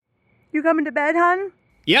You coming to bed, hon?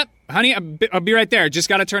 Yep, honey, I'll be right there. Just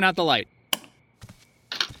gotta turn out the light.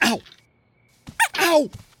 Ow! Ow! Ow!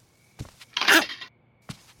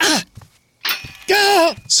 Ah!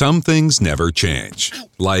 Ah! Some things never change.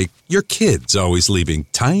 Like your kids always leaving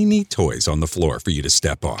tiny toys on the floor for you to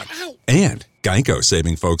step on. And Geico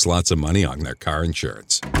saving folks lots of money on their car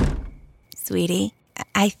insurance. Sweetie,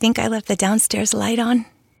 I think I left the downstairs light on.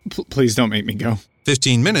 Please don't make me go.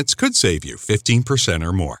 15 minutes could save you 15%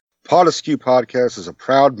 or more. Pod Askew Podcast is a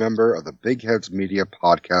proud member of the Big Heads Media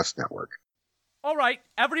Podcast Network. All right,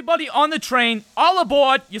 everybody on the train, all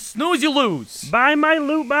aboard. You snooze, you lose. Buy my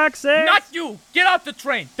loot boxes. Not you. Get off the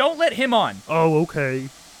train. Don't let him on. Oh, okay.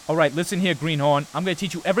 All right, listen here, Greenhorn. I'm going to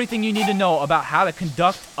teach you everything you need to know about how to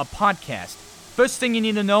conduct a podcast. First thing you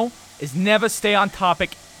need to know is never stay on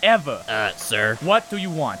topic ever. Sir? What do you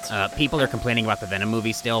want? People are complaining about the Venom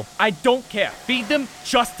movie still. I don't care. Feed them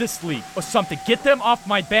Justice League or something. Get them off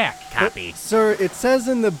my back. Copy. Sir, it says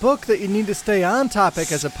in the book that you need to stay on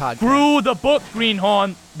topic as a podcast. Screw the book,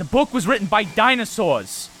 Greenhorn. The book was written by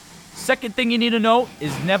dinosaurs. Second thing you need to know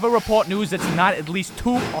is never report news that's not at least 2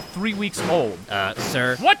 or 3 weeks old.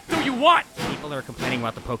 Sir? What do you want? People are complaining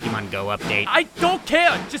about the Pokemon Go update. I don't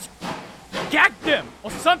care. Just gag them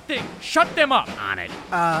or something. Shut them up. On it.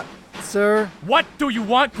 Sir? What do you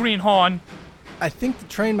want, Greenhorn? I think the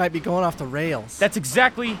train might be going off the rails. That's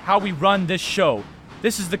exactly how we run this show.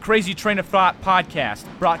 This is the Crazy Train of Thought podcast,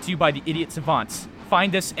 brought to you by the Idiot Savants.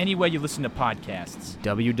 Find us anywhere you listen to podcasts.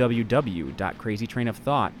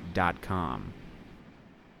 www.crazytrainofthought.com.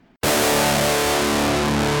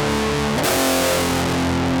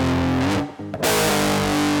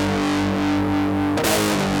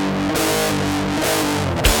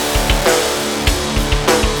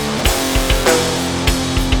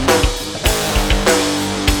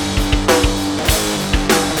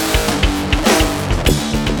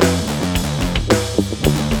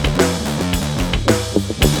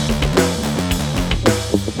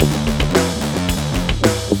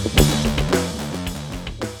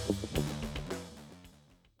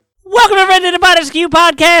 Welcome everyone to the Pod Askew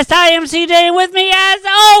Podcast. I am CJ, and with me, as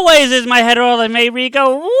always, is my head roller, May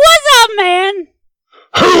Rico. What's up, man?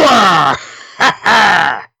 Hooah!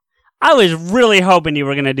 I was really hoping you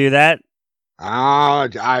were going to do that. I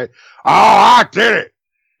did it!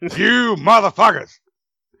 You motherfuckers!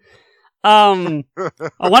 I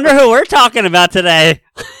wonder who we're talking about today.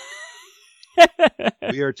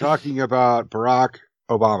 We are talking about Barack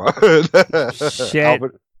Obama. Shit.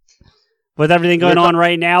 With everything going on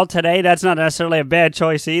right now today, that's not necessarily a bad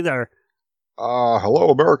choice either. Hello,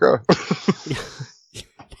 America.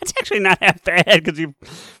 That's actually not that bad because you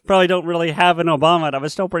probably don't really have an Obama. That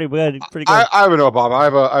was still pretty good. I have an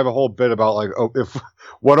Obama. I have a whole bit about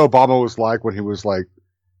what Obama was like when he was like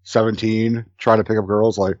 17, trying to pick up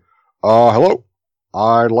girls. Like, hello,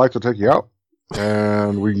 I'd like to take you out,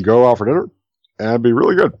 and we can go out for dinner, and it'd be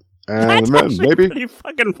really good. And That's then maybe pretty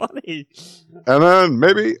fucking funny. And then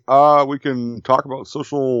maybe we can talk about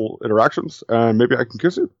social interactions, and maybe I can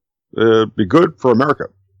kiss you. It'd be good for America.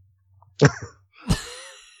 You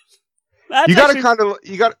got to kind of,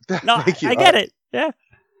 No, I get it. Yeah.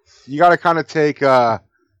 You got to kind of take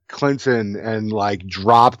Clinton and like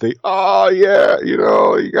drop the,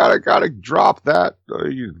 you gotta drop that.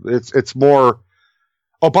 It's more.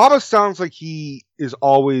 Obama sounds like he is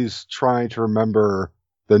always trying to remember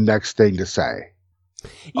the next thing to say.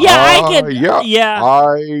 Yeah, I get. Yeah,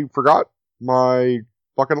 I forgot my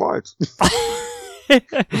fucking lines.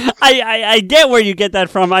 I get where you get that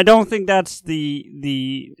from. I don't think that's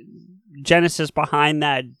the genesis behind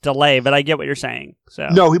that delay, but I get what you're saying. So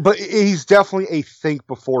no, but he's definitely a think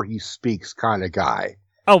before he speaks kind of guy.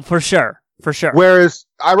 Oh, for sure. Whereas,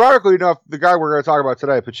 ironically enough, the guy we're going to talk about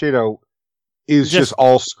today, Pacino, is just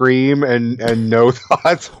all scream and no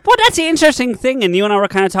thoughts. Well, that's the interesting thing, and you and I were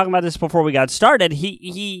kind of talking about this before we got started.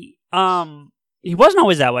 He wasn't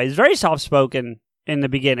always that way. He's very soft spoken in the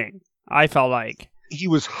beginning. I felt like he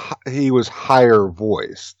was higher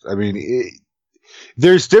voiced. I mean,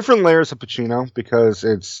 there's different layers of Pacino because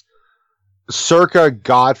it's circa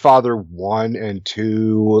Godfather 1 and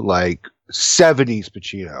 2, like 70s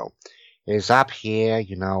Pacino. Is up here,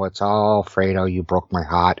 it's all Fredo, you broke my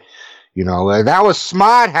heart. That was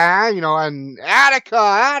smart, huh? And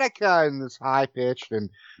Attica, and this high pitched and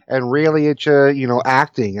really it's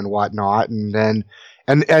acting and whatnot, and then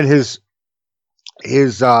and his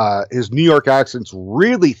New York accent's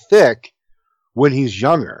really thick when he's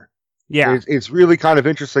younger. Yeah, it's really kind of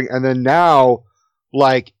interesting. And then now,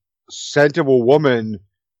 like Scent of a Woman,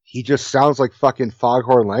 he just sounds like fucking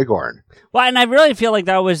Foghorn Leghorn. Well, and I really feel like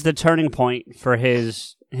that was the turning point for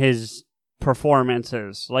his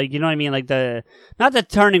performances. Like, you know what I mean? Like not the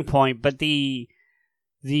turning point, but the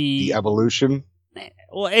evolution.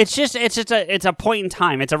 Well, it's a point in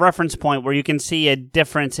time. It's a reference point where you can see a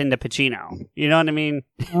difference in the Pacino. You know what I mean?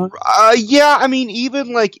 Yeah. I mean,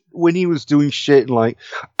 even like when he was doing shit and like,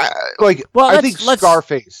 well, I think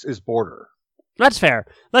Scarface is border. That's fair.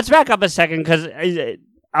 Let's back up a second because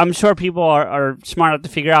I'm sure people are smart enough to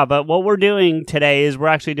figure out. But what we're doing today is we're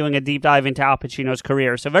actually doing a deep dive into Al Pacino's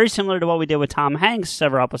career. So very similar to what we did with Tom Hanks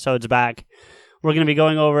several episodes back. We're going to be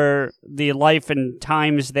going over the life and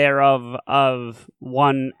times thereof of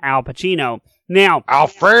one Al Pacino. Now,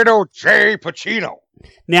 Alfredo J. Pacino.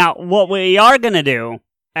 Now, what we are going to do,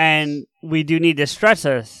 and we do need to stress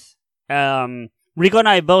this, Rico and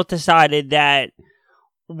I both decided that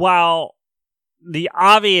while the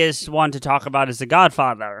obvious one to talk about is The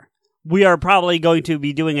Godfather, we are probably going to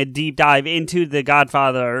be doing a deep dive into The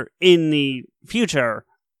Godfather in the future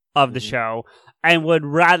of the show, and would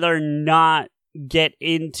rather not get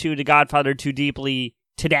into The Godfather too deeply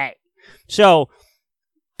today. So,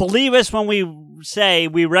 believe us when we say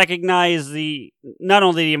we recognize not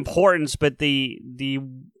only the importance, but the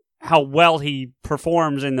how well he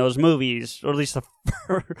performs in those movies, or at least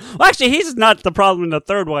well, actually, he's not the problem in the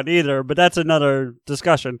third one either, but that's another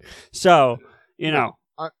discussion. So,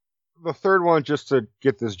 the third one, just to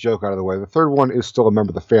get this joke out of the way, the third one is still a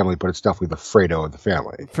member of the family, but it's definitely the Fredo of the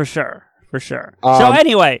family. For sure. So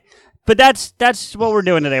anyway, but that's what we're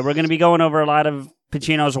doing today. We're going to be going over a lot of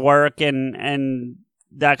Pacino's work and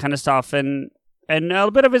that kind of stuff, and a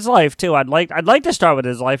little bit of his life too. I'd like to start with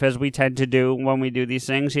his life, as we tend to do when we do these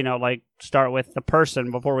things. Like start with the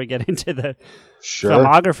person before we get into the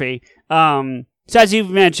filmography. So as you've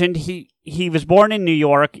mentioned, he was born in New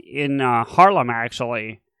York, in Harlem,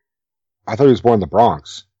 actually. I thought he was born in the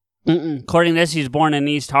Bronx. According to this, he's born in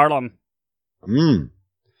East Harlem. Mm.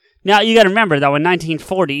 Now, you got to remember, though, in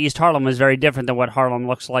 1940, East Harlem was very different than what Harlem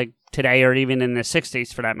looks like today, or even in the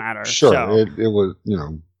 60s, for that matter. Sure, so, it was,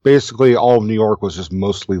 basically all of New York was just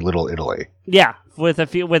mostly Little Italy. Yeah, with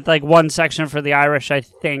like one section for the Irish, I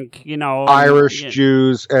think, Irish,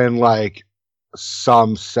 Jews, and like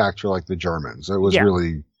some sector like the Germans. It was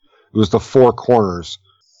it was the four corners.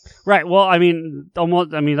 Right. Well,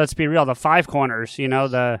 let's be real. The five corners,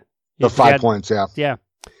 the 5 points. Yeah. Yeah.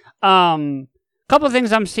 Couple of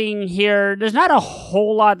things I'm seeing here. There's not a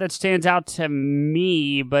whole lot that stands out to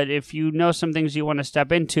me, but if you know some things you want to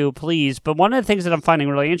step into, please. But one of the things that I'm finding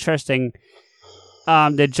really interesting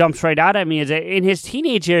that jumps right out at me is that in his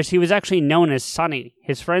teenage years, he was actually known as Sonny.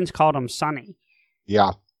 His friends called him Sonny.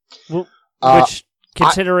 Yeah. Which,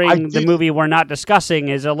 considering the movie we're not discussing,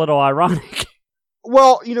 is a little ironic.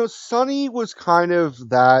 Well, Sonny was kind of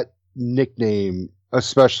that nickname,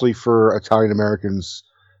 especially for Italian Americans.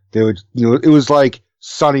 They would, it was like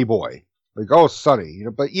Sonny Boy, like, oh, Sonny,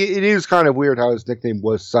 but it is kind of weird how his nickname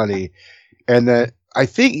was Sonny. And that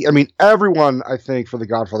everyone, I think, for The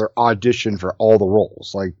Godfather auditioned for all the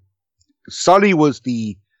roles. Like, Sonny was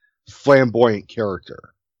the flamboyant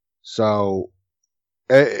character. So,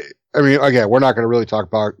 again, we're not going to really talk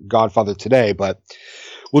about Godfather today, but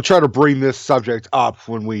we'll try to bring this subject up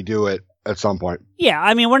when we do it at some point.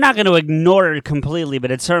 Yeah, we're not going to ignore it completely,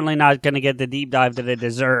 but it's certainly not going to get the deep dive that it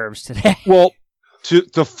deserves today. Well, to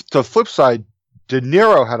the flip side, De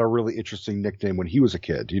Niro had a really interesting nickname when he was a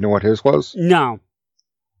kid. Do you know what his was? No.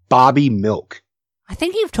 Bobby Milk. I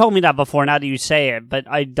think you've told me that before, now that you say it, but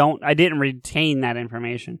I didn't retain that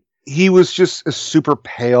information. He was just a super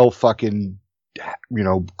pale fucking,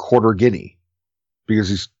 quarter guinea, because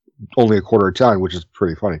he's only a quarter Italian, which is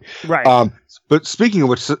pretty funny. Right. But speaking of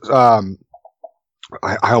which,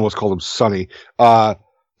 I almost called him Sonny.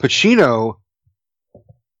 Pacino,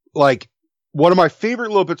 like, one of my favorite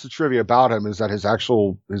little bits of trivia about him is that his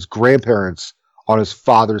grandparents on his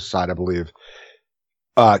father's side, I believe,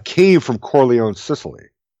 came from Corleone, Sicily.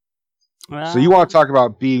 So you want to talk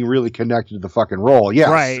about being really connected to the fucking role.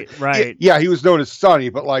 Yes. Right. Yeah, he was known as Sonny,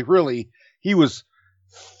 but like really, he was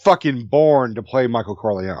fucking born to play Michael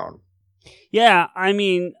Corleone. Yeah, I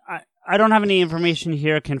don't have any information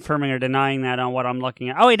here confirming or denying that on what I'm looking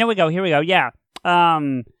at. Oh wait, here we go. Yeah.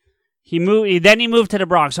 He moved to the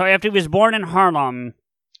Bronx. So after he was born in Harlem,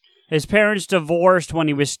 his parents divorced when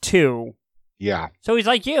he was 2. Yeah. So he's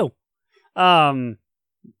like you. 3. I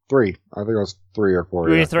think it was 3 or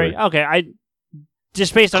 4. 3. Okay,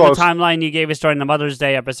 just based on the timeline you gave us during the Mother's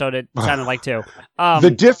Day episode, it sounded like 2. The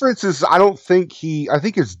difference is, I think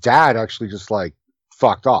his dad actually just like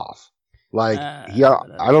fucked off. Like, I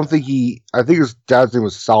think his dad's name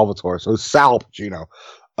was Salvatore, so Sal Pacino.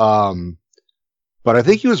 but I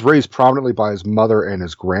think he was raised prominently by his mother and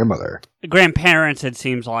his grandmother. Grandparents, it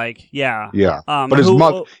seems like. Yeah. Yeah. But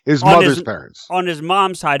his mother's parents. On his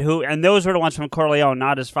mom's side, and those were the ones from Corleone,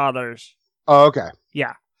 not his father's. Oh, okay.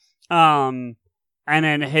 Yeah. And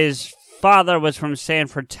then his father was from San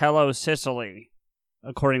Fratello, Sicily,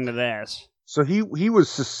 according to this. So he was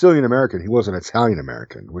Sicilian American. He wasn't Italian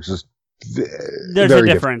American, which is there's a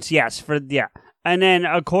difference. Yes, And then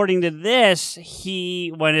according to this,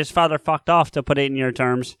 when his father fucked off, to put it in your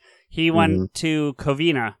terms, he went to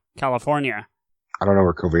Covina, California. I don't know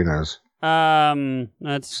where Covina is.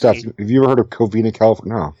 Let's Steph, see. have you ever heard of Covina,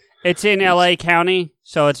 California? No. It's in L.A. County,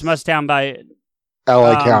 so it's must down by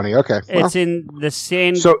L.A. County. Okay, it's in the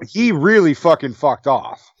San. So he really fucking fucked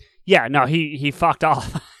off. Yeah, no, he fucked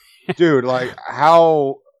off. Dude, like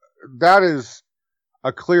how that is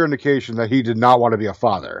a clear indication that he did not want to be a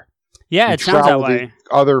father. Yeah, it sounds that way.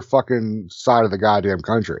 The other fucking side of the goddamn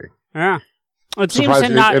country. Yeah. It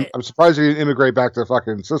I'm surprised he didn't immigrate back to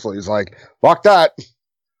fucking Sicily. He's like, fuck that.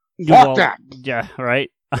 Fuck that. Yeah,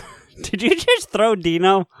 right. Did you just throw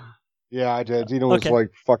Dino? Yeah, I did. Dino was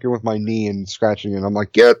like fucking with my knee and scratching it. I'm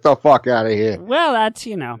like, get the fuck out of here. Well, that's,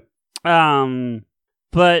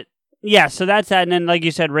 but yeah, so that's that. And then, like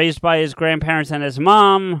you said, raised by his grandparents and his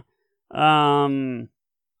mom. One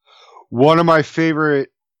of my favorite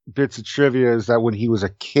bits of trivia is that when he was a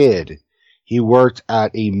kid, he worked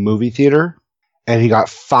at a movie theater and he got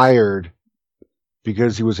fired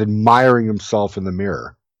because he was admiring himself in the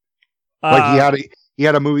mirror. Like he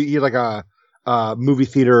had a movie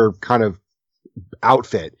theater kind of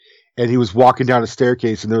outfit, and he was walking down a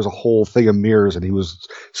staircase and there was a whole thing of mirrors and he was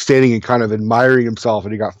standing and kind of admiring himself,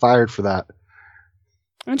 and he got fired for that.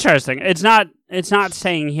 Interesting. It's not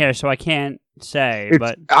saying here, so I can't say,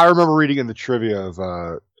 but I remember reading in the trivia of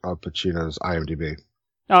Pacino's IMDb.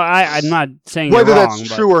 Oh, I'm not saying whether you're wrong,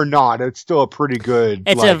 that's true or not. It's still a pretty good.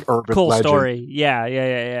 It's like, a urban cool legend. story.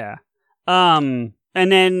 Yeah. And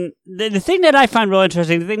then the thing that I find real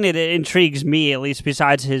interesting, the thing that intrigues me, at least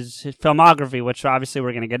besides his filmography, which obviously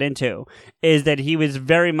we're going to get into, is that he was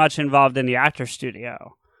very much involved in the actor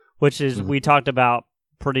studio, which is we talked about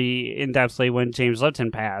pretty in-depthly when James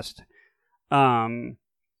Lipton passed. To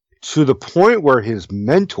the point where his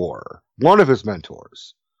mentor, one of his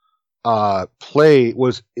mentors,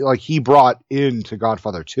 was like he brought into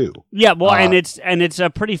Godfather 2. Yeah, well, and it's a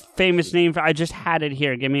pretty famous name. I just had it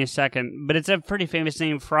here. Give me a second, but it's a pretty famous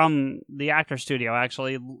name from the actor studio,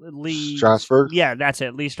 actually. Lee Strasberg. Yeah, that's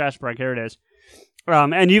it. Lee Strasberg. Here it is.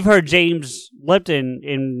 And you've heard James Lipton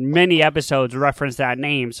in many episodes reference that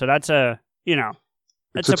name, so that's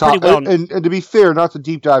it's a pretty well. And to be fair, not to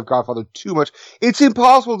deep dive Godfather too much, it's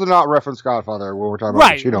impossible to not reference Godfather when we're talking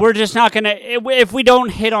about Pacino. We're just not going to... If we don't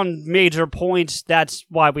hit on major points, that's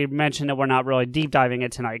why we mentioned that we're not really deep diving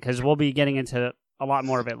it tonight, because we'll be getting into a lot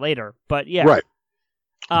more of it later. But yeah. Right.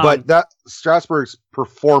 But that Strasberg's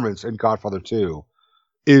performance in Godfather 2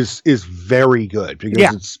 is very good,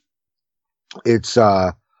 because it's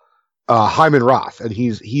Hyman Roth, and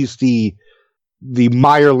he's the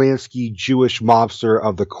Meyer Lansky Jewish mobster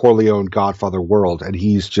of the Corleone Godfather world. And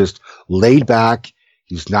he's just laid back.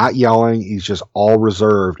 He's not yelling. He's just all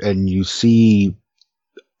reserved. And you see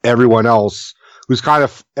everyone else is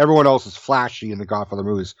flashy in the Godfather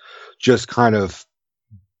movies, just kind of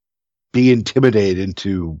be intimidated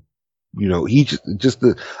into,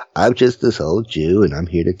 I'm just this old Jew and I'm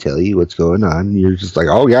here to tell you what's going on. And you're just like,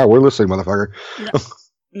 oh yeah, we're listening, motherfucker.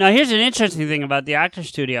 Now here's an interesting thing about the actor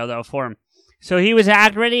studio though for him. So he was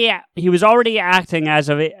already acting as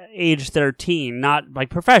of age 13, not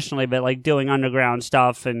like professionally, but like doing underground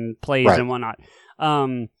stuff and plays and whatnot.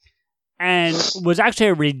 And was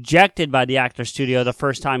actually rejected by the actor studio the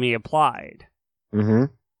first time he applied.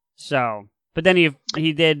 Mm-hmm. So, but then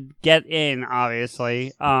he did get in,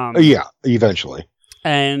 obviously. Yeah, eventually.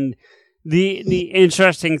 And the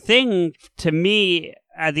interesting thing to me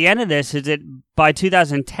at the end of this is that by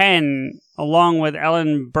 2010, along with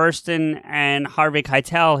Ellen Burstyn and Harvey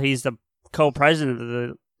Keitel, he's the co-president of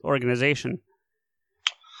the organization.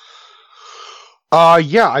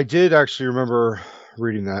 Yeah, I did actually remember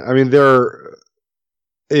reading that. I mean,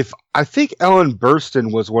 I think Ellen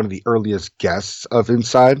Burstyn was one of the earliest guests of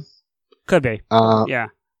Inside. Could be. Yeah.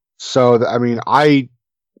 So, I mean, I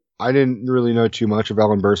didn't really know too much of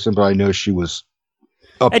Ellen Burstyn, but I know she was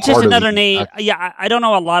it's just another name. Yeah, I don't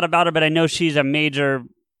know a lot about her, but I know she's a major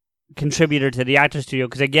contributor to the actor studio,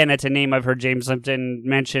 because again, it's a name I've heard James Lipton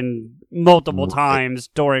mention multiple times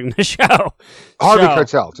during the show. Harvey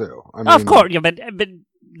Keitel too. I mean, of course, yeah, but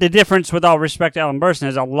the difference, with all respect to Ellen Burstyn,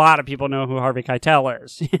 is a lot of people know who Harvey Keitel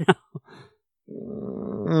is.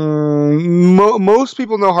 most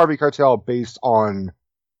people know Harvey Keitel based on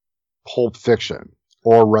Pulp Fiction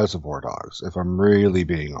or Reservoir Dogs, if I'm really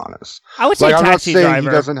being honest. I would say I'm not Taxi saying Driver.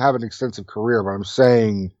 he doesn't have an extensive career, but I'm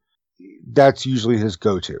saying that's usually his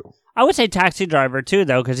go-to. I would say Taxi Driver too,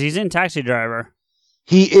 though, because he's in Taxi Driver.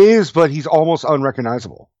 He is, but he's almost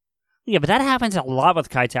unrecognizable. Yeah, but that happens a lot with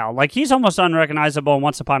Keitel. Like, he's almost unrecognizable in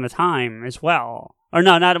Once Upon a Time as well. Or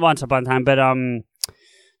no, not Once Upon a Time, but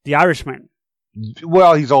The Irishman.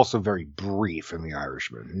 Well, he's also very brief in The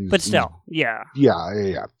Irishman. But still, yeah.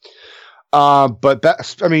 Yeah. But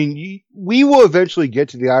we will eventually get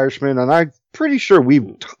to The Irishman, and I'm pretty sure we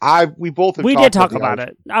both have did talk about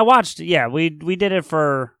it. I watched. Yeah, we did it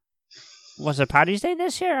for. Was it Paddy's Day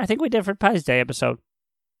this year? I think we did for Paddy's Day episode.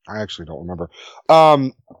 I actually don't remember.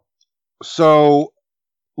 So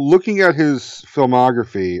looking at his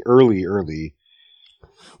filmography, early.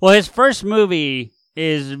 Well, his first movie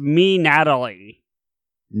is Me, Natalie.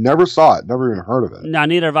 Never saw it. Never even heard of it. No,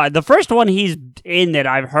 neither have I. The first one he's in that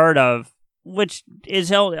I've heard of, which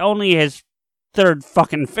is only his third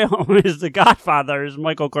fucking film, is The Godfather, is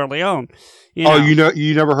Michael Corleone.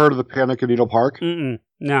 You never heard of The Panic at Needle Park?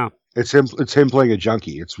 No. It's him playing a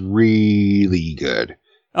junkie. It's really good.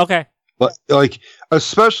 Okay. But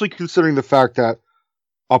especially considering the fact that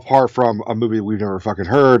apart from a movie we've never fucking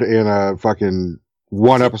heard in a fucking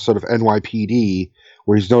one episode of NYPD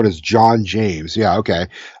where he's known as John James. Yeah, okay.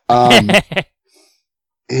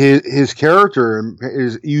 His character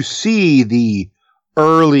is, you see the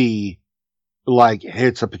early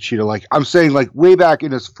hits of Pacino. I'm saying way back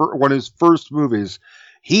in one of his first movies,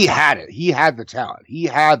 he had it. He had the talent. He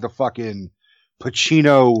had the fucking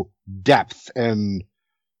Pacino depth and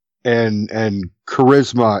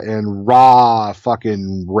charisma and raw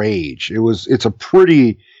fucking rage. It's a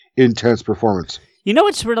pretty intense performance. You know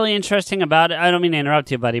what's really interesting about it? I don't mean to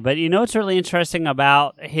interrupt you, buddy, but you know what's really interesting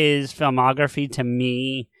about his filmography to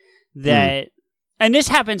me? That, and this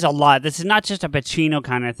happens a lot. This is not just a Pacino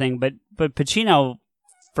kind of thing, but Pacino,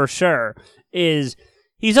 for sure, is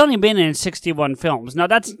he's only been in 61 films. Now,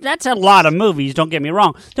 that's a lot of movies, don't get me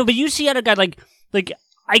wrong. No, but you see other guys like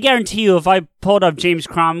I guarantee you, if I pulled up James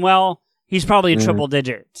Cromwell, he's probably in triple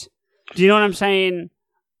digits. Do you know what I'm saying?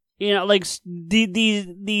 You know,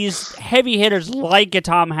 these heavy hitters like a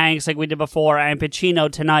Tom Hanks, like we did before, and Pacino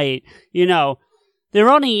tonight. You know, they're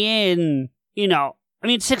only in. I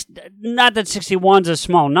mean, not that 61's a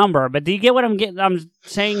small number, but do you get what I'm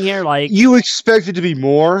saying here? You expect it to be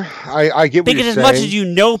more. I get what you're saying. Because as much as you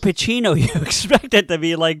know Pacino, you expect it to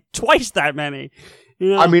be twice that many. You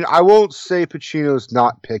know? I mean, I won't say Pacino's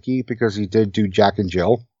not picky because he did do Jack and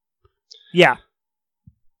Jill. Yeah.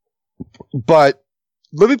 But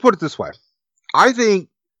let me put it this way. I think,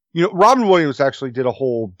 Robin Williams actually did a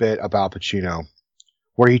whole bit about Pacino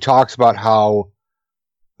where he talks about how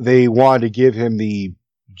they wanted to give him the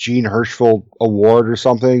Gene Hirschfeld Award or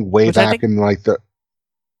something back in the...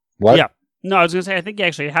 What? Yeah. No, I was going to say, I think he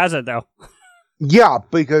actually has it, though. Yeah,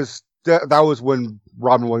 because that was when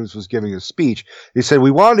Robin Williams was giving his speech. He said, we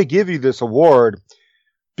wanted to give you this award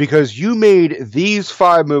because you made these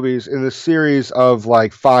 5 movies in a series of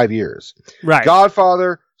 5 years. Right.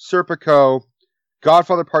 Godfather, Serpico,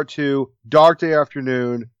 Godfather Part 2, Dog Day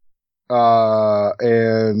Afternoon,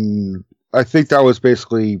 and I think that was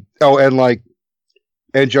basically, and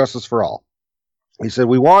Justice for All. He said,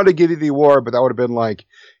 we wanted to give you the award, but that would have been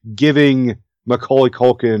giving Macaulay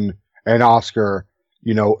Culkin an Oscar,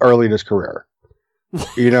 early in his career.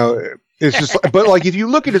 It's just, but if you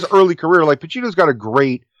look at his early career, Pacino's got a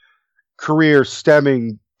great career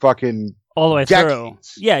stemming fucking all the way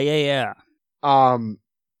decades. through. Yeah.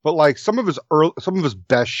 But some of his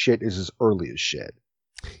best shit is his earliest shit.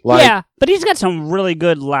 Yeah, but he's got some really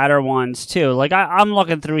good latter ones too. I'm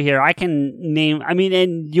looking through here. I can name. I mean,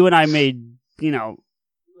 and you and I may,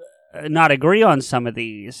 not agree on some of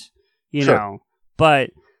these, Sure.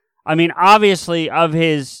 But I mean, obviously, of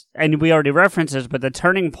his, and we already referenced this, but the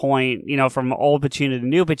turning point, from old Pacino to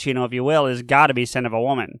new Pacino, if you will, has got to be Scent of a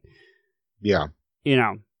Woman. Yeah. He's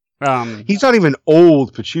not even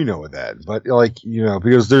old Pacino with that, but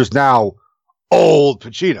because there's now old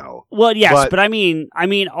Pacino. Well, yes, but I mean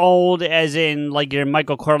old as in your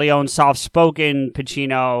Michael Corleone soft-spoken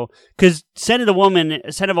Pacino, because Scent of a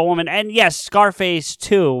Woman, and yes, Scarface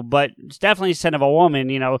too, but it's definitely Scent of a Woman.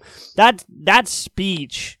 That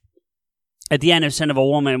speech at the end of Scent of a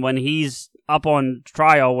Woman when he's up on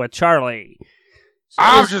trial with Charlie.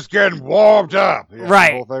 I'm just getting warmed up.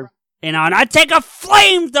 Right. And I'd take a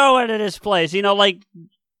flamethrower to this place.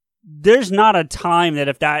 There's not a time that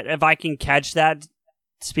if I can catch that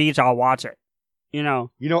speech, I'll watch it.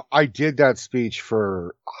 I did that speech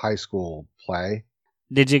for high school play.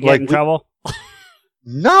 Did you get Like, in trouble?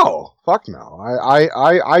 No, fuck no.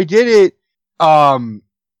 I did it.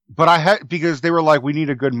 But I had, because they were like, we need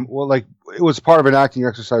a good, well, like, it was part of an acting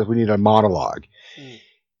exercise. We need a monologue.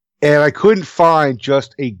 And I couldn't find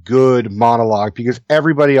just a good monologue because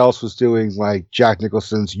everybody else was doing like Jack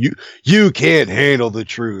Nicholson's, you can't handle the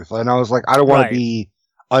truth. And I was like, I don't want Right. to be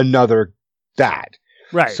another that.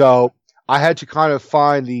 Right. So I had to kind of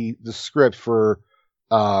find the script for,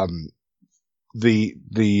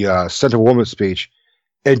 the Scent of a Woman speech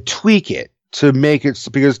and tweak it to make it,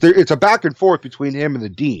 because it's a back and forth between him and the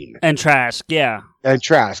dean And Trask, yeah. and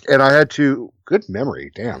Trask. And I had to, good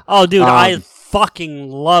memory, damn. Oh, dude, I Um, fucking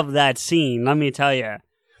love that scene. Let me tell you.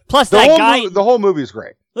 Plus, The that whole, guy. the whole movie is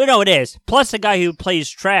great. Well, no, it is. Plus, the guy who plays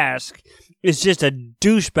Trask is just a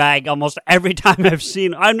douchebag almost every time I've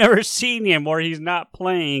seen. I've never seen him where he's not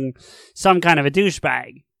playing some kind of a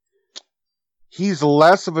douchebag. He's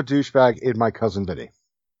less of a douchebag in My Cousin Vinny,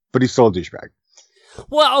 but he's still a douchebag.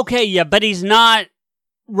 Well, okay, yeah, but he's not.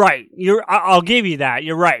 Right, I'll give you that.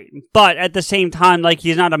 You're right, but at the same time, like,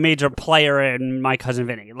 he's not a major player in My Cousin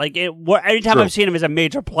Vinny. Like, every time True. I've seen him as a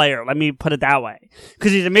major player, let me put it that way,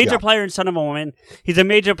 because he's a major Yeah. player in Son of a Woman. He's a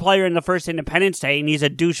major player in the first Independence Day, and he's a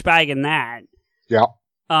douchebag in that. Yeah.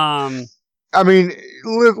 Um, I mean,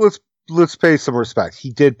 let's pay some respect.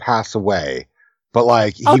 He did pass away, but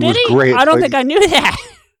like, he did was he? great. I don't Like, think I knew that.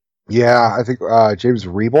 Yeah, I think James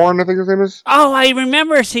Reborn, I think his name is. Oh, I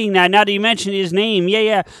remember seeing that. Now that you mention his name,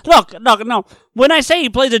 yeah. Look, no. When I say he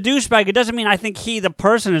plays a douchebag, it doesn't mean I think he, the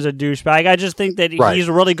person, is a douchebag. I just think that Right. he's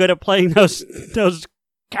really good at playing those characters.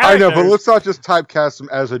 I know, but let's not just typecast him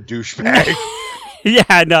as a douchebag.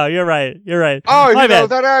 Yeah, no, you're right. Oh, My you know, bad.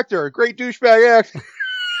 that actor, great douchebag act.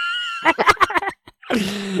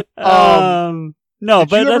 No, Did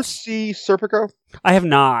but you ever that's. see Serpico? I have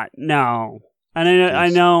not. No, and I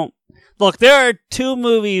Yes. know. Look, there are two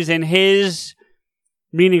movies in his,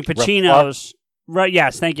 meaning Pacino's. Right?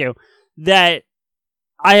 Yes, thank you. That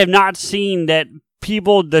I have not seen. That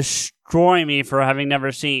people destroy me for having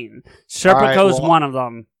never seen. Serpico's well- one of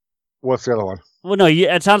them. What's the other one? Well, no,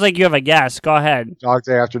 it sounds like you have a guess. Go ahead. Dog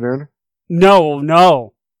Day Afternoon?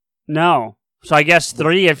 No. So I guess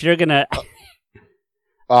 3 if you're gonna.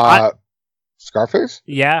 Scarface?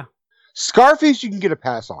 Yeah, Scarface you can get a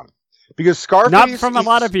pass on. Because Scarface... not from a is-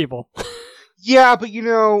 lot of people. Yeah, but you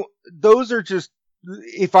know, those are just...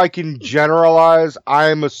 If I can generalize,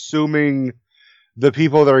 I'm assuming the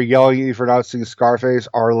people that are yelling at you for not seeing Scarface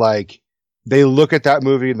are like... They look at that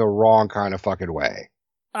movie in the wrong kind of fucking way.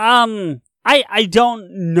 I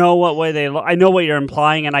don't know what way they look. I know what you're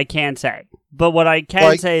implying, and I can't say. But what I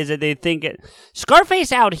can say is that they think it.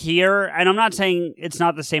 Scarface out here, and I'm not saying it's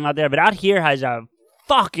not the same out there, but out here has a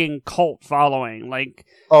fucking cult following. Like,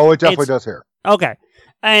 Oh, it definitely does here. okay,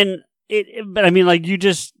 and but I mean, like, you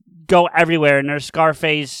just go everywhere, and there's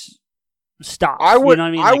Scarface stuff. I would, you know what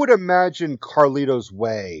I mean? I would imagine Carlito's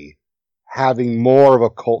Way having more of a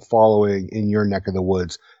cult following in your neck of the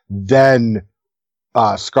woods than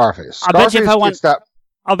Scarface. I bet you if I Scarface went- gets that.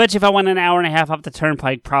 I'll bet you if I went an hour and a half up the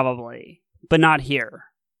turnpike, probably, but not here.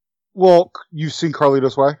 Well, you've seen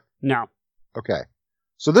Carlito's Way? No. Okay.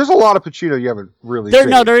 So there's a lot of Pacino you haven't really There,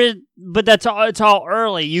 seen. no, there is, but it's all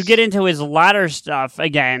early. You get into his latter stuff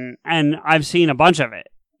again, and I've seen a bunch of it.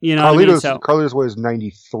 You know what I mean? So, Carlito's Way is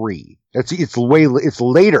 93. It's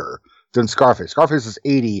later than Scarface. Scarface is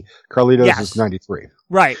 80. Carlito's Yes. is 93.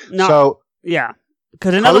 right? No, So yeah.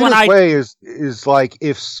 Because another Carlito's one Way is like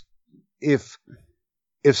if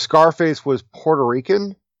Scarface was Puerto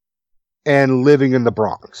Rican and living in the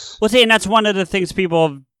Bronx. well, see, and that's one of the things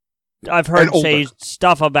I've heard And say older.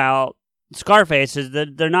 stuff about Scarface is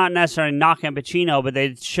that they're not necessarily knocking Pacino, but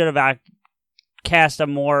they should have cast a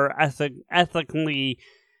more ethically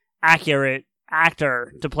accurate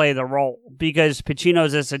actor to play the role, because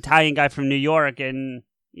Pacino's this Italian guy from New York, and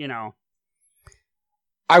you know.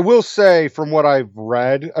 I will say, from what I've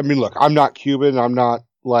read, I mean, look, I'm not Cuban. I'm not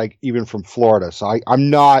like even from Florida, so I'm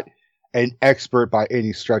not an expert by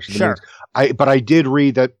any stretch of the Sure. means. But I did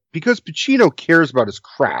read that because Pacino cares about his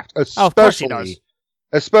craft, Oh, of course he does.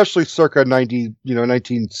 especially circa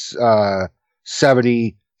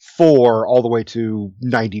 1974 all the way to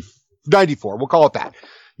 94. We'll call it that,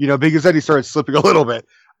 because then he started slipping a little bit.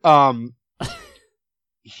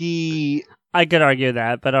 I could argue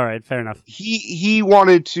that, but all right, fair enough. He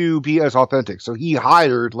wanted to be as authentic, so he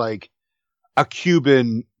hired like a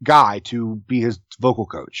Cuban guy to be his vocal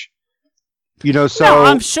coach. So No,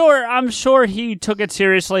 I'm sure he took it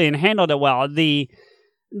seriously and handled it well.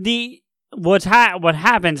 What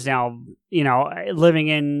happens now, living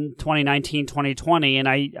in 2019, 2020, and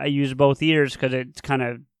I use both ears because it's kind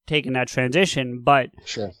of taken that transition, but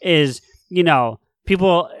Sure. is,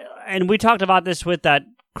 people, and we talked about this with that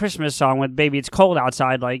Christmas song with Baby It's Cold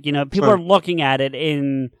Outside, like, people Sure. are looking at it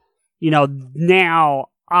in, now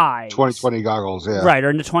eyes. 2020 goggles, yeah. Right, or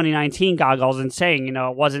in the 2019 goggles and saying,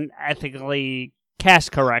 it wasn't ethically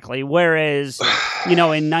cast correctly, whereas, in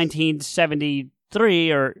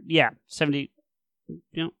 1973 or, 70,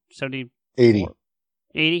 80.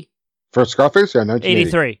 80? For Scarface, yeah,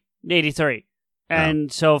 1980. 83.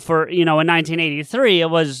 And so for, in 1983, it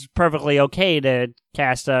was perfectly okay to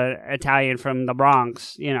cast a Italian from the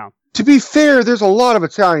Bronx, To be fair, there's a lot of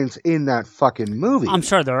Italians in that fucking movie. I'm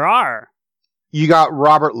sure there are. You got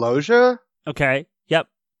Robert Loggia. Okay. Yep.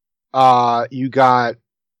 You got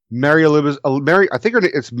Mary Elizabeth. I think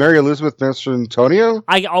it's Mary Elizabeth Mastrantonio.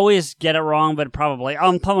 I always get it wrong, but probably.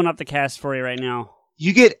 I'm pulling up the cast for you right now.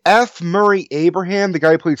 You get F. Murray Abraham, the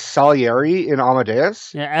guy who played Salieri in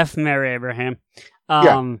Amadeus. Yeah, F. Mary Abraham.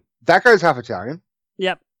 That guy's half Italian.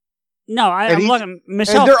 Yep. No, I'm looking.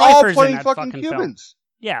 Michelle and they're all Pfeiffer's playing in that fucking film. Cubans.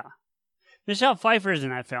 Yeah. Michelle Pfeiffer's in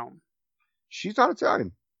that film. She's not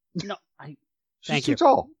Italian. No, She's too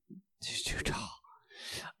tall. She's too tall.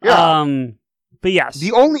 Yeah. But yes.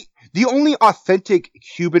 The only authentic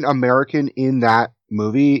Cuban American in that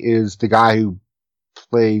movie is the guy who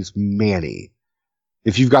plays Manny.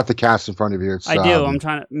 If you've got the cast in front of you, it's I do. I'm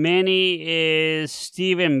trying to. Manny is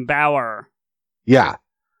Stephen Bauer. Yeah.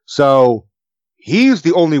 So he's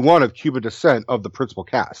the only one of Cuban descent of the principal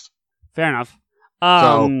cast. Fair enough.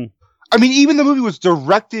 Even the movie was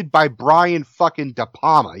directed by Brian fucking De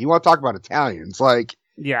Palma. You want to talk about Italians? Like,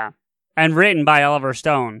 yeah, and written by Oliver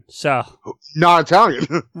Stone. So not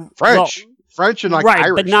Italian, French, French and like right,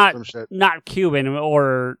 Irish, but not some shit. not Cuban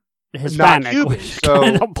or Hispanic. Not Cuban, which is so-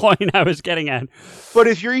 kind of the point I was getting at. But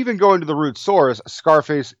if you're even going to the root source,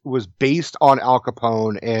 Scarface was based on Al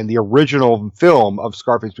Capone, and the original film of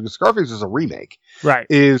Scarface, because Scarface is a remake, Right?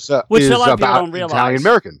 is Which is a lot of people about don't realize. Italian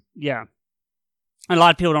American. Yeah, a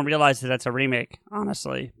lot of people don't realize that that's a remake,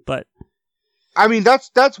 honestly. But I mean, that's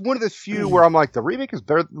one of the few where I'm like, the remake is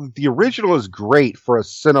better. The original is great for a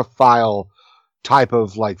cinephile type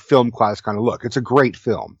of like film class kind of look. It's a great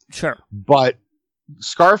film, sure. but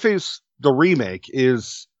Scarface, the remake,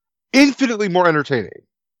 is infinitely more entertaining,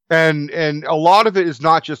 and a lot of it is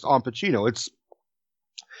not just on Pacino. It's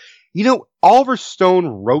Oliver Stone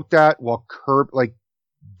wrote that while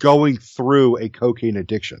going through a cocaine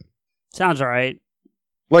addiction. Sounds all right.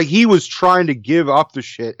 Like he was trying to give up the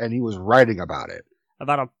shit, and he was writing about it.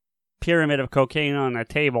 About a pyramid of cocaine on a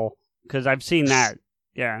table, because I've seen that.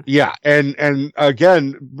 Yeah. Yeah, and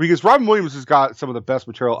again, because Robin Williams has got some of the best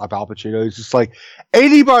material of Al Pacino. He's just like,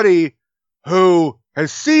 anybody who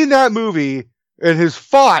has seen that movie and has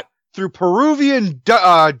fought through Peruvian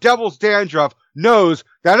devil's dandruff knows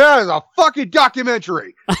that is a fucking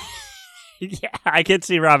documentary. Yeah, I could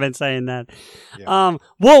see Robin saying that. Yeah.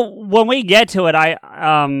 Well, when we get to it,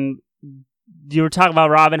 you were talking about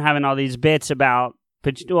Robin having all these bits about,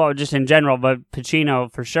 just in general, but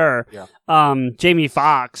Pacino for sure. Yeah. Jamie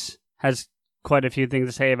Foxx has quite a few things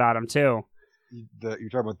to say about him too. You're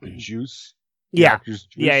talking about the juice? Yeah. Actor's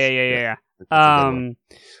juice? Yeah. That's a good one.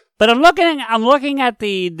 But I'm looking at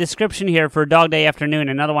the description here for Dog Day Afternoon,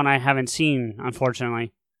 another one I haven't seen,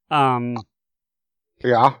 unfortunately.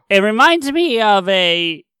 Yeah. It reminds me of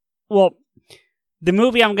the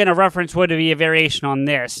movie I'm going to reference would be a variation on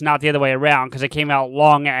this, not the other way around, because it came out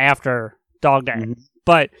long after Dog Day. Mm-hmm.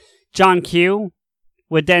 But John Q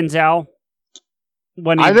with Denzel.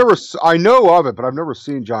 I know of it, but I've never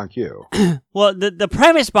seen John Q. Well, the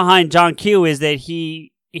premise behind John Q is that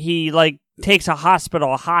he like takes a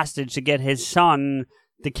hospital hostage to get his son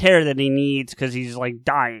the care that he needs because he's like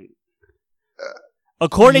dying.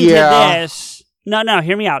 According to this, no,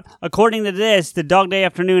 hear me out. According to this, the Dog Day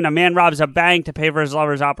Afternoon, a man robs a bank to pay for his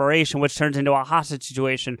lover's operation, which turns into a hostage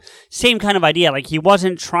situation. Same kind of idea. Like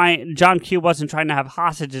John Q wasn't trying to have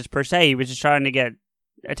hostages per se. He was just trying to get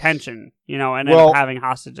attention, and ended up having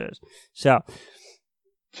hostages. So,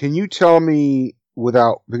 can you tell me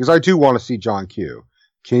because I do want to see John Q.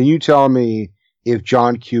 Can you tell me if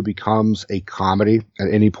John Q becomes a comedy at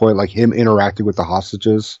any point, like him interacting with the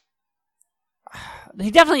hostages?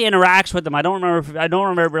 he definitely interacts with them. I don't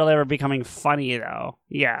remember really ever becoming funny though.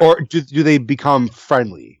 Yeah. Or do they become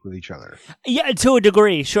friendly with each other? Yeah, to a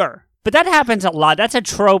degree, sure. But that happens a lot. That's a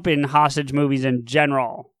trope in hostage movies in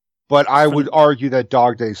general. But I would argue that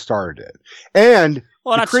Dog Day started it. And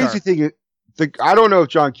the crazy thing is, I don't know if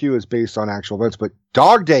John Q is based on actual events, but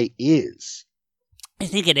Dog Day is. I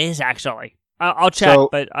think it is, actually. I'll check,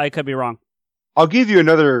 but I could be wrong. I'll give you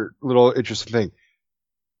another little interesting thing.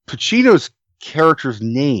 Pacino's character's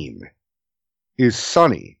name is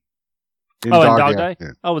Sonny. In Dog Day?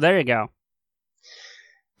 Yeah. Oh, there you go.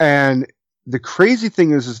 And the crazy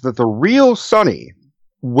thing is that the real Sonny,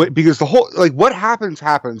 because the whole, like, what happens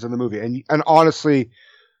in the movie. And honestly,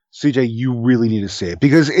 CJ, you really need to see it,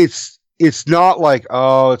 because it's not like,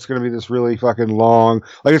 oh, it's going to be this really fucking long,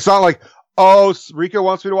 like, it's not like, oh, Rico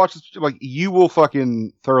wants me to watch this. Like, you will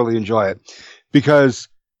fucking thoroughly enjoy it, because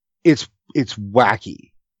it's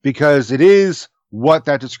wacky, because it is what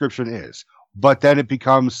that description is. But then it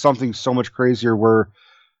becomes something so much crazier, where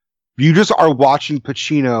you just are watching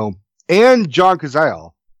Pacino and John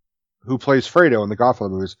Cazale, who plays Fredo in the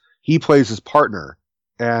Godfather movies. He plays his partner,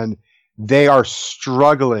 and they are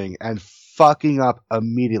struggling and fucking up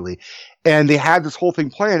immediately. And they had this whole thing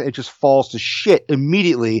planned. It just falls to shit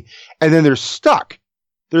immediately. And then they're stuck.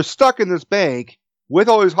 They're stuck in this bank with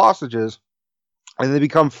all these hostages, and they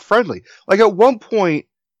become friendly. Like, at one point,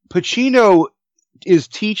 Pacino is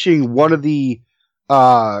teaching one of the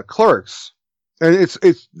clerks, and it's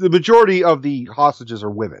the majority of the hostages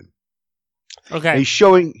are women. Okay. And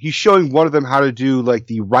he's showing one of them how to do, like,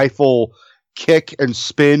 the rifle kick and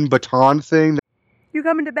spin baton thing. You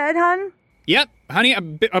coming to bed, hon? Yep, honey,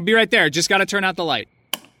 I'll be right there. Just gotta turn out the light.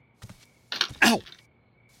 Ow!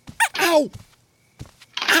 Ow!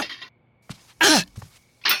 Ow! Ah!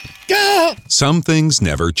 Gah! Some things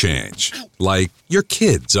never change. Like your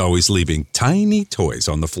kids always leaving tiny toys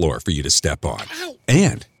on the floor for you to step on.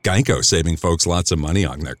 And Geico saving folks lots of money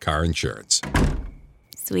on their car insurance.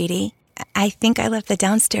 Sweetie, I think I left the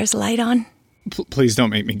downstairs light on. Please don't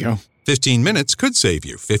make me go. 15 minutes could save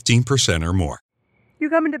you 15% or more. You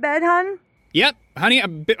coming to bed, hon? Yep, honey,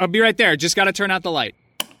 I'll be right there. Just gotta turn out the light.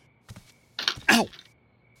 Ow!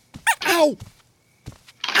 Ow!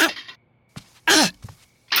 Ow! Ah!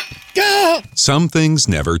 Gah! Some things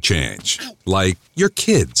never change. Like your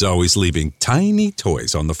kids always leaving tiny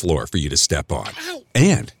toys on the floor for you to step on.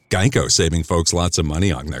 And Geico saving folks lots of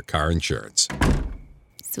money on their car insurance.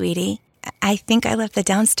 Sweetie, I think I left the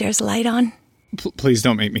downstairs light on. Please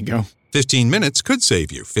don't make me go. 15 minutes could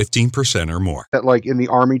save you 15% or more. That, like, in the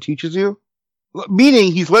Army teaches you,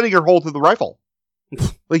 meaning he's letting her hold through the rifle.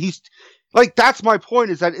 That's my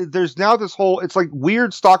point, is that there's now this whole, it's like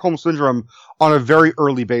weird Stockholm syndrome on a very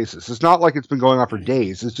early basis. It's not like it's been going on for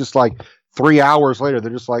days. It's just like 3 hours later,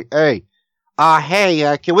 they're just like, hey,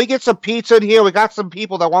 can we get some pizza in here? We got some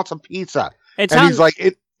people that want some pizza. He's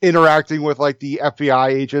like interacting with, like, the FBI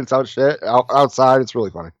agents outside. It's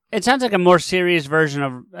really funny. It sounds like a more serious version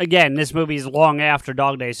of, again, this movie is long after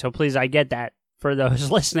Dog Day, so please, I get that for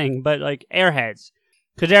those listening, but, like, Airheads.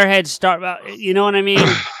 Could Airheads start, you know what I mean?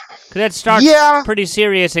 Could that start pretty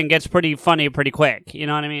serious and gets pretty funny pretty quick, you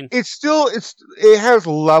know what I mean? It has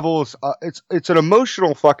levels. It's an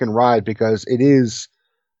emotional fucking ride, because it is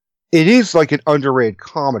like an underrated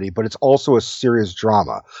comedy, but it's also a serious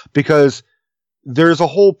drama, because there's a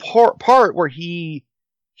whole part where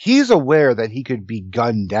he's aware that he could be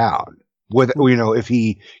gunned down with, if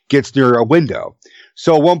he gets near a window.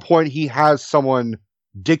 So at one point he has someone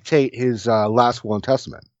dictate his last will and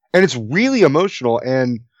testament, and it's really emotional.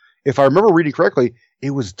 And if I remember reading correctly, it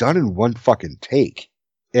was done in one fucking take.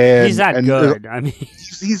 And he's that good. I mean,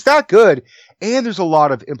 he's that good. And there's a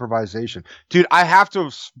lot of improvisation, dude. I have to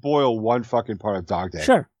spoil one fucking part of Dog Day.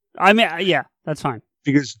 Sure. I mean, yeah, that's fine.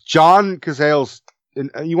 Because John Cazale's, and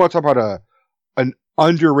you want to talk about an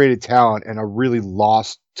underrated talent and a really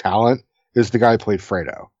lost talent, is the guy who played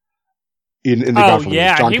Fredo. In the Godfather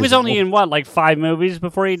yeah, movies. he was only in what, like 5 movies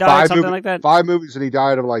before he died, like that. 5 movies, and he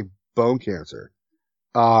died of, like, bone cancer.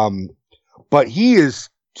 But he is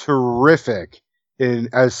terrific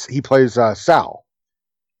as he plays Sal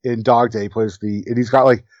in Dog Day. He plays and he's got,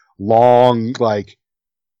 like, long, like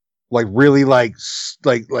really like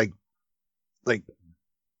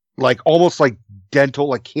almost like dental,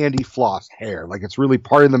 like candy floss hair. Like, it's really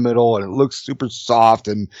part in the middle, and it looks super soft.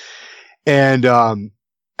 And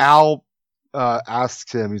Al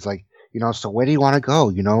asks him, he's like, so where do you want to go?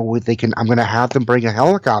 I'm going to have them bring a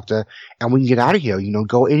helicopter and we can get out of here,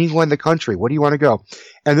 go anywhere in the country. Where do you want to go?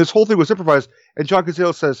 And this whole thing was improvised. And John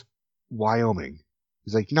Cazale says, Wyoming.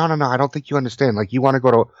 He's like, no, I don't think you understand. Like, you want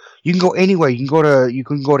to you can go anywhere. You can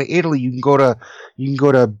go to Italy. You can go to,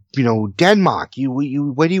 Denmark.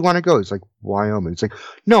 Where do you want to go? He's like, Wyoming. It's like,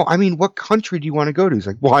 no, I mean, what country do you want to go to? He's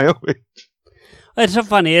like, Wyoming. It's so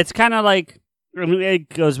funny. It's kind of like, it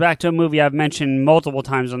goes back to a movie I've mentioned multiple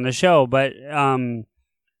times on the show, but Hunt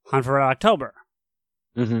for Red October.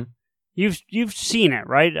 Mm-hmm. You've seen it,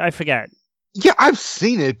 right? I forget. Yeah, I've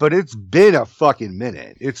seen it, but it's been a fucking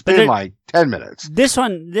minute. It's been like 10 minutes. This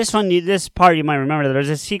part you might remember. There's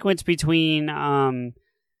a sequence between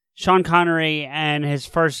Sean Connery and his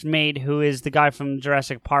first mate, who is the guy from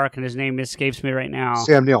Jurassic Park, and his name escapes me right now.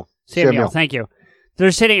 Sam Neill. Sam Neill, thank you.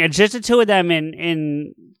 They're sitting, just the two of them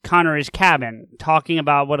in Connery's cabin, talking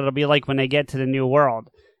about what it'll be like when they get to the new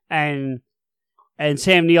world. And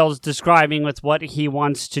Sam Neill's describing with what he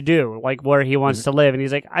wants to do, like where he wants to live. And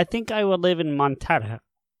he's like, I think I would live in Montana.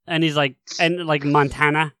 And he's like, and like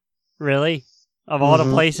Montana? Really? Of all the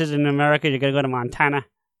places in America, you're going to go to Montana?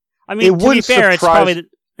 I mean, to be fair, it's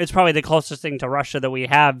probably the closest thing to Russia that we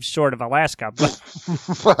have, short of Alaska. But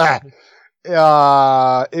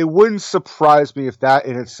it wouldn't surprise me if that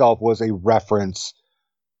in itself was a reference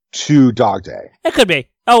to Dog Day. It could be.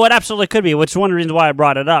 Oh, it absolutely could be, which is one of the reasons why I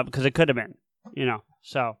brought it up, because it could have been,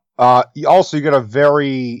 so. Also, you got a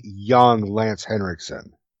very young Lance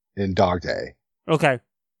Henriksen in Dog Day. Okay.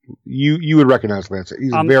 You would recognize Lance.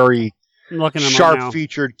 He's a very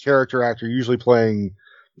sharp-featured character actor, usually playing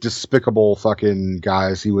despicable fucking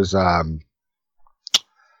guys. He was Alien.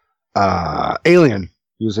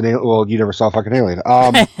 He was an alien. Well, you never saw fucking Alien.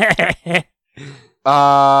 The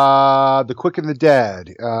Quick and the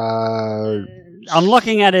Dead. I'm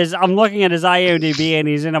looking at his IMDb, and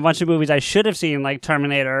he's in a bunch of movies I should have seen, like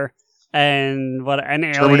Terminator and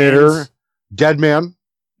Aliens. Terminator, Dead Man.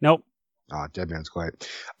 Nope. Dead Man's quiet.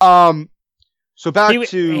 So back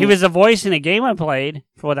to he was a voice in a game I played,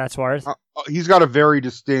 for what that's worth. He's got a very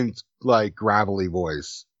distinct, like, gravelly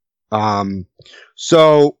voice.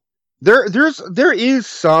 So there is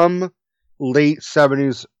some late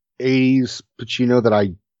 70s, 80s Pacino that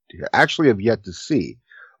I actually have yet to see.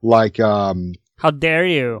 Like, how dare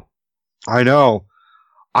you? I know.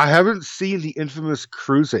 I haven't seen the infamous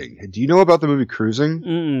Cruising. Do you know about the movie Cruising?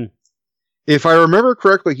 Mm-mm. If I remember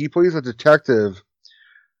correctly, he plays a detective,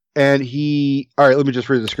 and all right, let me just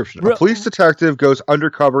read the description. A police detective goes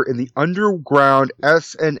undercover in the underground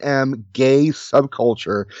S&M gay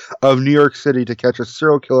subculture of New York City to catch a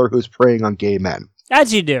serial killer who's preying on gay men.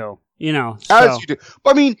 As you do, As you do. But,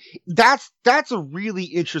 I mean, that's a really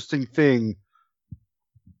interesting thing,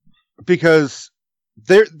 because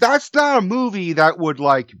that's not a movie that would,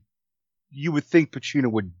 like, you would think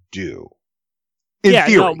Pacino would do. In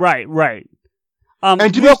theory. No, right.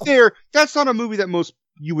 And to be fair, that's not a movie that most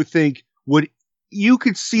you would think you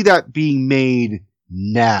could see that being made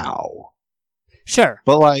now. Sure.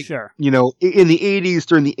 But, like, sure. In the 80s,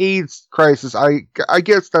 during the AIDS crisis, I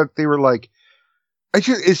guess that they were like,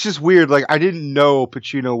 it's just weird. Like, I didn't know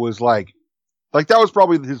Pacino was like that was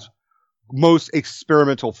probably his most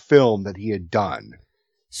experimental film that he had done.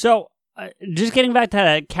 So, just getting back to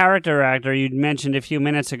that character actor you'd mentioned a few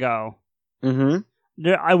minutes ago. Mm-hmm.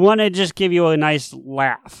 I want to just give you a nice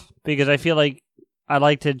laugh, because I feel like I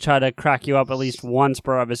like to try to crack you up at least once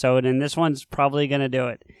per episode, and this one's probably going to do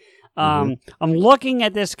it. I'm looking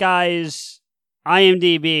at this guy's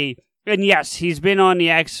IMDb, and yes, he's been on the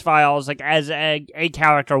X-Files like as a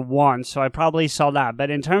character once, so I probably saw that. But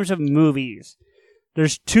in terms of movies,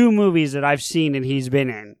 there's 2 movies that I've seen and he's been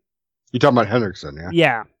in. You're talking about Henriksen, yeah?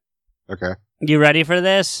 Yeah. Okay. You ready for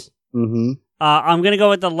this? Mm-hmm. I'm going to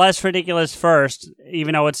go with the less ridiculous first,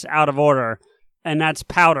 even though it's out of order, and that's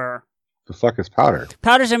Powder. The fuck is Powder?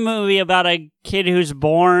 Powder's a movie about a kid who's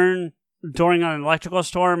born during an electrical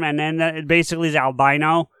storm, and then it basically is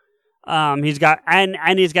albino. He's got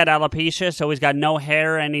alopecia, so he's got no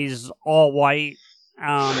hair, and he's all white.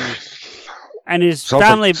 And his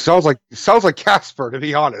family sounds like Casper, to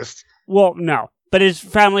be honest. Well, no, but his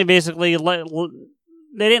family basically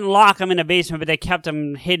they didn't lock him in a basement, but they kept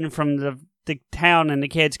him hidden from the town and the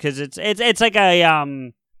kids, because it's like a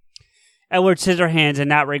Edward Scissorhands in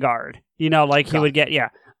that regard. Like he would get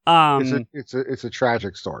It's a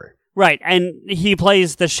tragic story. Right, and he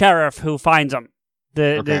plays the sheriff who finds him.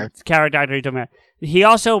 The character actor you're talking about. He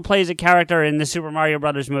also plays a character in the Super Mario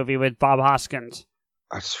Brothers movie with Bob Hoskins.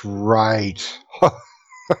 That's right.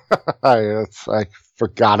 I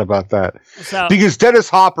forgot about that. So, because Dennis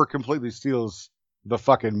Hopper completely steals the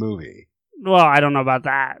fucking movie. Well, I don't know about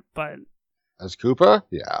that, but... As Koopa?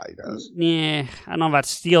 Yeah, he does. Yeah, I don't know about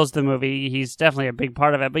steals the movie. He's definitely a big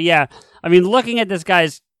part of it. But yeah, I mean, looking at this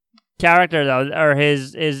guy's character, though, or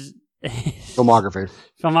his filmography,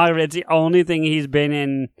 it's the only thing he's been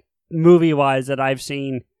in movie-wise that I've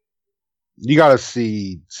seen. You got to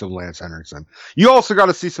see some Lance Henriksen. You also got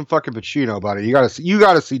to see some fucking Pacino, buddy. You got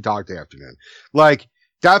to see Dog Day Afternoon. Like,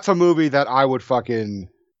 that's a movie that I would fucking...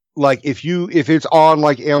 Like, if it's on,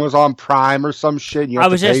 like, Amazon Prime or some shit, and you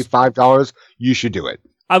have to pay $5, you should do it.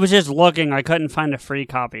 I was just looking. I couldn't find a free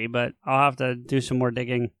copy, but I'll have to do some more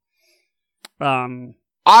digging.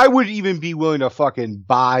 I would even be willing to fucking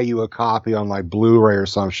buy you a copy on, like, Blu-ray or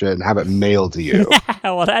some shit and have it mailed to you.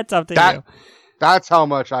 Well, that's up to you. That's how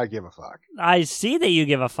much I give a fuck. I see that you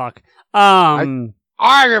give a fuck. I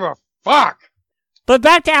give a fuck. But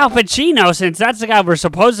back to Al Pacino, since that's the guy we're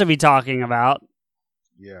supposed to be talking about.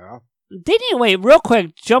 Yeah. Didn't you, wait, real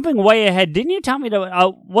quick, jumping way ahead, didn't you tell me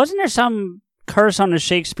wasn't there some curse on the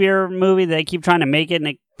Shakespeare movie that they keep trying to make it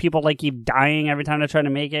and people like keep dying every time they try to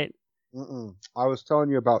make it? I was telling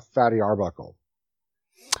you about Fatty Arbuckle.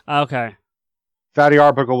 Okay. Fatty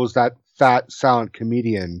Arbuckle was that fat, silent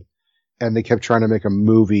comedian, and they kept trying to make a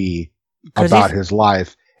movie about his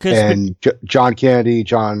life. And John Candy,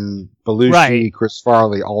 John Belushi, Right. Chris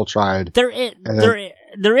Farley all tried.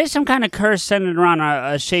 There is some kind of curse centered around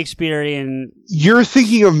a Shakespearean. You're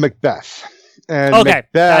thinking of Macbeth. And Okay,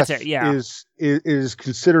 Macbeth that's it, yeah. is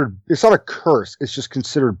considered, it's not a curse, it's just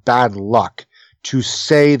considered bad luck to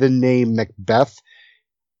say the name Macbeth,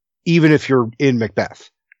 even if you're in Macbeth.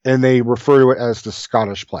 And they refer to it as the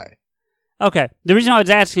Scottish play. Okay. The reason I was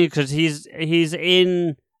asking is because he's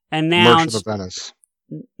in announced. Merchant of Venice.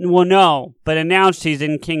 Well, no, but announced he's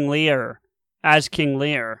in King Lear as King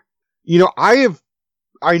Lear. You know, I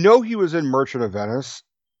know he was in Merchant of Venice,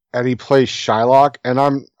 and he plays Shylock, and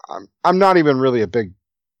I'm not even really a big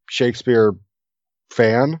Shakespeare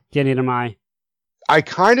fan. Neither am I. I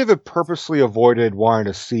kind of have purposely avoided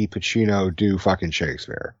wanting to see Pacino do fucking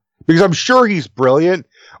Shakespeare. Because I'm sure he's brilliant,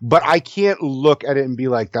 but I can't look at it and be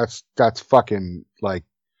like, that's fucking, like,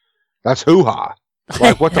 that's hoo-ha.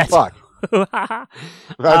 Like, what the fuck?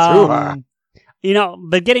 That's hoo-ha. You know,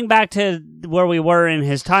 but getting back to where we were in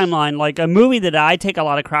his timeline, like a movie that I take a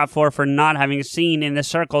lot of crap for not having seen in the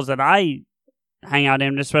circles that I hang out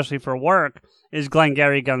in, especially for work, is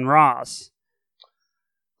Glengarry Glen Ross.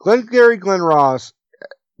 Glengarry Glen Ross,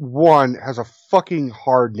 one, has a fucking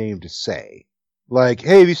hard name to say. Like,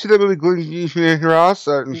 hey, have you seen that movie Glengarry Glen Ross?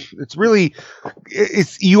 It's really,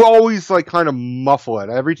 you always like kind of muffle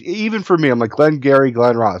it. Even for me, I'm like Glengarry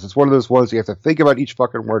Glen Ross. It's one of those ones you have to think about each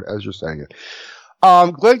fucking word as you're saying it.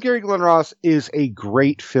 Glengarry Glen Ross is a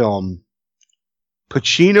great film.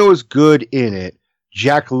 Pacino is good in it.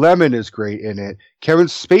 Jack Lemmon is great in it. Kevin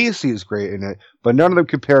Spacey is great in it. But none of them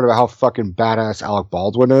compare to how fucking badass Alec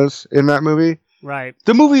Baldwin is in that movie. Right.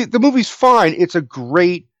 The movie's fine. It's a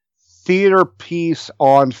great theater piece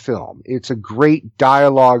on film. It's a great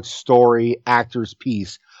dialogue, story, actor's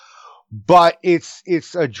piece. But it's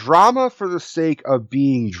a drama for the sake of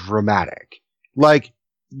being dramatic. Like,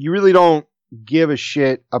 you really don't give a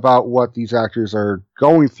shit about what these actors are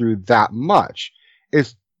going through that much. I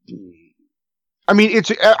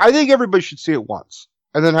think everybody should see it once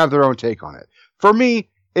and then have their own take on it. For me,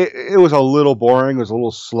 it was a little boring. It was a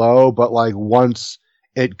little slow, but like once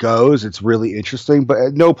it goes, it's really interesting. But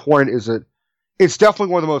at no point is it's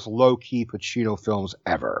definitely one of the most low-key Pacino films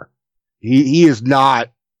ever. He is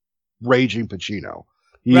not raging Pacino.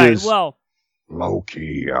 He is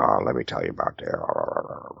low-key. Let me tell you about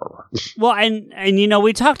that. Well, and you know,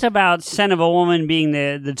 we talked about Scent of a Woman being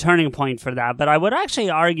the turning point for that, but I would actually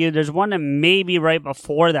argue there's one that maybe right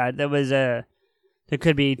before that was that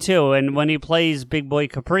could be too, and when he plays Big Boy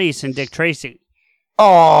Caprice and Dick Tracy.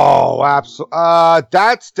 Oh, absolutely.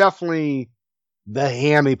 That's definitely the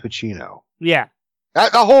hammy Pacino. Yeah. The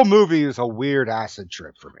whole movie is a weird acid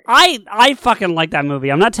trip for me. I fucking like that movie.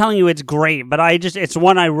 I'm not telling you it's great, but it's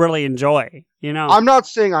one I really enjoy, you know? I'm not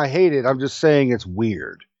saying I hate it. I'm just saying it's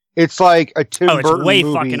weird. It's like a Tim Burton it's way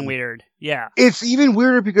movie. fucking weird. Yeah. It's even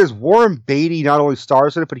weirder because Warren Beatty not only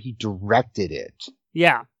stars in it, but he directed it.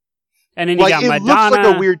 Yeah. And then you got Madonna. Looks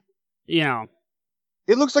like a weird, you know.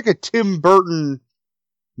 It looks like a Tim Burton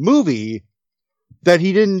movie that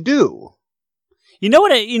he didn't do. You know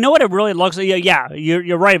what it really looks like? Yeah,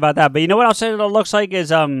 you're right about that. But you know what else it looks like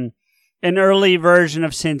is an early version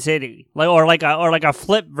of Sin City, like a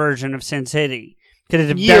flip version of Sin City, because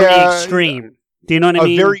it's very extreme. Do you know what I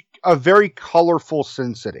mean? A very colorful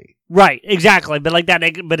Sin City. Right, exactly. But like that,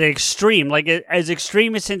 but extreme, like as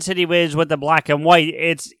extreme as Sin City is with the black and white,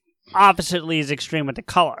 it's oppositely as extreme with the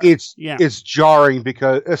color. It's jarring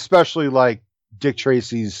because, especially like Dick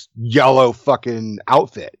Tracy's yellow fucking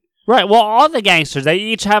outfit. Right. Well, all the gangsters, they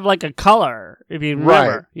each have like a color, if you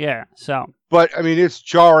remember. Right. Yeah. So. But I mean, it's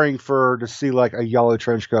jarring to see like a yellow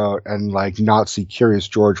trench coat and like not see Curious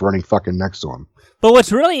George running fucking next to him. But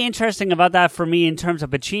what's really interesting about that for me in terms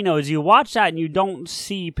of Pacino is you watch that and you don't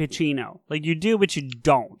see Pacino. Like you do, but you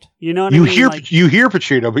don't. You know what I mean? You hear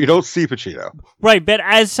Pacino, but you don't see Pacino. Right. But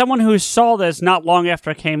as someone who saw this not long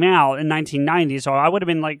after it came out in 1990, so I would have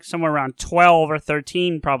been like somewhere around 12 or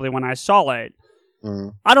 13 probably when I saw it.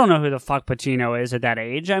 I don't know who the fuck Pacino is at that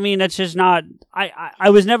age. I mean, it's just not.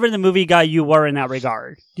 I was never the movie guy you were in that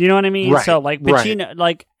regard. Do you know what I mean? Right, so like Pacino,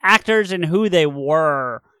 like actors and who they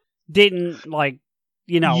were didn't like,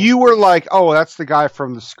 You were like, oh, that's the guy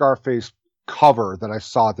from the Scarface cover that I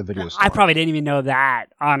saw at the video store. I probably didn't even know that,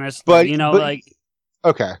 honestly. But,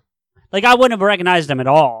 okay. Like, I wouldn't have recognized him at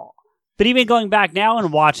all. But even going back now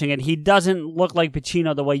and watching it, he doesn't look like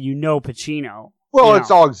Pacino the way you know Pacino. Well,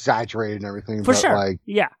 it's all exaggerated and everything. For but sure. Like,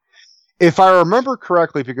 yeah. If I remember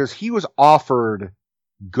correctly, because he was offered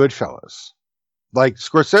Goodfellas. Like,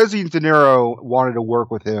 Scorsese and De Niro wanted to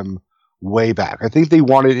work with him way back. I think they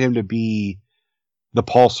wanted him to be the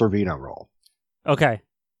Paul Sorvino role. Okay.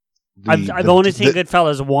 I've only seen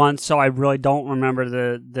Goodfellas once, so I really don't remember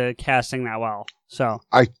the casting that well. So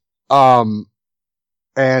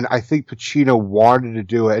and I think Pacino wanted to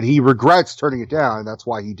do it, and he regrets turning it down, and that's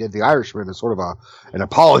why he did The Irishman as sort of an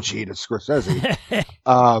apology to Scorsese.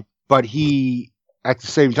 But he, at the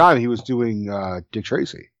same time, he was doing Dick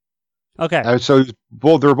Tracy. Okay. And so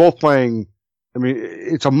they're both playing. I mean,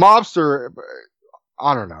 it's a mobster.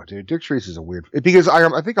 I don't know, dude. Dick Tracy's a weird, because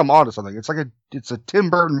I think I'm onto something. It's a Tim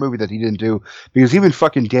Burton movie that he didn't do, because even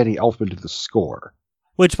fucking Danny Elfman did the score.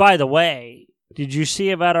 Which, by the way, did you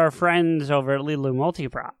see about our friends over at Lulu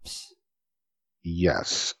Multiprops?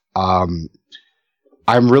 Yes. I'm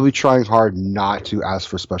really trying hard not to ask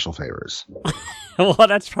for special favors. Well,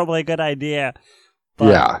 that's probably a good idea. But,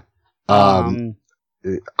 yeah.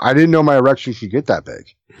 I didn't know my erection could get that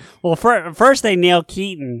big. Well, first they nail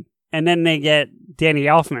Keaton, and then they get Danny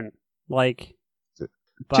Elfman.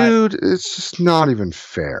 Dude, it's just not even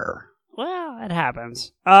fair. Well, it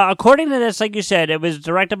happens. According to this, like you said, it was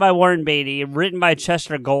directed by Warren Beatty, written by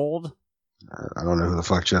Chester Gold. I don't know who the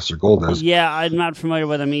fuck Chester Gold is. Yeah, I'm not familiar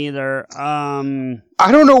with him either.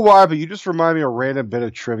 I don't know why, but you just remind me of a random bit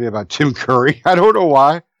of trivia about Tim Curry. I don't know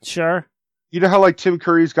why. Sure. You know how Tim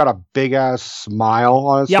Curry's got a big ass smile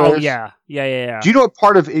on his face? Oh, yeah. Yeah. Do you know what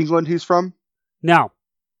part of England he's from? No.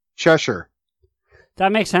 Cheshire.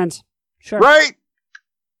 That makes sense. Sure. Right?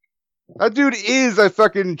 That dude is a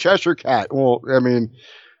fucking Cheshire cat. Well, I mean,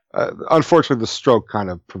 unfortunately, the stroke kind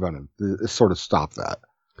of sort of stopped that.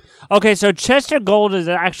 Okay, so Chester Gold is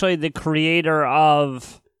actually the creator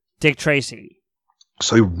of Dick Tracy.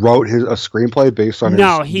 So he wrote a screenplay based on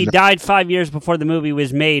No, he died 5 years before the movie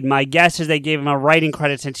was made. My guess is they gave him a writing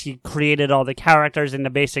credit since he created all the characters and the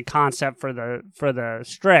basic concept for the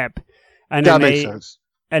strip. And that makes sense.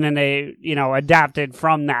 And then they, adapted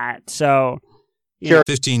from that. So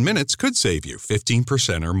 15 minutes could save you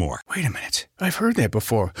 15% or more. Wait a minute. I've heard that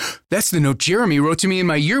before. That's the note Jeremy wrote to me in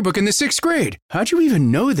my yearbook in the 6th grade. How'd you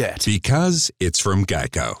even know that? Because it's from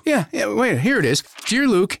Geico. Yeah, wait, here it is. Dear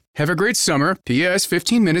Luke, have a great summer. P.S.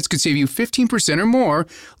 15 minutes could save you 15% or more.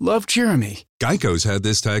 Love, Jeremy. Geico's had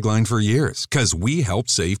this tagline for years, because we help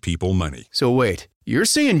save people money. So wait, you're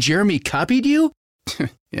saying Jeremy copied you?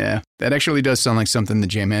 Yeah, that actually does sound like something the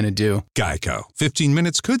J-Man would do. Geico. 15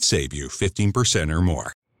 minutes could save you 15% or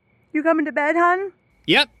more. You coming to bed, hon?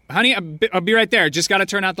 Yep, honey, I'll be right there. Just gotta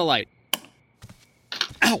turn out the light.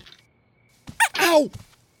 Ow! Ow!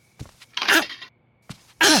 Ow!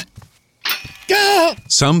 Ah! Gah!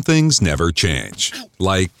 Some things never change.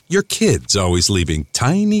 Like your kids always leaving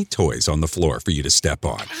tiny toys on the floor for you to step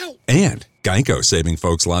on. And Geico saving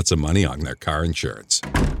folks lots of money on their car insurance.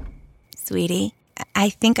 Sweetie, I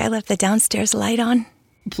think I left the downstairs light on.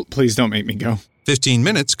 Please don't make me go. 15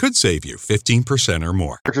 minutes could save you 15% or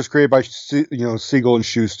more. Characters created by Siegel and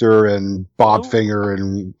Schuster and Bob Finger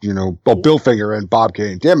and Bill Finger and Bob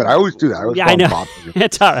Kane. Damn it, I always do that. I know. Bob Finger.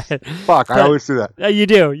 It's all right. Fuck, I always do that. You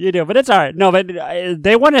do, but it's all right. No, but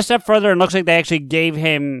they went a step further and looks like they actually gave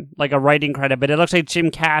him a writing credit. But it looks like Jim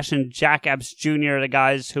Cash and Jack Epps Jr. are the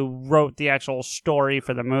guys who wrote the actual story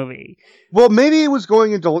for the movie. Well, maybe it was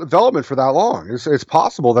going into development for that long. It's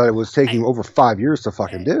possible that it was taking over 5 years to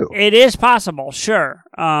fucking do. It is possible, sure.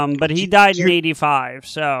 But he died in 85,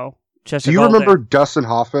 so... Do you remember Dustin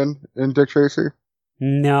Hoffman in Dick Tracy?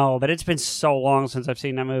 No, but it's been so long since I've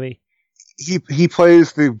seen that movie. He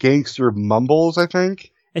plays the gangster Mumbles, I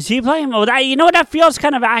think. Is he playing... Oh, you know what? That feels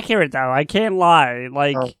kind of accurate, though. I can't lie.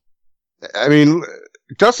 I mean...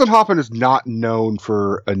 Dustin Hoffman is not known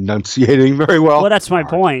for enunciating very well. Well, that's my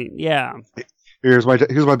point. Yeah. Here's my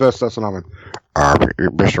best Dustin Hoffman.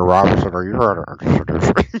 Mr. Robinson, are you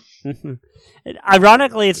ready?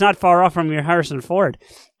 Ironically, it's not far off from your Harrison Ford.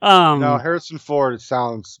 No, Harrison Ford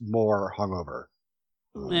sounds more hungover.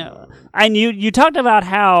 Yeah, and you talked about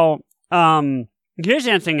how here's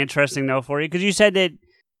something interesting though for you, because you said that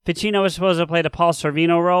Pacino was supposed to play the Paul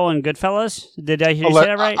Sorvino role in Goodfellas. Did I hear you say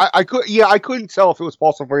that right? I couldn't tell if it was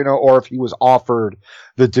Paul Sorvino or if he was offered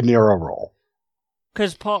the De Niro role.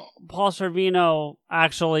 Because Paul Sorvino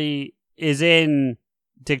actually is in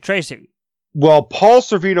Dick Tracy. Well, Paul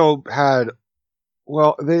Sorvino had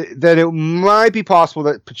Well, then it might be possible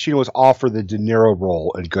that Pacino was offered the De Niro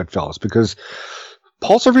role in Goodfellas because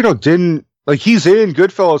Paul Sorvino didn't he's in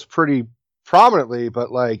Goodfellas pretty prominently, but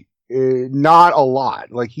not a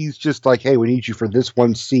lot. Like he's just like, hey, we need you for this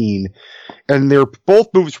one scene, and they're both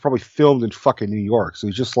movies were probably filmed in fucking New York, so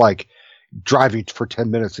he's just like driving for 10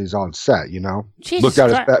 minutes. And he's on set, Jesus Looked at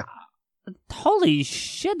his Christ. Holy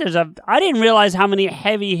shit! I didn't realize how many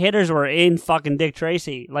heavy hitters were in fucking Dick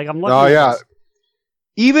Tracy. Like I'm looking. Oh at yeah. this.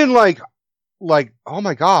 Even oh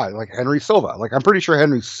my god, like Henry Silva. Like I'm pretty sure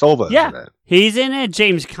Henry Silva is in it. He's in it.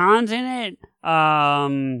 James Caan's in it.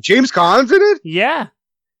 James Caan's in it? Yeah.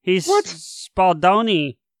 He's what?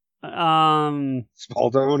 Spaldoni.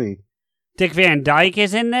 Spaldoni. Dick Van Dyke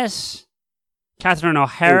is in this. Catherine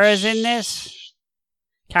O'Hara is in this.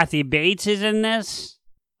 Kathy Bates is in this.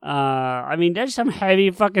 I mean, there's some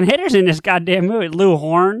heavy fucking hitters in this goddamn movie. Lou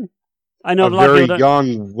Horn. I know a a lot of very people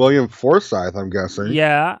young William Forsythe, I'm guessing.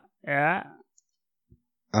 Yeah.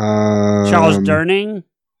 Charles Durning.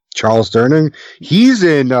 Charles Durning. He's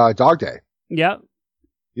in Dog Day. Yep.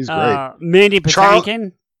 He's great. Mandy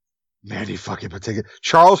Patinkin. Mandy fucking Patinkin.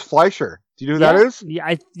 Charles Fleischer. Do you know who that is?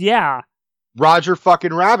 Yeah. Yeah. Roger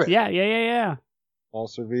fucking Rabbit. Yeah. Paul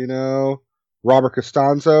Sorvino. Robert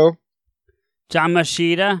Costanzo. John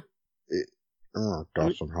Machida.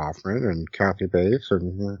 Dustin Hoffman and Kathy Bates.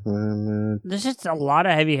 And There's just a lot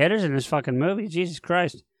of heavy hitters in this fucking movie. Jesus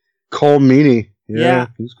Christ. Cole Meany. Yeah.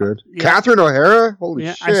 He's good. Yeah. Catherine O'Hara. Holy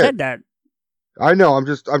shit! I said that. I know. I'm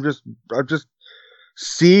just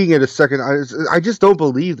seeing it a second. I just don't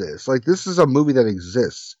believe this. Like this is a movie that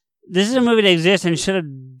exists. This is a movie that exists and should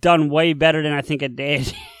have done way better than I think it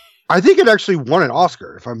did. I think it actually won an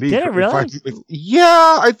Oscar. If I'm being, did it really?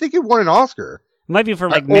 Yeah, I think it won an Oscar. It might be for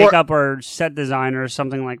makeup or set design or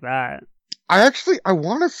something like that. I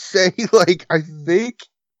want to say I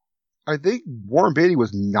think Warren Beatty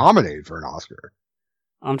was nominated for an Oscar.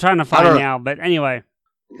 I'm trying to find now, but anyway.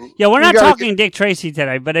 Yeah, we're not talking Dick Tracy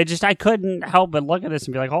today, but I couldn't help but look at this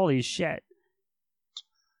and be like, holy shit.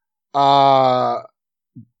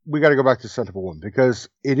 We got to go back to Scent of a Woman because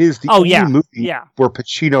it is the only movie where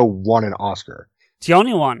Pacino won an Oscar. It's the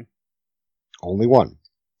only one. Only one.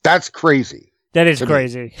 That's crazy. That is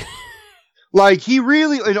crazy. Like, he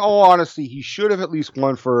really, in all honesty, he should have at least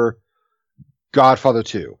won for Godfather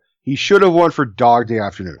 2. He should have won for Dog Day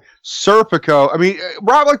Afternoon. Serpico, I mean,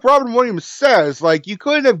 like Robin Williams says, like, you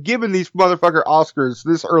couldn't have given these motherfucker Oscars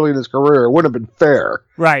this early in his career. It wouldn't have been fair.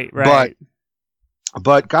 Right.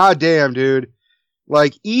 But goddamn, dude.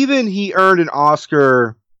 Like, even he earned an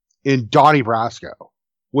Oscar in Donnie Brasco,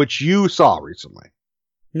 which you saw recently.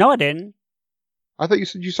 No, I didn't. I thought you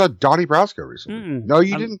said you saw Donnie Brasco recently. Mm-mm. No,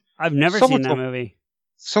 you didn't. I've never seen that movie.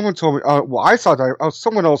 Someone told me. Well, I saw Donnie. Oh,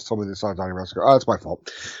 someone else told me they saw Donnie Brasco. Oh, that's my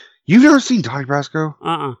fault. You've never seen Donnie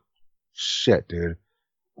Brasco? Shit, dude.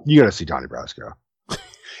 You gotta see Donnie Brasco.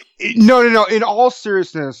 No. In all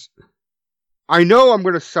seriousness, I know I'm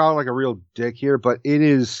gonna sound like a real dick here, but it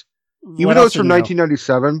is. Even though it's from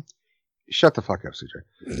 1997. Shut the fuck up,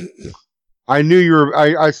 CJ. I knew you were.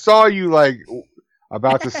 I saw you like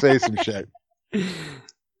about to say some shit.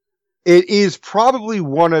 It is probably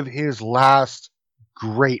one of his last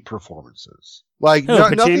great performances. Like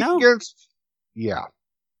nothing against. Yeah.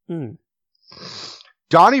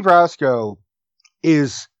 Donnie Brasco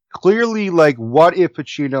is clearly like what if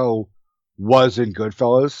Pacino was in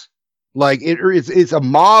Goodfellas. Like it's a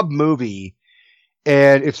mob movie,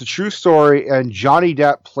 and it's a true story. And Johnny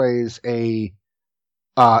Depp plays a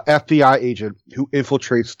FBI agent who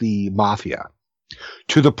infiltrates the mafia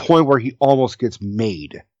to the point where he almost gets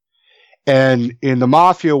made. And in the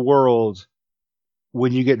mafia world,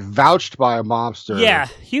 when you get vouched by a mobster, yeah,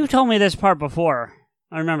 you told me this part before.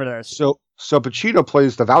 I remember this. So Pacino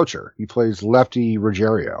plays the voucher. He plays Lefty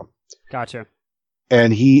Ruggiero. Gotcha.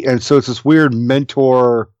 And so it's this weird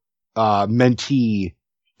mentor mentee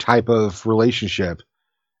type of relationship.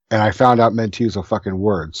 And I found out mentee is a fucking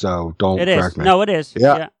word, so don't correct me. No, it is.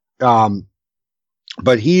 Yeah.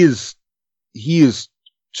 But he is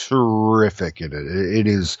terrific in it. It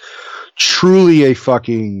is truly a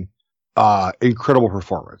fucking incredible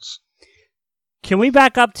performance. Can we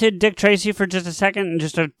back up to Dick Tracy for just a second and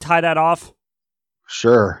just to tie that off?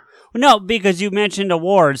 Sure. No, because you mentioned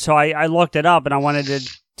awards, so I looked it up and I wanted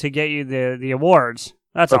to get you the awards.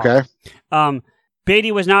 That's okay. All.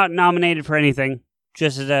 Beatty was not nominated for anything,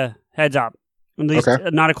 just as a heads up. At least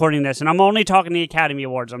not according to this. And I'm only talking the Academy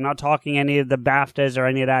Awards. I'm not talking any of the BAFTAs or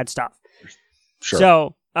any of that stuff. Sure.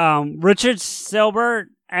 So, Richard Silbert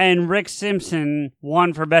and Rick Simpson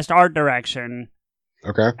won for Best Art Direction.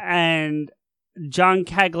 Okay. And John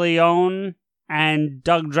Caglione and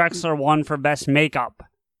Doug Drexler won for Best Makeup.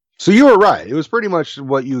 So you were right. It was pretty much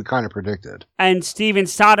what you kind of predicted. And Steven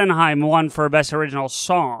Sondheim won for Best Original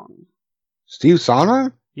Song. Steve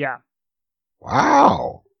Sondheim? Yeah.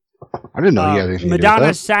 Wow. I didn't know he had anything Madonna to do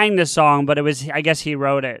with that. sang the song, but I guess he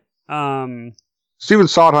wrote it. Stephen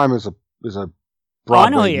Sondheim is a I know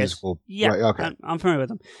Broadway he musical. is. Yeah, Right, okay. I'm familiar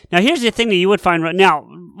with him. Now, here's the thing that you would find right now.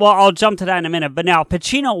 Well, I'll jump to that in a minute. But now,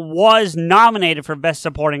 Pacino was nominated for Best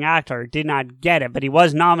Supporting Actor. Did not get it, but he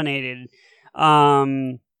was nominated.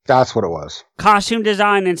 That's what it was. Costume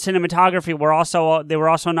design and cinematography were also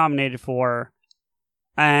nominated for.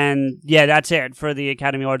 And yeah, that's it for the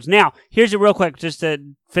Academy Awards. Now, here's it real quick, just to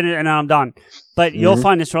finish, and then I'm done. But you'll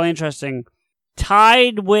find this really interesting.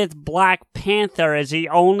 Tied with Black Panther as the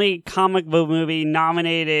only comic book movie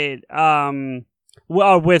nominated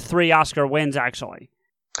with 3 Oscar wins, actually.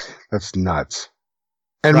 That's nuts.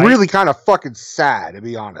 And Right? really kind of fucking sad, to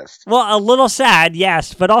be honest. Well, a little sad,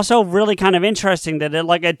 yes, but also really kind of interesting that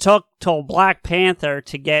it took till Black Panther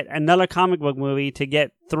to get another comic book movie to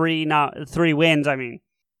get 3 wins, I mean.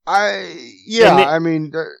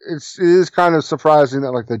 It is kind of surprising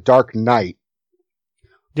that like The Dark Knight.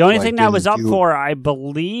 The only Like, thing that was up didn't do- for, I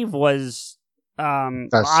believe, was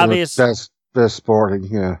That's best sporting,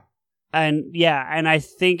 yeah. and I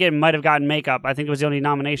think it might have gotten makeup. I think it was the only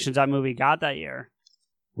nominations that movie got that year.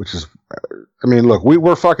 Which is, I mean, look,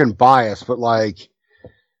 we're fucking biased, but like,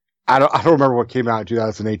 I don't remember what came out in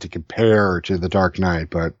 2008 to compare to The Dark Knight,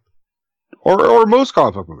 but or most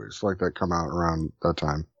comic book movies like that come out around that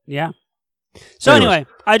time. Yeah. So Anyways. anyway,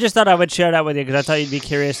 I just thought I would share that with you because I thought you'd be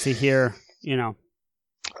curious to hear,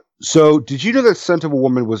 So, did you know that Scent of a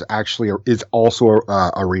Woman is also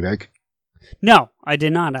a remake? No, I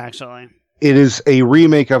did not actually. It is a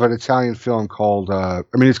remake of an Italian film called,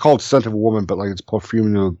 it's called Scent of a Woman, but like it's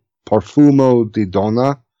Profumo di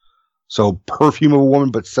Donna. So, Perfume of a Woman,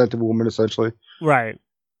 but Scent of a Woman, essentially. Right.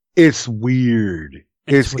 It's weird.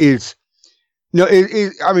 I've seen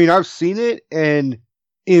it, and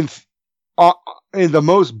in the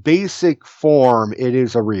most basic form, it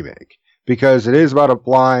is a remake. Because it is about a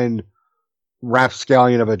blind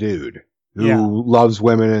rapscallion of a dude who loves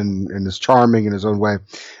women and is charming in his own way.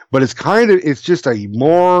 But it's just a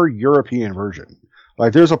more European version.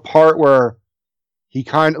 Like there's a part where he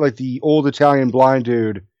kind of like the old Italian blind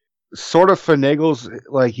dude sort of finagles,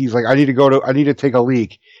 like he's like, I need to take a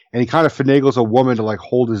leak. And he kind of finagles a woman to like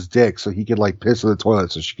hold his dick so he could like piss in the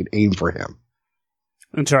toilet so she could aim for him.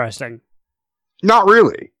 Interesting. Not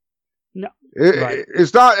really. No. Right.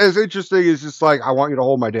 It's not as interesting as just like, I want you to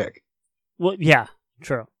hold my dick. Well, yeah,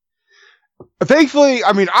 true. Thankfully,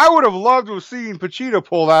 I would have loved to have seen Pacino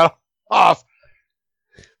pull that off.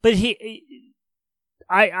 But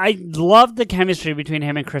I loved the chemistry between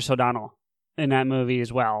him and Chris O'Donnell in that movie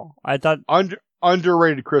as well. I thought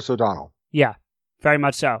underrated Chris O'Donnell. Yeah, very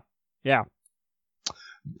much so. Yeah.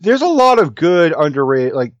 There's a lot of good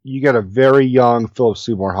underrated, like you got a very young Philip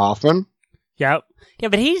Seymour Hoffman. Yep. Yeah,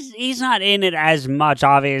 but he's not in it as much,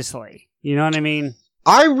 obviously. You know what I mean?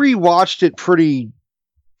 I rewatched it fairly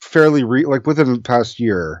within the past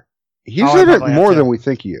year. He's in it more than we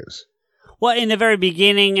think he is. Well, in the very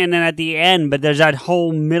beginning and then at the end, but there's that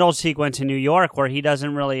whole middle sequence in New York where he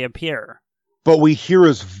doesn't really appear. But we hear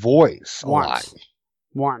his voice a lot.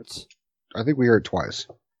 Once. I think we hear it twice.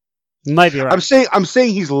 Might be right. I'm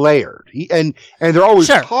saying he's layered. And they're always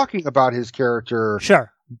talking about his character.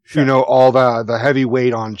 Sure. You know, all the heavy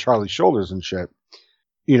weight on Charlie's shoulders and shit.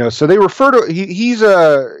 You know, so they refer to he's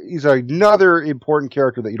another important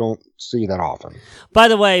character that you don't see that often. By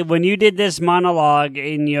the way, when you did this monologue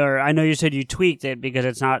I know you said you tweaked it because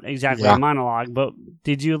it's not exactly a monologue, but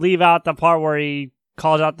did you leave out the part where he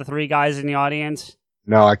calls out the 3 guys in the audience?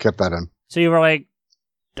 No, I kept that in. So you were like,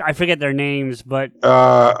 I forget their names, but do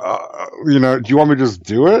you want me to just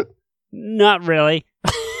do it? Not really.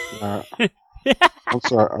 I'm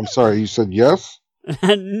sorry. You said yes?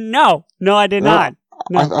 No, I did not.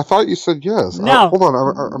 No. I thought you said yes. No. Hold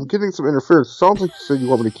on. I'm getting some interference. It sounds like you said you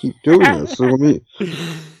want me to keep doing this. So let me.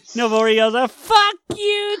 No, but where he goes, fuck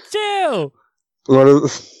you too. What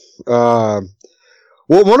is? Well,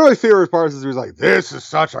 one of my favorite parts is he was like, "This is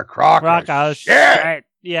such a crock of shit."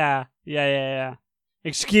 Yeah.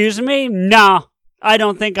 Excuse me? No, I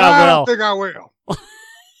don't think I will. I don't think I will.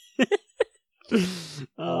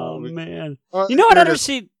 Oh man! You know what other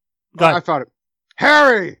scene? I found it.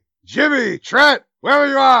 Harry, Jimmy, Trent, wherever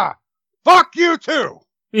you are, fuck you too.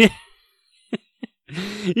 Yeah.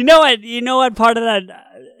 You know what part of that?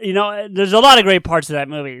 There's a lot of great parts of that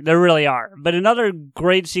movie. There really are. But another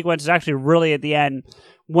great sequence is actually really at the end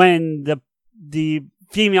when the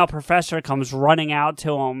female professor comes running out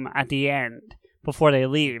to him at the end. before they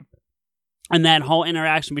leave. And that whole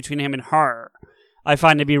interaction between him and her, I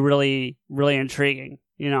find to be really, really intriguing.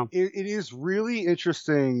 It is really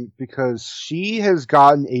interesting because she has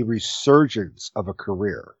gotten a resurgence of a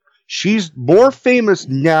career. She's more famous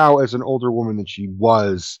now as an older woman than she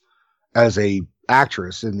was as a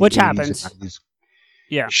actress in the 80s happens. and 90s.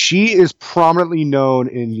 Yeah. She is prominently known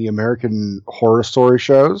in the American Horror Story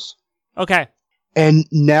shows. Okay. And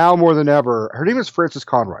now more than ever, her name is Frances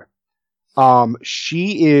Conroy.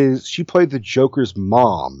 She played the Joker's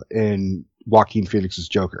mom in Joaquin Phoenix's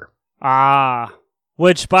Joker.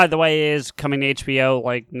 Which, by the way, is coming to HBO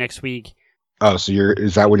like next week. Oh, so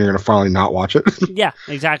is that when you're going to finally not watch it? Yeah,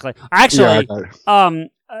 exactly. Actually, yeah,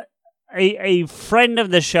 a friend of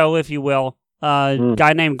the show, if you will,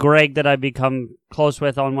 guy named Greg that I've become close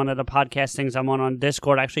with on one of the podcast things I'm on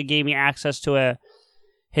Discord, actually gave me access to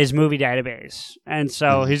his movie database. And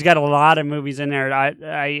so he's got a lot of movies in there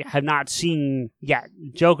I have not seen yet.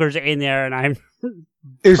 Joker's in there, and I'm...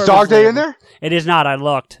 Is Dog Day in there? It is not. I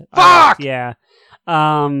looked. Fuck! Yeah.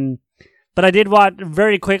 But I did watch,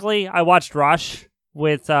 very quickly, I watched Rush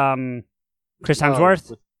with Chris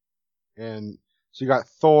Hemsworth. And so you got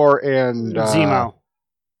Thor and... Zemo.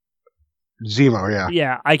 Zemo, yeah.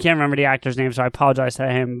 Yeah, I can't remember the actor's name, so I apologize to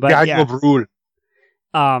him. But Daniel Brühl.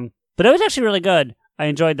 But it was actually really good. I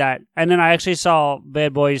enjoyed that. And then I actually saw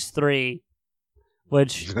Bad Boys 3,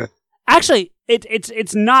 which... actually,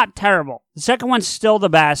 it's not terrible. The second one's still the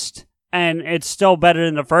best, and it's still better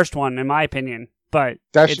than the first one, in my opinion. But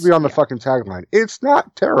that should be on the fucking tagline. It's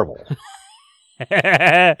not terrible.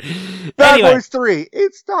 Bad Boys 3.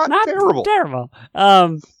 It's not terrible. Terrible.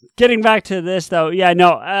 Getting back to this though, yeah,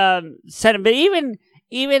 no. But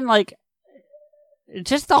even like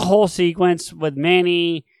just the whole sequence with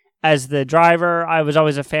Manny as the driver, I was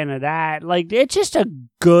always a fan of that. Like, it's just a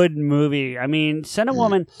good movie. I mean, Scent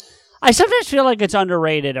Woman. I sometimes feel like it's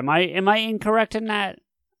underrated. Am I incorrect in that?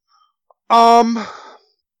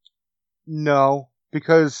 No,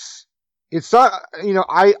 because it's not,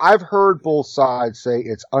 I've heard both sides say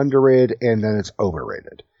it's underrated and then it's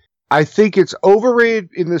overrated. I think it's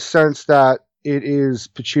overrated in the sense that it is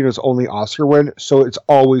Pacino's only Oscar win, so it's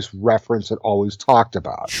always referenced and always talked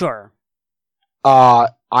about. Sure.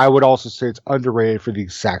 I would also say it's underrated for the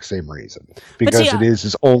exact same reason, because it is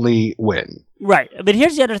his only win. Right. But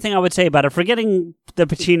here's the other thing I would say about it. Forgetting the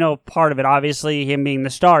Pacino part of it, obviously him being the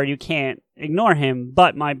star, you can't ignore him.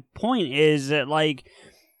 But my point is that, like,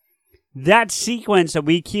 that sequence that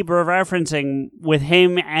we keep referencing with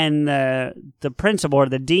him and the principal or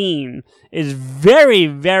the dean is very,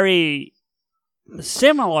 very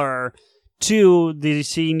similar to the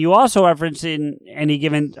scene you also reference in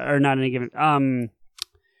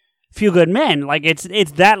Few Good Men. Like,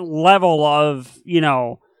 it's that level of,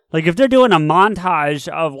 like, if they're doing a montage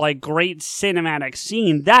of, like, great cinematic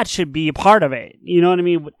scene, that should be a part of it. You know what I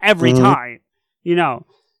mean? Every time.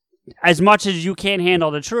 As much as you can't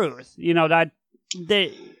handle the truth. It's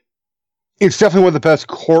definitely one of the best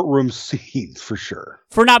courtroom scenes, for sure.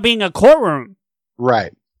 For not being a courtroom.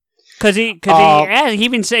 Right. Because he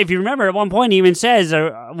even said, if you remember, at one point he even says,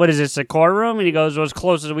 what is this, a courtroom? And he goes, well, as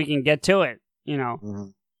close as we can get to it, Mm-hmm.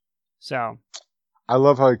 So. I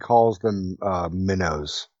love how he calls them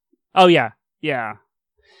minnows. Oh, yeah. Yeah.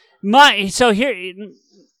 So here,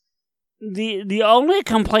 the only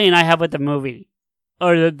complaint I have with the movie,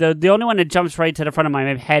 or the only one that jumps right to the front of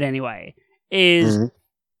my head anyway, is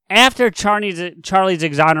after Charlie's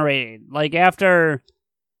exonerated, like after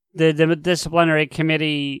the disciplinary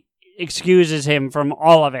committee excuses him from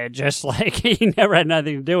all of it, just like he never had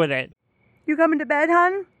nothing to do with it. You coming to bed,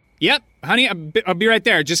 hon? Yep, honey, I'll be right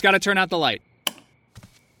there. Just gotta turn out the light.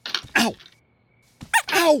 Ow!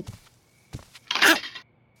 Ow! Ow!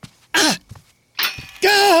 Ah!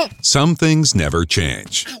 Go! Some things never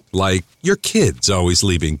change. Like your kids always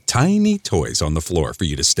leaving tiny toys on the floor for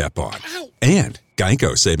you to step on. And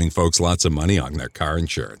Geico saving folks lots of money on their car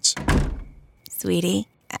insurance. Sweetie,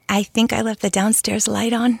 I think I left the downstairs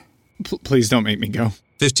light on. Please don't make me go.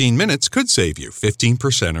 15 minutes could save you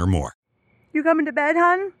 15% or more. You coming to bed,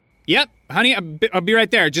 hon? Yep, honey, I'll be right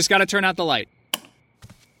there. Just gotta turn out the light.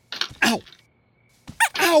 Ow!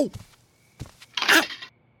 Ow! Ow!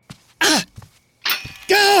 Ah!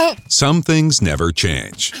 Go! Some things never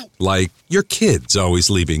change. Like your kids always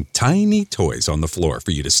leaving tiny toys on the floor for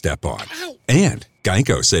you to step on. And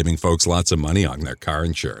Geico saving folks lots of money on their car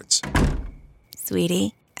insurance.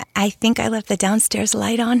 Sweetie, I think I left the downstairs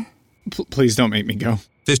light on. Please don't make me go.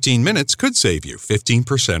 15 minutes could save you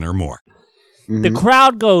 15% or more. The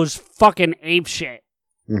crowd goes fucking apeshit.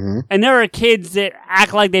 And there are kids that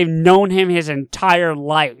act like they've known him his entire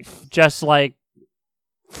life. Just like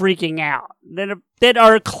freaking out that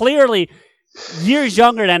are clearly years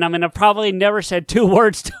younger than him and have probably never said 2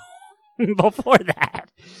 words to him before that.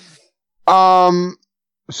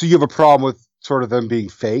 So you have a problem with sort of them being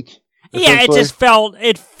fake? Yeah,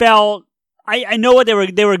 it felt. I know what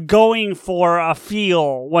they were going for a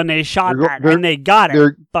feel when they shot that, and they got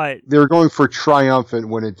it. But they were going for triumphant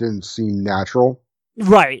when it didn't seem natural.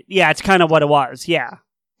 Right. Yeah, it's kind of what it was. Yeah.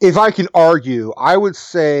 If I can argue, I would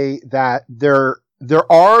say that there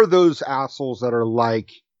are those assholes that are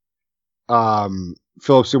like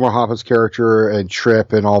Philip Seymour Hoffman's character and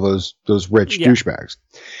Trip and all those rich douchebags.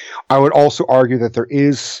 I would also argue that there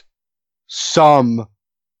is some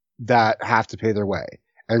that have to pay their way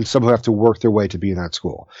and some who have to work their way to be in that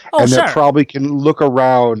school. And that probably can look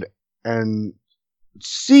around and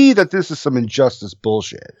see that this is some injustice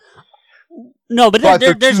bullshit. No, but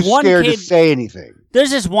there's too one scared kid to say anything.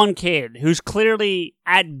 There's this one kid who's clearly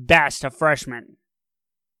at best a freshman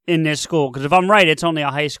in this school. Because if I'm right, it's only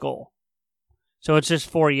a high school. So it's just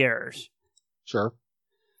 4 years. Sure.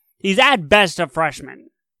 He's at best a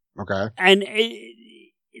freshman. Okay. And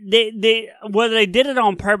they whether they did it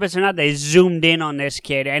on purpose or not, they zoomed in on this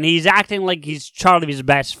kid, and he's acting like he's Charlie's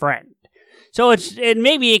best friend. So it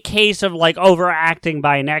may be a case of like overacting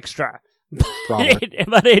by an extra,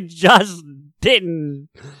 but it just didn't.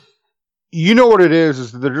 You know what it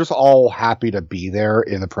is they're just all happy to be there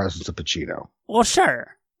in the presence of Pacino. Well,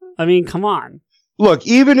 sure. I mean, come on. Look,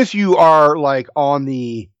 even if you are like on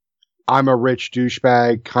the I'm a rich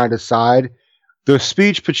douchebag kind of side, the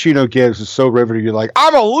speech Pacino gives is so riveting. You're like,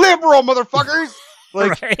 I'm a liberal, motherfuckers!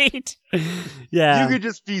 Like, right? Yeah. You could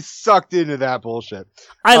just be sucked into that bullshit.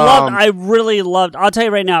 I really loved, I'll tell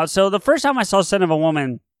you right now. So the first time I saw Son of a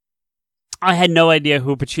Woman, I had no idea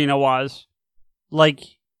who Pacino was. Like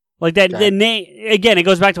that, the name, again, it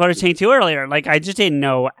goes back to what I was saying to you earlier. Like, I just didn't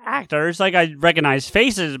know actors. Like, I recognized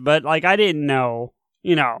faces, but, like, I didn't know,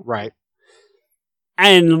 Right.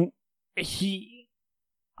 And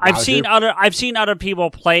I've seen other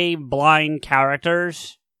people play blind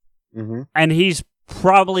characters, and he's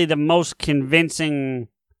probably the most convincing,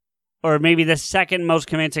 or maybe the second most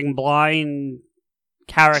convincing blind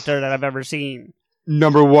character that I've ever seen.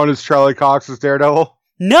 Number 1 is Charlie Cox's Daredevil.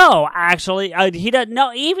 No, actually, he doesn't.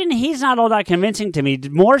 No, even he's not all that convincing to me.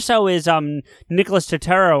 More so is Nicholas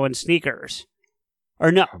Turturro in Sneakers,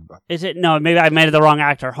 or no? Is it no? Maybe I made the wrong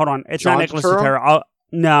actor. Hold on, it's not Nicholas Turturro.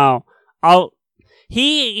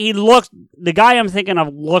 He looks. The guy I'm thinking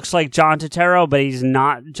of looks like John Turturro, but he's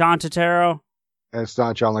not John Turturro. And it's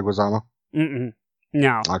not John Leguizamo.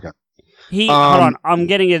 No. Okay. Hold on. I'm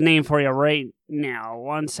getting his name for you right now.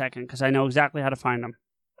 1 second, because I know exactly how to find him.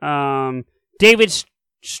 David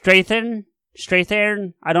Strathairn?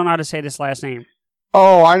 I don't know how to say this last name.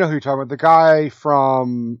 Oh, I know who you're talking about. The guy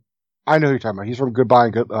from... I know who you're talking about. He's from Goodbye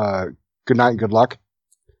and Good Night and Good Luck.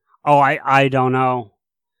 Oh, I don't know.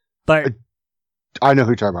 But... I know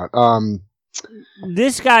who you're talking about.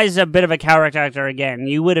 This guy's a bit of a character actor again.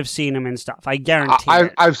 You would have seen him in stuff. I guarantee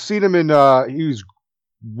it. I've seen him in... he was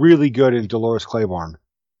really good in Dolores Claiborne.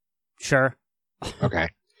 Sure. Okay.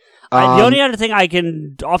 The only other thing I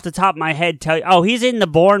can, off the top of my head, tell you... Oh, he's in the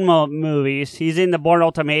Bourne movies. He's in the Bourne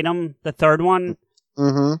Ultimatum, the third one.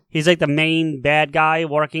 Mm-hmm. He's like the main bad guy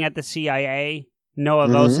working at the CIA, Noah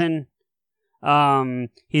Vosen.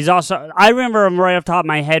 He's also... I remember him right off the top of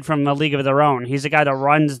my head from A League of Their Own. He's the guy that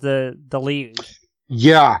runs the league.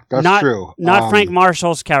 Yeah, that's true. Not Frank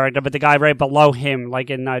Marshall's character, but the guy right below him, like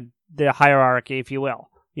in the hierarchy, if you will.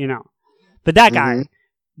 But that guy...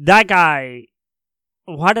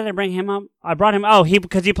 Why did I bring him up? I brought him... Oh,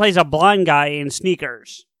 because he plays a blind guy in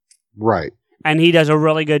Sneakers. Right. And he does a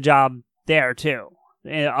really good job there, too,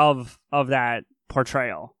 of that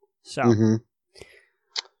portrayal. So...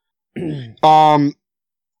 Son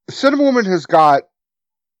of a Woman is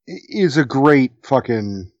a great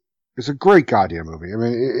goddamn movie. I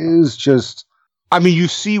mean, it is just... I mean, you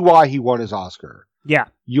see why he won his Oscar. Yeah.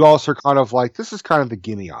 You also are kind of like, this is kind of the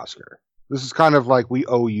gimme Oscar. This is kind of like, we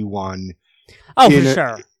owe you one. Oh, for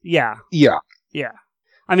sure. Yeah. Yeah. Yeah.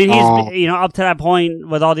 I mean, he's, up to that point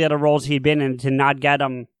with all the other roles he'd been in to not get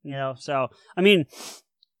them, so, I mean,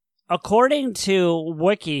 according to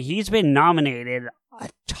Wiki, he's been nominated a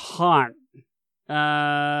ton.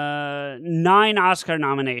 9 Oscar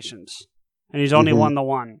nominations, and he's only won the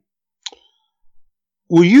one.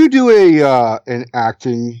 Will you do an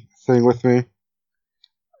acting thing with me?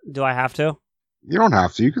 Do I have to? You don't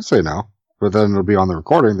have to. You can say no, but then it'll be on the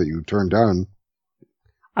recording that you turned down.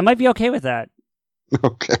 I might be okay with that.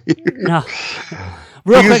 Okay. No.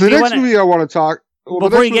 Real because quick, the next movie I want to talk... Well, the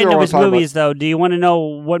Before next you get movie I into wanna his talk about- movies, though, do you want to know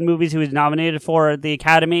what movies he was nominated for at the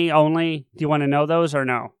Academy only? Do you want to know those or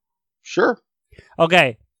no? Sure.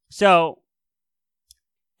 Okay, so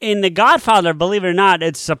in The Godfather, believe it or not,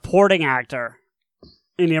 it's supporting actor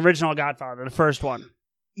in the original Godfather, the first one.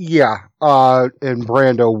 Yeah. And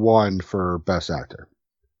Brando won for Best Actor,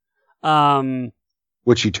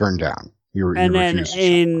 which he turned down. He And then refused to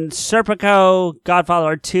in Serpico,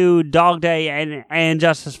 Godfather 2, Dog Day, and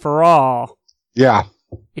Justice for All, Yeah.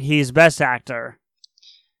 he's Best Actor.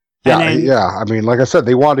 Yeah. And then, Yeah. I mean, like I said,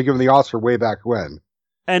 they wanted to give him the Oscar way back when.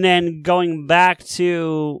 And then going back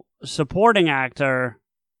to supporting actor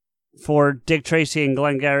for Dick Tracy and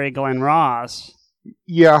Glengarry Glen Ross.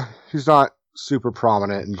 Yeah. He's not super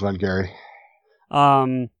prominent in Glengarry.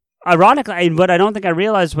 Ironically, what I don't think I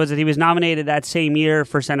realized was that he was nominated that same year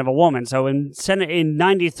for Scent of a Woman. So in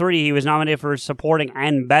 93, he was nominated for supporting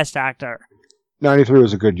and Best Actor. 93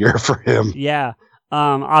 was a good year for him. Yeah.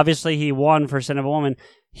 Obviously, he won for Scent of a Woman.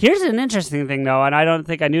 Here's an interesting thing, though, and I don't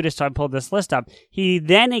think I knew this until I pulled this list up. He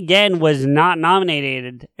then again was not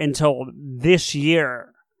nominated until this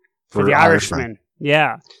year for The Irishman.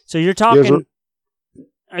 Yeah. So you're talking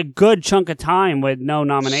a good chunk of time with no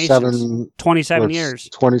nominations. 27 years.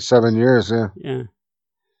 27 years, yeah. Yeah.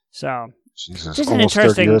 So, Jesus, just an almost 30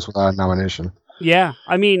 interesting. years without a nomination. Yeah.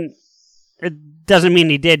 I mean, it doesn't mean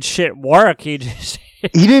he did shit work. He just.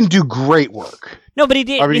 He didn't do great work. No, but he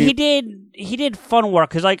did. I mean, he did fun work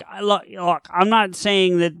because, like, look, I'm not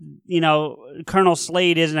saying that Colonel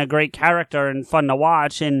Slade isn't a great character and fun to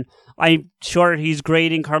watch, and I'm sure he's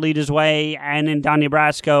great in Carlito's Way and in Donnie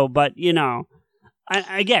Brasco. But he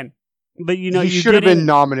should have been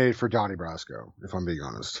nominated for Donnie Brasco, if I'm being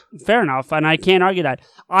honest. Fair enough, and I can't argue that.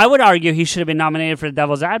 I would argue he should have been nominated for The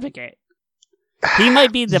Devil's Advocate. He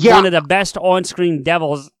might be one of the best on-screen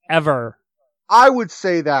devils ever. I would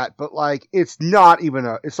say that, but like it's not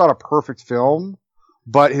a perfect film,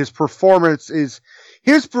 but his performance is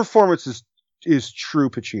true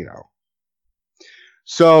Pacino.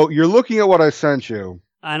 So you're looking at what I sent you.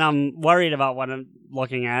 And I'm worried about what I'm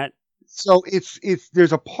looking at. So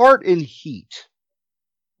there's a part in Heat,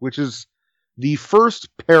 which is the first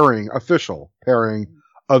official pairing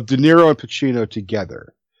of De Niro and Pacino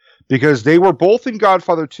together. Because they were both in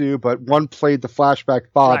Godfather 2, but one played the flashback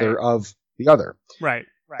father of the other. Right.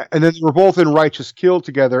 And then they were both in Righteous Kill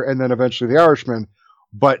together, and then eventually The Irishman.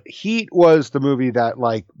 But Heat was the movie that,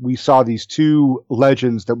 like, we saw these two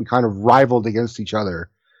legends that we kind of rivaled against each other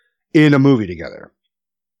in a movie together.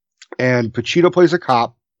 And Pacino plays a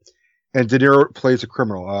cop, and De Niro plays a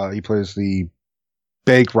criminal. He plays the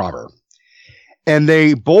bank robber. And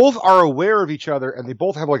they both are aware of each other, and they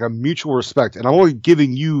both have, like, a mutual respect. And I'm only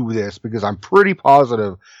giving you this because I'm pretty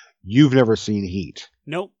positive you've never seen Heat.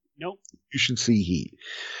 Nope. You should see Heat.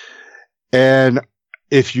 And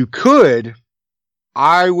if you could,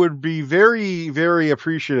 I would be very, very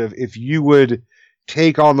appreciative if you would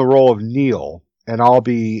take on the role of Neil, and I'll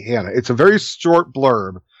be Hannah. It's a very short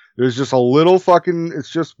blurb. There's just it's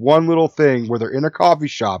just one little thing where they're in a coffee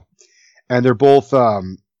shop, and they're both,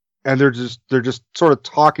 and they're just sort of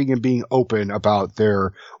talking and being open about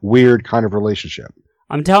their weird kind of relationship.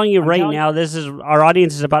 I'm telling you right now, our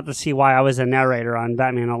audience is about to see why I was a narrator on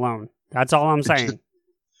Batman Alone. That's all I'm saying.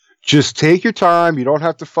 Just take your time. You don't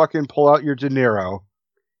have to fucking pull out your De Niro.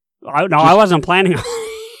 I wasn't planning on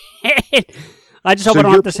it. I just hope I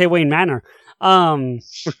don't have to say Wayne Manor.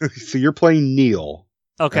 So you're playing Neil.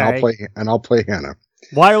 Okay. And I'll play Hannah.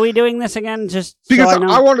 Why are we doing this again? Just because so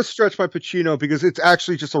I want to stretch my Pacino because it's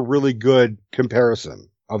actually just a really good comparison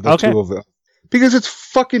of the two of them. Because it's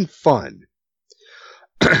fucking fun.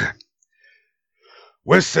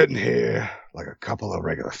 We're sitting here like a couple of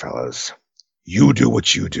regular fellas. You do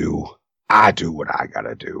what you do. I do what I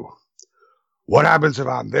gotta do. What happens if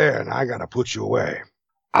I'm there and I gotta put you away?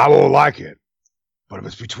 I won't like it. But if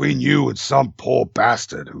it's between you and some poor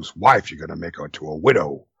bastard whose wife you're gonna make into a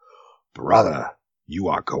widow, brother, you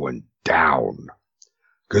are going down.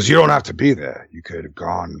 Because you don't have to be there. You could have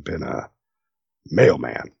gone and been a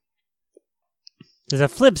mailman. There's a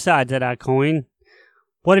flip side to that coin.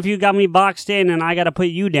 What if you got me boxed in and I got to put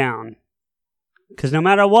you down? Because no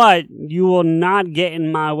matter what, you will not get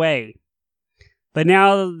in my way. But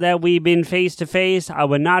now that we've been face to face, I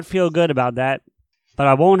would not feel good about that. But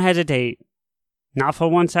I won't hesitate. Not for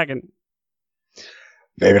 1 second.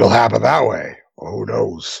 Maybe it'll happen that way. Who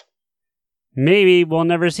knows? Maybe we'll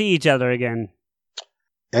never see each other again.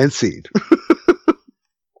 And scene.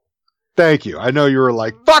 Thank you. I know you were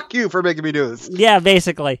like, fuck you for making me do this. Yeah,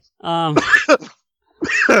 basically.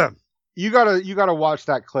 You gotta watch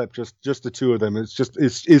that clip. Just the two of them.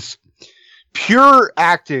 It's pure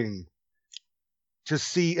acting to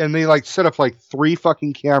see, and they like set up like 3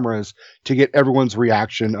 fucking cameras to get everyone's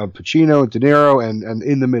reaction of Pacino and De Niro and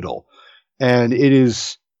in the middle. And it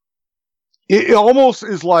almost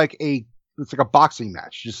is like it's like a boxing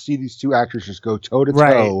match. Just see these 2 actors just go toe to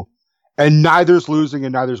toe, and neither's losing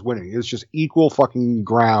and neither's winning. It's just equal fucking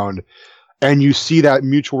ground. And you see that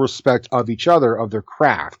mutual respect of each other, of their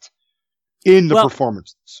craft in the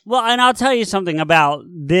performances. Well, and I'll tell you something about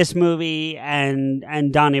this movie and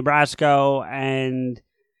Donnie Brasco and,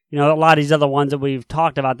 you know, a lot of these other ones that we've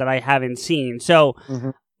talked about that I haven't seen. So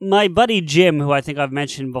my buddy Jim, who I think I've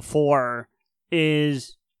mentioned before,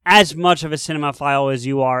 is as much of a cinemaphile as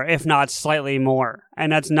you are, if not slightly more.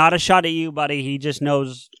 And that's not a shot at you, buddy. He just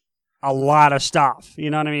knows a lot of stuff. You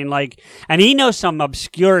know what I mean? Like, and he knows some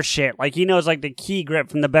obscure shit. Like, he knows like the key grip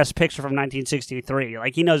from the Best Picture from 1963.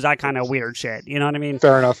 Like, he knows that kind of weird shit. You know what I mean?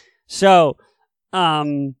 Fair enough. So,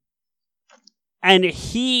 and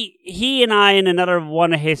he and I and another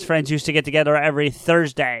one of his friends used to get together every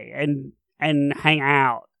Thursday and hang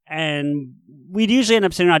out. And we'd usually end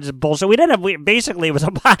up sitting around just bullshit. Basically, it was a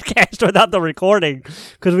podcast without the recording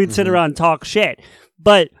because we'd sit around and talk shit.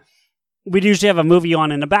 But we'd usually have a movie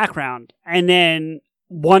on in the background. And then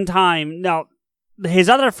one time, now, his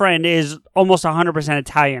other friend is almost 100%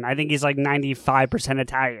 Italian. I think he's like 95%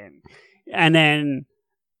 Italian. And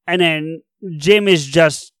then Jim is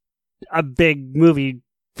just a big movie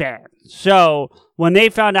fan. So when they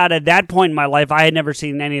found out at that point in my life I had never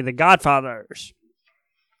seen any of the Godfathers,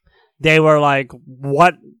 they were like,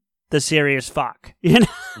 what the serious fuck? You know?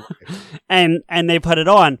 and they put it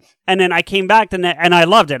on. And then I came back and I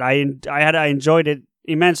loved it. I enjoyed it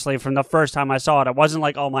immensely from the first time I saw it. It wasn't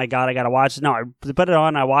like, oh my God, I gotta watch it. No, I put it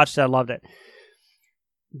on, I watched it, I loved it.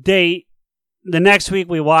 The next week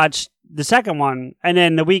we watched the second one, and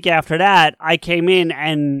then the week after that, I came in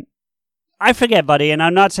and I forget, buddy, and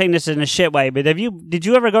I'm not saying this in a shit way, but did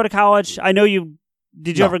you ever go to college? I know you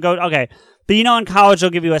did. You ever go? Okay, but you know, in college they'll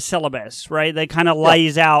give you a syllabus, right? They kind of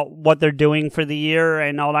lays out what they're doing for the year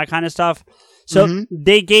and all that kind of stuff. So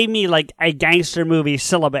they gave me like a gangster movie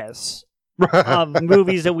syllabus of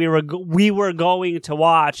movies that we were going to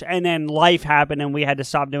watch, and then life happened and we had to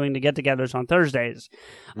stop doing the get-togethers on Thursdays.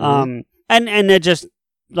 And it just,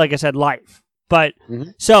 like I said, life. But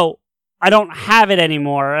so I don't have it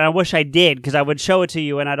anymore, and I wish I did because I would show it to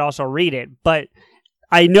you and I'd also read it. But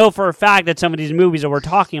I know for a fact that some of these movies that we're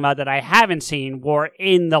talking about that I haven't seen were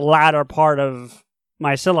in the latter part of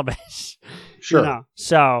my syllabus. Sure. You know?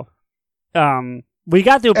 So we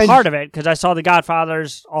got through part of it because I saw The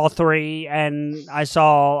Godfathers, all 3, and I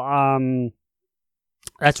saw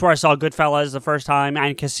that's where I saw Goodfellas the first time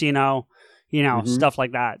and Casino, you know, stuff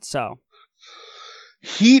like that. So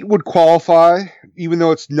Heat would qualify, even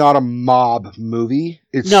though it's not a mob movie.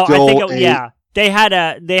 It's still I think they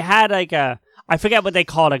had like a, I forget what they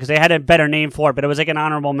called it because they had a better name for it, but it was like an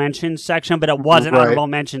honorable mentions section, but it wasn't honorable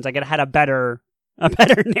mentions. Like, it had a better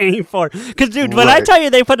name for it. Because, dude, when I tell you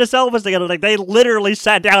they put the syllabus together, like, they literally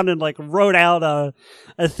sat down and like wrote out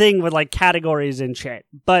a thing with like categories and shit.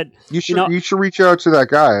 But you should reach out to that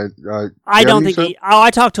guy. I don't think I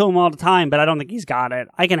talk to him all the time, but I don't think he's got it.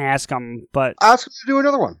 I can ask him, but ask him to do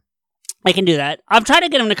another one. I can do that. I'm trying to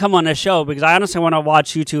get him to come on the show because I honestly want to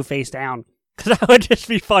watch you two face down because that would just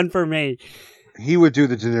be fun for me. He would do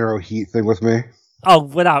the De Niro Heat thing with me. Oh,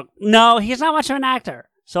 no, he's not much of an actor,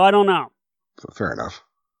 so I don't know. Fair enough.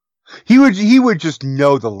 He would just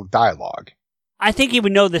know the dialogue. I think he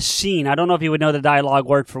would know the scene. I don't know if he would know the dialogue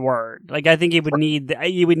word for word. Like, I think he would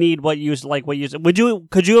need what you said.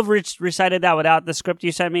 Could you have recited that without the script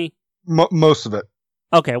you sent me? Most of it.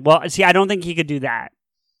 Okay, well, see, I don't think he could do that.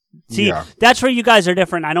 See, that's where you guys are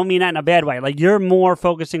different. I don't mean that in a bad way. Like, you're more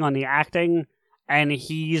focusing on the acting, and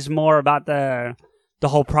he's more about the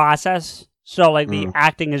whole process. So, like, the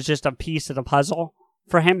acting is just a piece of the puzzle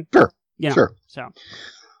for him. Sure. You know, sure. So,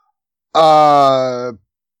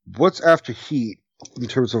 what's after Heat in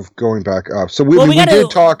terms of going back up? So we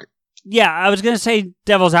did talk. Yeah, I was going to say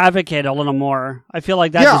Devil's Advocate a little more. I feel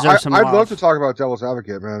like that deserves some love. I'd love to talk about Devil's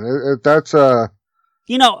Advocate, man. That's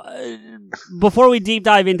You know, before we deep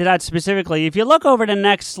dive into that specifically, if you look over the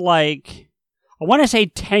next, like, I want to say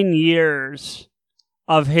 10 years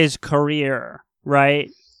of his career,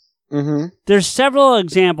 right? Mm-hmm. There's several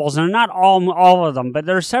examples, and not all of them, but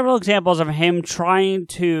there are several examples of him trying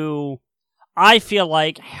to, I feel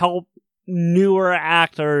like, help newer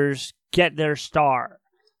actors get their star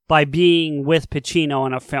by being with Pacino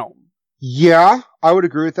in a film. Yeah, I would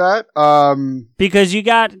agree with that. Because you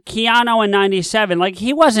got Keanu in 97. Like,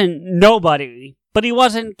 he wasn't nobody, but he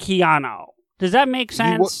wasn't Keanu. Does that make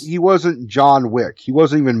sense? He wasn't John Wick. He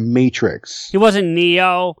wasn't even Matrix. He wasn't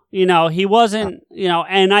Neo. He wasn't,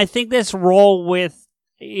 and I think this role with,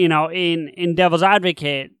 in Devil's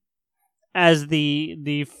Advocate as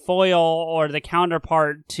the foil or the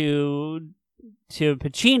counterpart to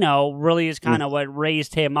Pacino really is kind of what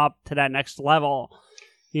raised him up to that next level,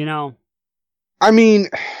 I mean,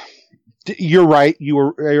 you're right.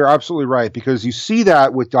 You're absolutely right, because you see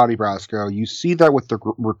that with Donnie Brasco. You see that with the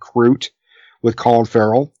Recruit with Colin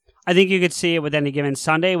Farrell. I think you could see it with Any Given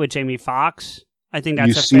Sunday with Jamie Foxx. I think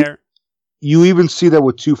that's fair. You even see that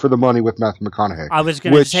with Two for the Money with Matthew McConaughey. I was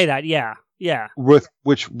going to say that. Yeah. With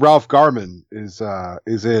which Ralph Garman is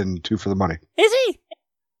in Two for the Money. Is he?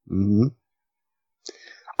 Mm-hmm.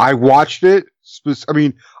 I watched it.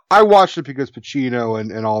 I watched it because Pacino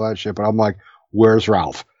and all that shit. But I'm like, where's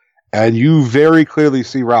Ralph? And you very clearly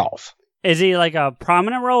see Ralph. Is he like a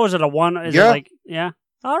prominent role? Is it a one? Is it like, yeah.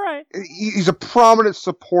 All right. He's a prominent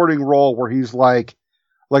supporting role where he's like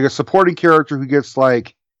a supporting character who gets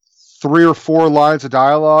like 3 or 4 lines of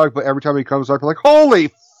dialogue, but every time he comes up, you're like,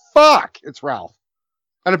 holy fuck, it's Ralph.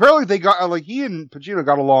 And apparently they got, like, he and Pacino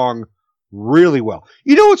got along really well.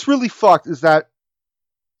 You know what's really fucked is that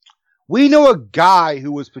we know a guy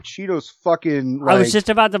who was Pacino's fucking, I was just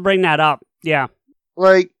about to bring that up. Yeah.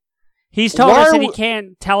 Like, he's told us that he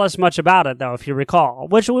can't tell us much about it, though, if you recall,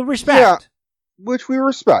 which we respect. Yeah. Which we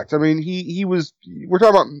respect. I mean, we're talking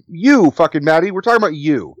about you, fucking Maddie. We're talking about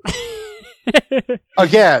you.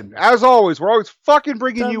 Again, as always, we're always fucking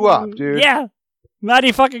bringing you up, dude. Yeah.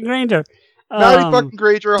 Maddie fucking Granger. Maddie fucking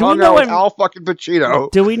Granger hung out with Al fucking Pacino.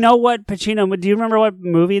 Do we know what Pacino, do you remember what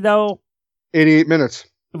movie, though? 88 Minutes.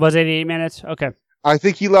 Was 88 Minutes? Okay. I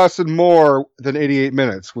think he lasted more than 88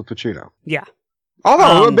 minutes with Pacino. Yeah.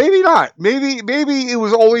 Although, maybe not. Maybe it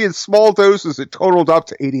was only in small doses. It totaled up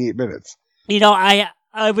to 88 minutes. I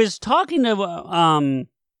was talking to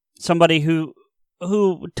somebody who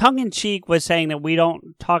tongue in cheek was saying that we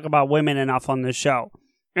don't talk about women enough on this show,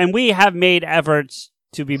 and we have made efforts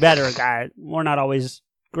to be better at that. We're not always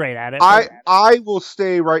great at it. I will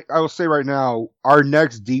say right now, our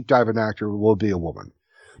next deep dive in actor will be a woman.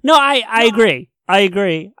 No, I agree.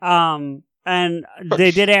 And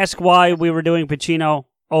they did ask why we were doing Pacino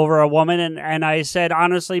over a woman, and I said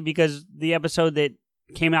honestly because the episode that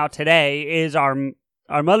came out today is our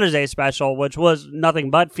Mother's Day special, which was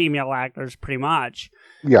nothing but female actors, pretty much.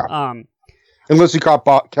 Yeah. Unless you count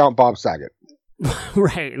Bob Saget.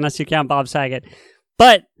 Right, unless you count Bob Saget.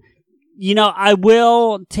 But, I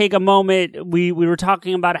will take a moment. We were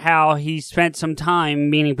talking about how he spent some time,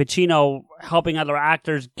 meaning Pacino, helping other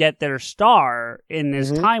actors get their star in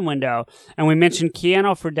this time window. And we mentioned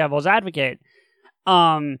Keanu for Devil's Advocate.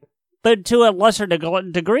 But to a lesser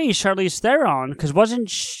degree, Charlize Theron, because do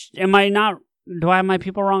I have my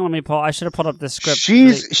people wrong? I should have pulled up the script.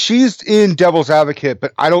 She's in Devil's Advocate,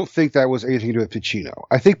 but I don't think that was anything to do with Pacino.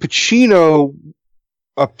 I think Pacino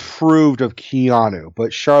approved of Keanu, but I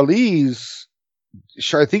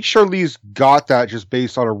think Charlize got that just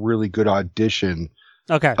based on a really good audition.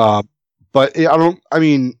 Okay. But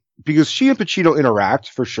because she and Pacino interact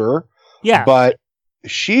for sure. Yeah. But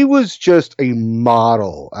she was just a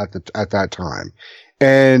model at that time.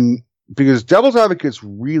 And because Devil's Advocate's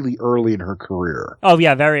really early in her career. Oh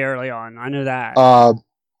yeah, very early on. I knew that.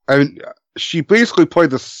 She basically played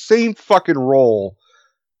the same fucking role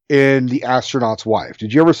in The Astronaut's Wife.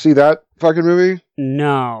 Did you ever see that fucking movie?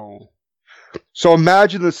 No. So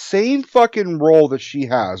imagine the same fucking role that she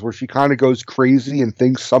has, where she kind of goes crazy and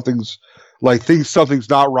thinks something's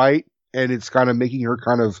not right, and it's kind of making her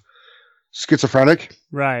kind of schizophrenic.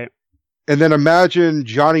 Right. And then imagine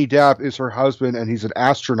Johnny Depp is her husband, and he's an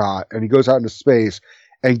astronaut, and he goes out into space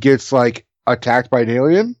and gets like attacked by an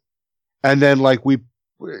alien, and then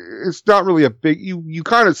it's not really a big. You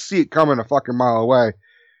kind of see it coming a fucking mile away.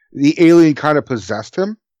 The alien kind of possessed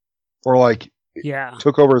him, or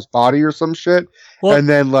took over his body or some shit, and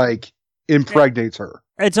then impregnates her.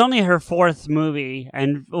 It's only her 4th movie,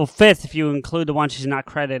 and 5th if you include the one she's not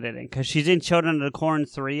credited in, because she's in Children of the Corn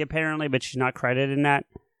 3 apparently, but she's not credited in that.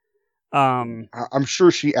 I'm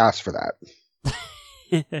sure she asked for that.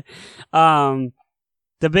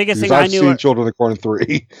 The biggest thing I've I knew. seen Children of the Corn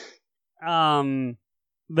 3.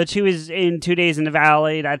 But she was in 2 Days in the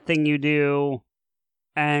Valley, That Thing You Do,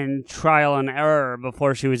 and Trial and Error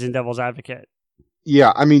before she was in Devil's Advocate.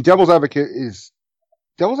 Yeah, I mean, Devil's Advocate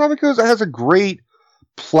has a great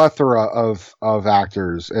plethora of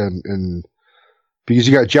actors, and because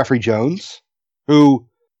you got Jeffrey Jones, who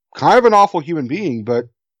kind of an awful human being, but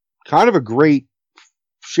kind of a great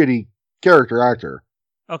shitty character actor.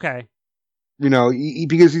 Okay.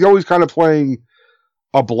 Because he's always kind of playing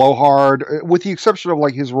a blowhard, with the exception of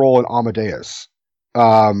like his role in Amadeus.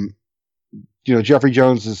 Jeffrey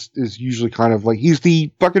Jones is usually kind of like, he's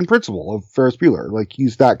the fucking principal of Ferris Bueller. Like,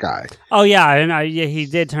 he's that guy. Oh yeah, and he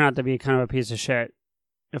did turn out to be kind of a piece of shit.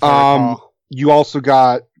 If I recall. You also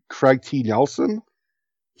got Craig T. Nelson.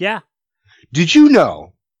 Yeah. Did you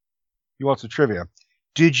know? You want some trivia?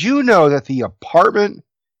 Did you know that the apartment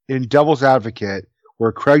in Devil's Advocate,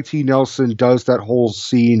 where Craig T. Nelson does that whole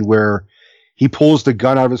scene where he pulls the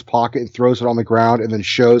gun out of his pocket and throws it on the ground, and then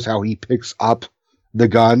shows how he picks up the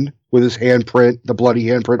gun with his handprint, the bloody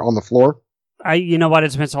handprint on the floor? You know what?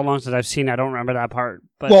 It's been so long since I've seen it, I don't remember that part.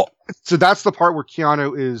 But well, so that's the part where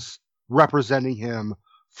Keanu is representing him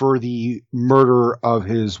for the murder of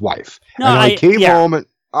his wife. No, and I came home, and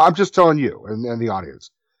I'm just telling you and the audience,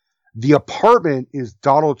 the apartment is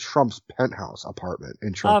Donald Trump's penthouse apartment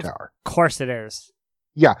in Trump Tower. Of course it is.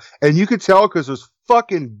 Yeah, and you could tell because there's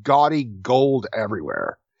fucking gaudy gold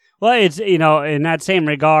everywhere. Well, it's, in that same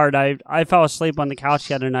regard, I fell asleep on the couch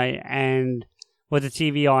the other night and with the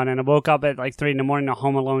TV on, and I woke up at like 3 a.m. to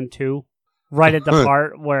Home Alone 2, right at the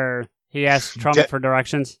part where he asked Trump for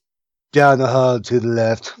directions. Down the hall to the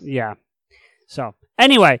left. Yeah. So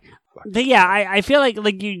anyway, I feel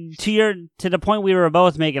like you to the point we were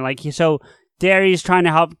both making, like, so Derry's trying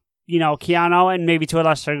to help Keanu, and maybe to a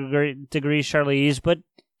lesser degree Charlize, but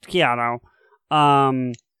Keanu.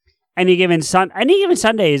 Any Given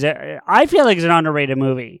Sunday I feel like it's an underrated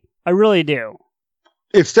movie. I really do.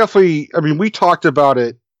 It's definitely. I mean, we talked about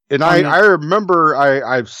it, and I remember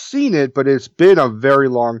I've seen it, but it's been a very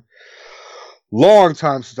long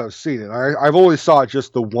time since I've seen it. I've only saw it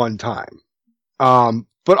just the one time.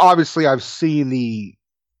 But obviously I've seen the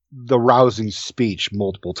rousing speech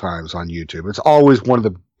multiple times on YouTube. It's always one of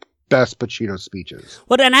the best Pacino speeches.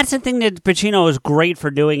 Well, and that's the thing that Pacino is great for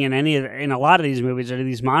doing in a lot of these movies, are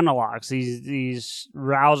these monologues, these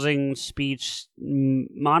rousing speech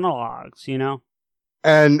monologues,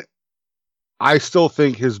 And I still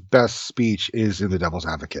think his best speech is in The Devil's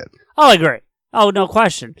Advocate. Oh, I agree. Oh, no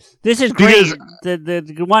question. This is great.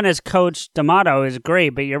 The one as Coach D'Amato is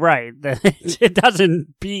great, but you're right. It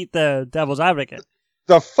doesn't beat The Devil's Advocate.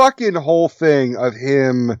 The fucking whole thing of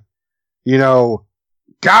him,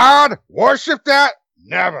 God, worship that?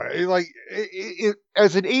 Never.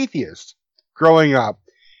 As an atheist growing up,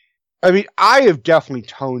 I mean, I have definitely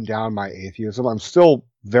toned down my atheism. I'm still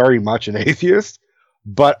very much an atheist,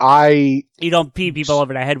 but You don't beat people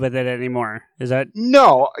over the head with it anymore, is that?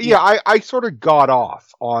 No, yeah, I sort of got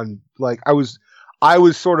off on, like, I was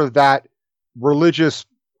sort of that religious,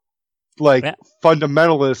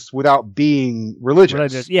 fundamentalist without being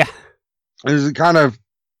religious. Yeah. It was kind of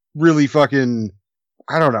really fucking,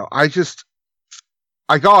 I don't know. I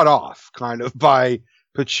got off kind of by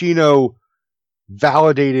Pacino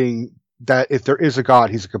validating that if there is a God,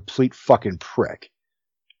 he's a complete fucking prick.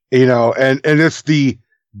 And it's the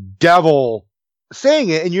devil saying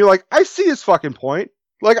it, and you're like, I see his fucking point.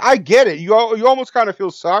 Like, I get it. You almost kind of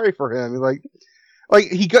feel sorry for him. Like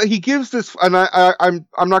he gives this, and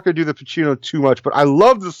I'm not going to do the Pacino too much, but I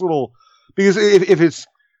love this little, because if it's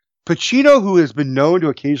Pacino, who has been known to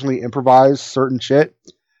occasionally improvise certain shit,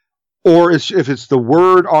 or if it's the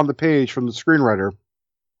word on the page from the screenwriter,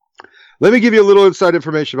 let me give you a little inside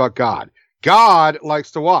information about God. God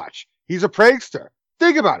likes to watch. He's a prankster.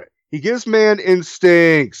 Think about it. He gives man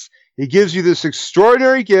instincts. He gives you this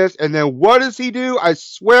extraordinary gift, and then what does he do? I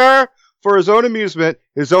swear, for his own amusement,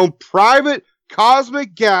 his own private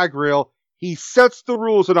cosmic gag reel, he sets the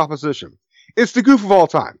rules in opposition. It's the goof of all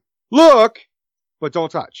time. Look, but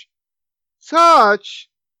don't touch. Touch,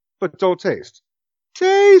 but don't taste.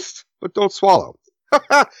 Taste, but don't swallow.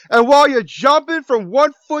 And while you're jumping from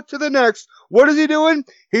one foot to the next, what is he doing?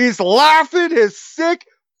 He's laughing his sick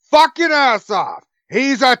fucking ass off.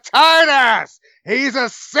 He's a tight ass. He's a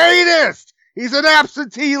sadist. He's an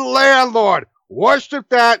absentee landlord. Worship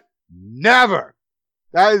that? Never.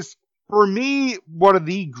 That is, for me, one of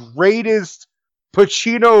the greatest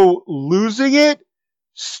Pacino losing it,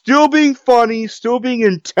 still being funny, still being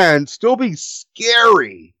intense, still being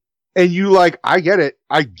scary. And you I get it.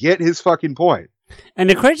 I get his fucking point. And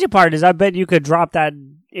the crazy part is, I bet you could drop that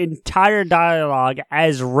entire dialogue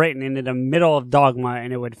as written into the middle of Dogma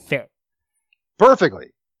and it would fit. Perfectly.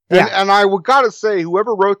 Yeah. And I would gotta say,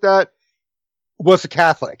 whoever wrote that was a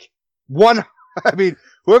Catholic. Whoever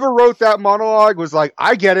wrote that monologue was like,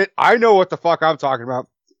 I get it. I know what the fuck I'm talking about.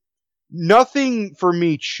 Nothing for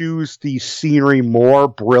me chews the scenery more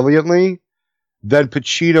brilliantly than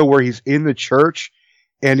Pacino, where he's in the church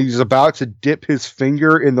and he's about to dip his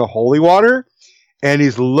finger in the holy water and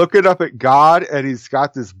he's looking up at God and he's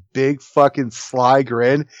got this big fucking sly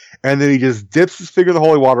grin, and then he just dips his finger in the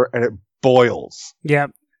holy water and it boils.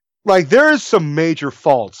 Yep. Like, there is some major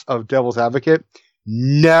faults of Devil's Advocate.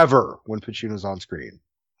 Never when Pacino's on screen.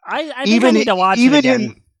 I think I need to watch it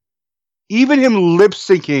again. Even him lip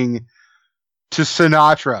syncing to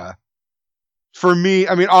Sinatra, for me,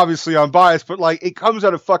 I mean, obviously I'm biased, but like, it comes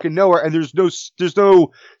out of fucking nowhere, and there's no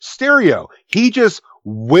stereo. He just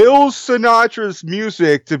wills Sinatra's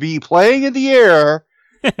music to be playing in the air,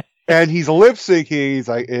 and he's lip syncing. He's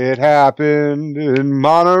like, "It happened in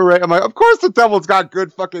Monterey." I'm like, of course the Devil's got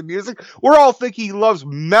good fucking music. We're all thinking he loves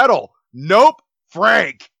metal. Nope,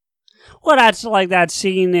 Frank. Well, that's like that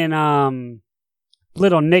scene in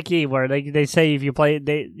Little Nicky where they say if you play,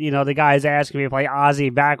 the guys ask if you play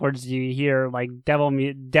Ozzy backwards, you hear like devil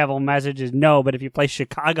messages. No, but if you play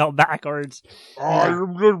Chicago backwards,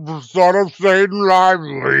 I'm the son of Satan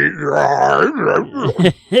lively.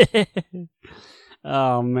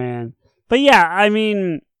 Oh man, but yeah, I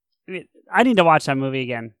mean, I need to watch that movie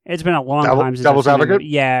again. It's been a long time since Devil's I've seen Advocate?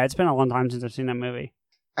 Yeah, it's been a long time since I've seen that movie.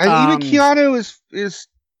 And even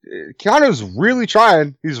Keanu's really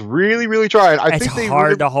trying. He's really, really trying. It's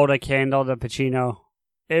hard to hold a candle to Pacino.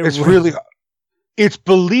 It's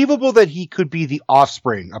believable that he could be the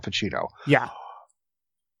offspring of Pacino. Yeah.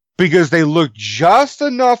 Because they look just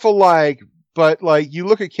enough alike, but like you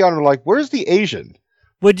look at Keanu like, where's the Asian?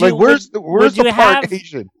 Where's the part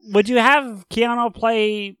Asian? Would you have Keanu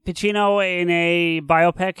play Pacino in a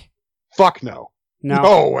biopic? Fuck no. No.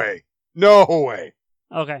 No way. No way.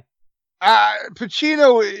 Okay.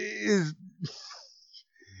 Pacino is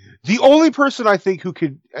the only person I think who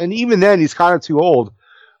could, and even then he's kind of too old,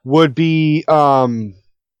 would be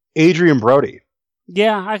Adrian Brody.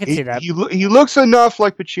 Yeah, I can see that. He looks enough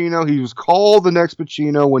like Pacino. He was called the next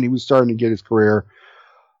Pacino when he was starting to get his career,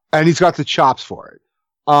 and he's got the chops for it.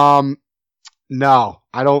 No,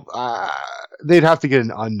 I don't. They'd have to get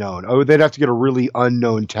an unknown. Oh, they'd have to get a really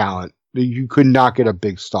unknown talent. You could not get a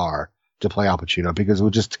big star to play Al Pacino because it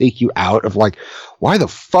would just take you out of like, why the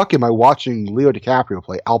fuck am I watching Leo DiCaprio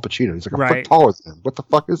play Al Pacino? He's like a foot taller than him. What the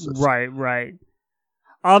fuck is this? Right.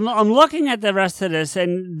 I'm looking at the rest of this,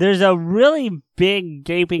 and there's a really big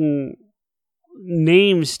gaping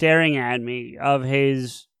name staring at me in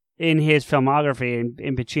his filmography,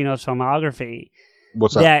 in Pacino's filmography.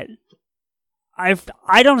 What's that? I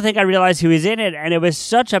don't think I realized he was in it, and it was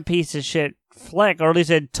such a piece of shit flick, or at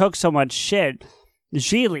least it took so much shit.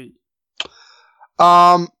 Gigli.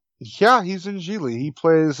 Yeah, he's in Gigli. He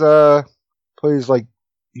plays Ben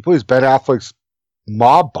Affleck's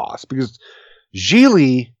mob boss because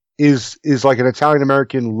Gigli is like an Italian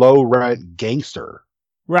American low rent gangster.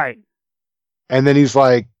 Right. And then he's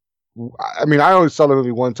like, I mean, I only saw the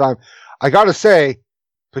movie one time. I gotta say,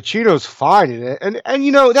 Pacino's fine in it. And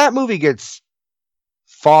you know, that movie gets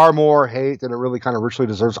far more hate than it really kind of richly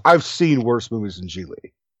deserves. I've seen worse movies than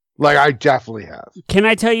Gigli. Like, I definitely have. Can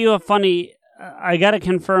I tell you a funny... I gotta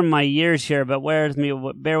confirm my years here, but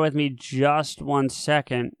bear with me just 1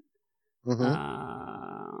 second. Mm-hmm.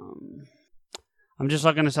 I'm just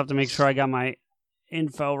looking this up to make sure I got my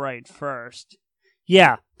info right first.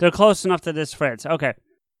 Yeah, they're close enough to this, Fritz. Okay.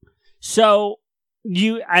 So,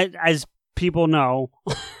 you, as people know,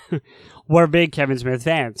 we're big Kevin Smith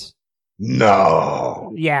fans.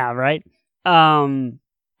 No. Yeah, right?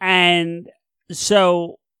 And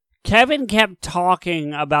so Kevin kept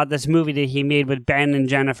talking about this movie that he made with Ben and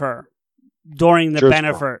Jennifer during the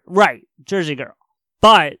benefit. Right, Jersey Girl.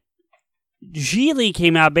 But Gigli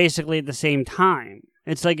came out basically at the same time.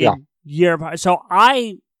 It's like a year apart. So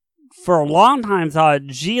I, for a long time, thought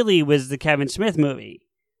Gigli was the Kevin Smith movie.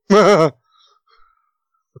 I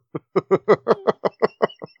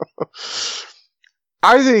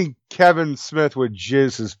think Kevin Smith would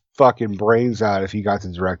jizz his fucking brains out if he got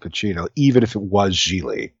to direct Pacino, even if it was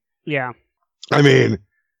Gigli. Yeah. I mean,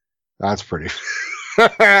 that's pretty...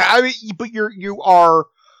 I mean, but you are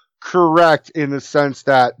correct in the sense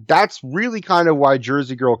that that's really kind of why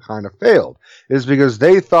Jersey Girl kind of failed, is because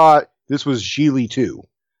they thought this was Gigli too.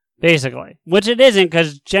 Basically. Which it isn't,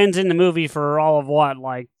 because Jen's in the movie for all of what,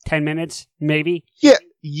 like 10 minutes, maybe?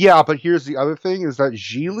 Yeah, but here's the other thing, is that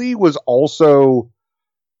Gigli was also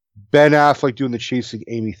Ben Affleck doing the chasing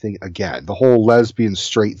Amy thing again, the whole lesbian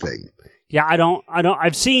straight thing. Yeah,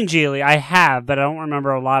 I've seen Gigli, I have, but I don't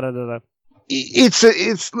remember a lot of the...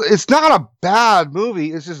 It's not a bad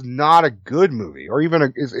movie, it's just not a good movie, or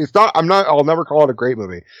even I'll never call it a great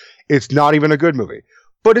movie. It's not even a good movie.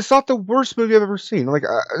 But it's not the worst movie I've ever seen. Like,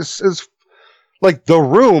 it's like The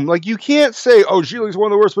Room. Like, you can't say, "Oh, Gigli's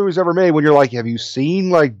one of the worst movies ever made." When you're like, have you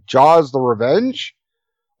seen like Jaws: The Revenge,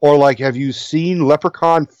 or like, have you seen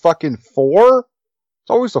Leprechaun fucking 4? It's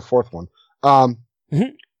always the fourth one. But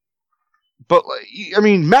I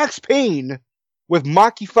mean, Max Payne with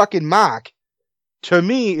Maki fucking Mack, to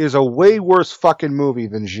me, is a way worse fucking movie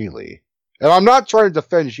than Gigli. And I'm not trying to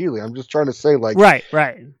defend Gigli. I'm just trying to say, like, right.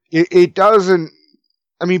 It doesn't.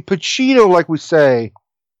 I mean, Pacino, like we say,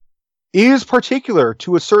 is particular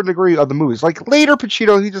to a certain degree of the movies. Like later,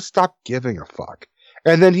 Pacino, he just stopped giving a fuck,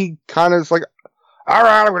 and then he kind of is like, "All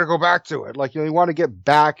right, I'm going to go back to it." Like, you want to get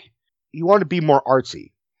back. You want to be more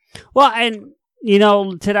artsy. Well, and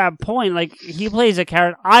to that point, like he plays a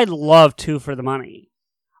character. I love Two for the Money.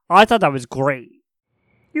 I thought that was great.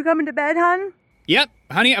 You coming to bed, hon? Yep,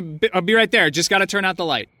 honey, I'll be right there. Just gotta turn out the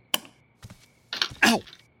light. Ow!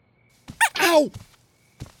 Ow! Ow!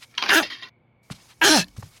 Ah!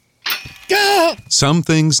 Gah! Some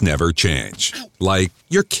things never change. Like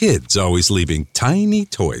your kids always leaving tiny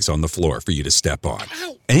toys on the floor for you to step on.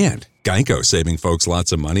 And Geico saving folks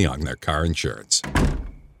lots of money on their car insurance.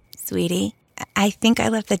 Sweetie, I think I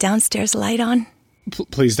left the downstairs light on.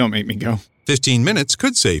 Please don't make me go. 15 minutes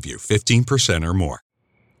could save you 15% or more.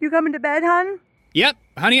 You coming to bed, hon? Yep,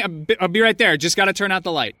 honey, I'll be right there. Just gotta turn out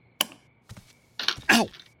the light. Ow!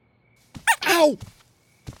 Ow!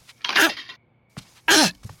 Ow!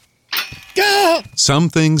 Ah! Gah! Some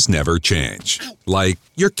things never change. Like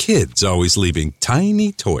your kids always leaving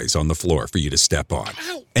tiny toys on the floor for you to step on.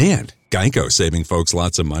 And Geico saving folks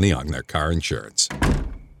lots of money on their car insurance.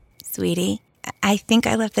 Sweetie, I think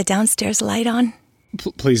I left the downstairs light on.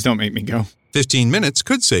 Please don't make me go. 15 minutes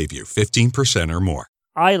could save you 15% or more.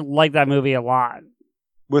 I like that movie a lot.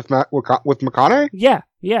 With McConaughey? Yeah.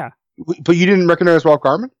 But you didn't recognize Ralph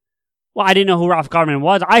Garman? Well, I didn't know who Ralph Garman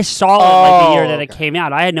was. I saw it like the year that it came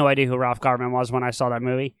out. I had no idea who Ralph Garman was when I saw that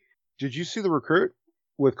movie. Did you see The Recruit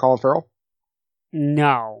with Colin Farrell?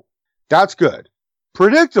 No. That's good.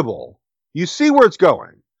 Predictable. You see where it's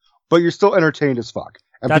going, but you're still entertained as fuck.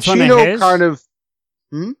 And That's Pacino kind of...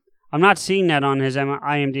 I'm not seeing that on his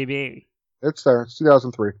IMDb. It's there. It's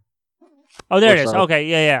 2003. Oh, there it is. Okay,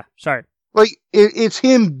 yeah. Sorry. Like, it's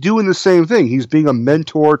him doing the same thing. He's being a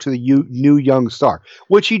mentor to the new young star,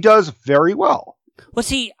 which he does very well. Well,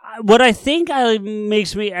 see, what I think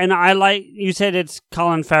makes me, and I like, you said it's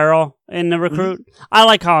Colin Farrell in The Recruit. Mm-hmm. I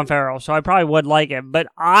like Colin Farrell, so I probably would like it, but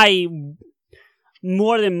I,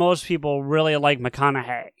 more than most people, really like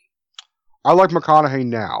McConaughey. I like McConaughey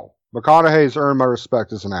now. McConaughey's earned my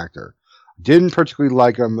respect as an actor. Didn't particularly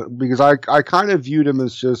like him because I kind of viewed him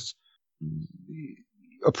as just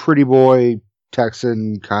a pretty boy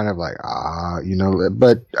Texan, kind of like,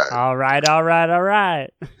 but... all right.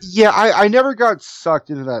 Yeah, I never got sucked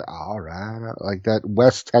into that, all right, like that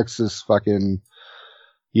West Texas fucking,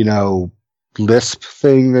 lisp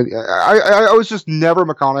thing. That I was just never a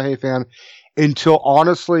McConaughey fan until,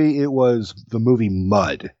 honestly, it was the movie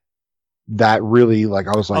Mud. That really, like,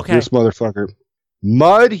 I was like, This motherfucker.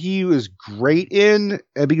 Mud, he was great in,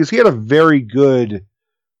 and because he had a very good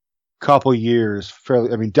couple years,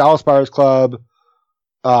 Dallas Buyers Club.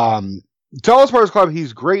 Dallas Buyers Club,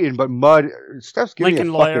 he's great in, but Mud, Steph's giving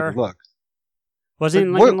Lincoln me a Lawyer. fucking look. Was he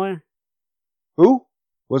in Lincoln Lawyer? Who?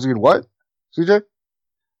 Was he in what? CJ?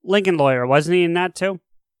 Lincoln Lawyer. Wasn't he in that too?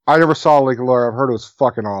 I never saw Lincoln Lawyer. I've heard it was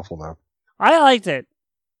fucking awful, though. I liked it.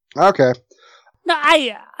 Okay. No,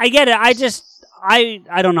 I get it. I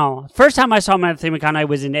don't know. First time I saw Matthew McConaughey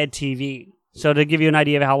was in Ed TV. So to give you an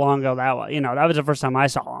idea of how long ago that was, that was the first time I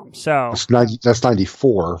saw him. So that's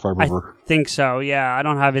 94, if I remember. I think so. Yeah, I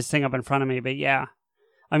don't have his thing up in front of me, but yeah.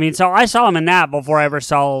 I mean, so I saw him in that before I ever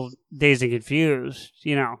saw Dazed and Confused.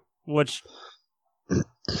 Which,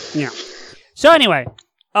 So anyway,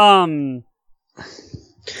 but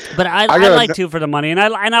I like Two for the Money, and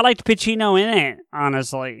I liked Pacino in it.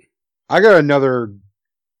 Honestly, I got another.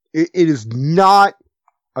 It is not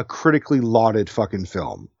a critically lauded fucking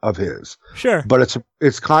film of his. Sure. But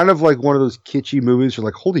it's kind of like one of those kitschy movies. You're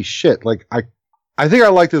like, holy shit. Like, I think I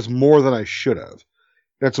like this more than I should have.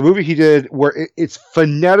 It's a movie he did where it's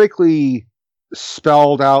phonetically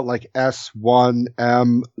spelled out like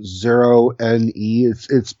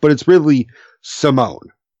S1M0NE. But it's really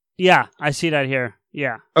Simone. Yeah, I see that here.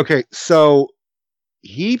 Yeah. Okay. So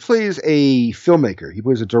he plays a filmmaker. He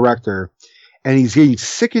plays a director. And he's getting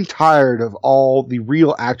sick and tired of all the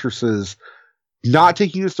real actresses not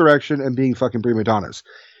taking this direction and being fucking prima donnas.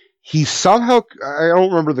 He somehow, I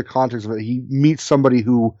don't remember the context of it, he meets somebody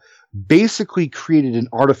who basically created an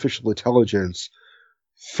artificial intelligence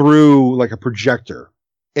through like a projector.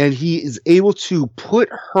 And he is able to put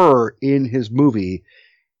her in his movie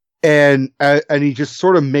and he just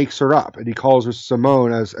sort of makes her up. And he calls her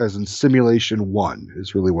Simone as in Simulation 1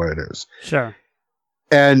 is really what it is. Sure.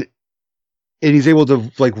 And and he's able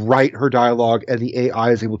to like write her dialogue, and the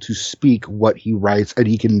AI is able to speak what he writes, and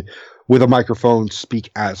he can, with a microphone,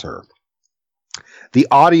 speak as her. The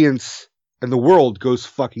audience and the world goes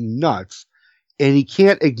fucking nuts, and he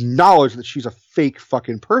can't acknowledge that she's a fake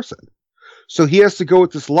fucking person. So he has to go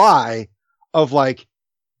with this lie of like,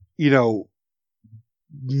 you know,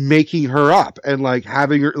 making her up and like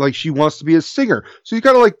having her, like she wants to be a singer. So you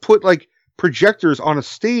gotta like put like projectors on a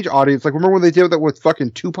stage audience. Like remember when they did that with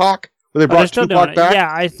fucking Tupac? When they brought Tupac back?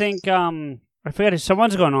 Yeah, I think, I forget if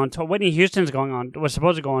someone's going on tour. Whitney Houston's was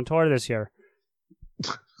supposed to go on tour this year.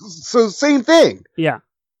 So same thing. Yeah.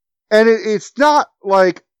 And it's not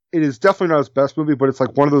like, it is definitely not his best movie, but it's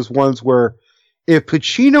like one of those ones where if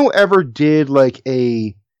Pacino ever did like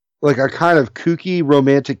a kind of kooky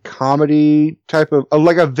romantic comedy type of,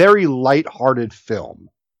 like a very lighthearted film,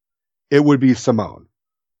 it would be Simone.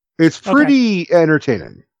 It's pretty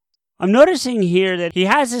entertaining. I'm noticing here that he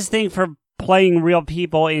has this thing for playing real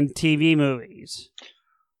people in TV movies.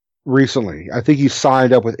 Recently. I think he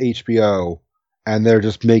signed up with HBO, and they're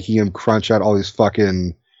just making him crunch out all these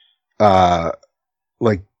fucking,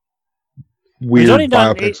 like, weird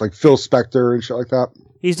biopics, like Phil Spector and shit like that.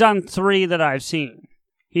 He's done 3 that I've seen.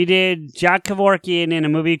 He did Jack Kevorkian in a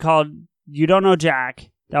movie called You Don't Know Jack.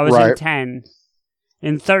 That was in 10.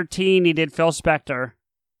 In 13, he did Phil Spector.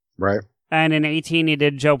 Right. And in 18, he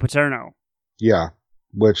did Joe Paterno. Yeah.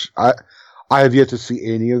 Which I have yet to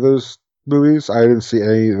see any of those movies. I didn't see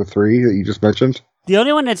any of the 3 that you just mentioned. The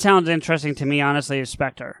only one that sounds interesting to me, honestly, is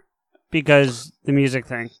Spectre. Because the music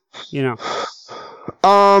thing, you know.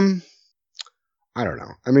 I don't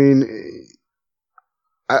know. I mean,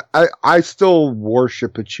 I still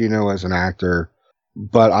worship Pacino as an actor,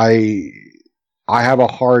 but I have a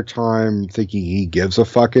hard time thinking he gives a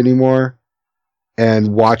fuck anymore. And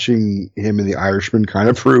watching him in The Irishman kind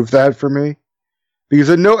of proved that for me. Because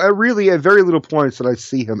at very little points did I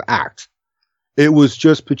see him act. It was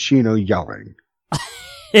just Pacino yelling.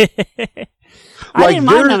 Like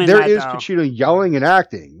there is Pacino yelling and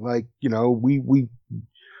acting. Like, you know, we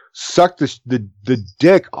sucked the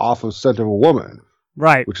dick off of Scent of a Woman.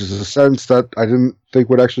 Right. Which is a sentence that I didn't think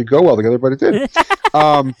would actually go well together, but it did.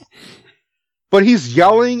 But he's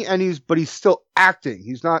yelling but he's still acting.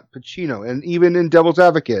 He's not Pacino. And even in Devil's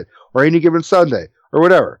Advocate or Any Given Sunday or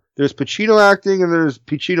whatever, there's Pacino acting and there's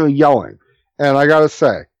Pacino yelling. And I gotta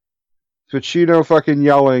say, Pacino fucking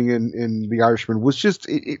yelling in The Irishman was just,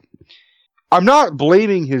 I'm not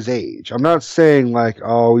blaming his age. I'm not saying like,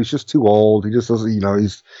 oh, he's just too old. He just doesn't, you know,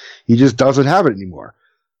 he just doesn't have it anymore.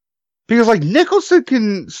 Because like Nicholson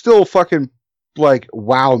can still fucking like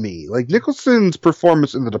wow me. Like Nicholson's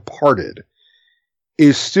performance in The Departed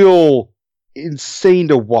is still insane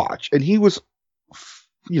to watch. And he was,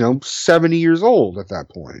 70 years old at that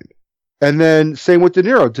point. And then same with De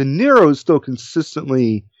Niro. De Niro is still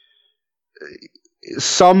consistently,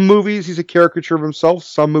 some movies he's a caricature of himself.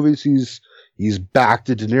 Some movies he's back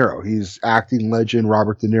to De Niro. He's acting legend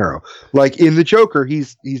Robert De Niro. Like in The Joker,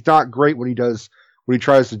 he's not great when he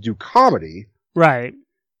tries to do comedy. Right.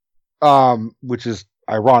 Which is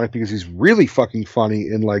ironic because he's really fucking funny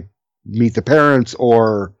in like Meet the Parents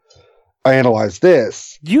or I Analyze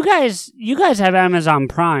This. You guys have Amazon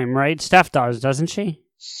Prime, right? Steph does, doesn't she?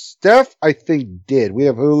 Steph, I think, did. We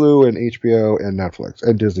have Hulu and HBO and Netflix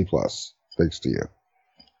and Disney Plus, thanks to you.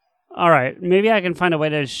 All right, maybe I can find a way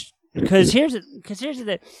to. Because here's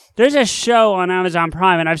the there's a show on Amazon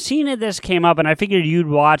Prime, and I've seen it. This came up, and I figured you'd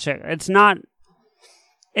watch it. It's not.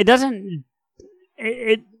 It doesn't.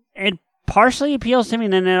 It partially appeals to me,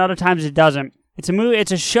 and then at other times it doesn't. It's a movie.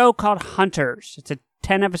 It's a show called Hunters. It's a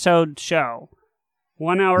 10-episode show,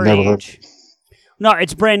 1 hour each. No,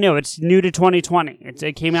 it's brand new. It's new to 2020.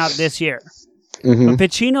 It came out this year. Mm-hmm. But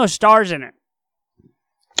Pacino stars in it.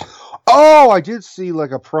 Oh, I did see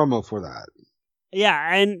like a promo for that.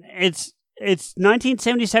 Yeah, and it's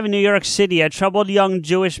 1977 New York City. A troubled young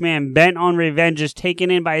Jewish man bent on revenge is taken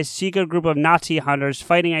in by a secret group of Nazi hunters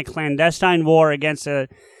fighting a clandestine war against the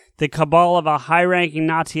cabal of a high-ranking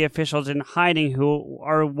Nazi officials in hiding who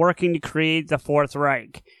are working to create the Fourth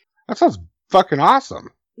Reich. That sounds fucking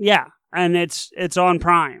awesome. Yeah, and it's on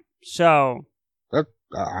Prime, so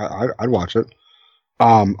I'd watch it.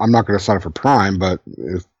 I'm not going to sign up for Prime, but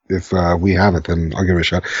if we have it, then I'll give it a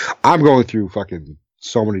shot. I'm going through fucking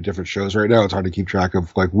so many different shows right now. It's hard to keep track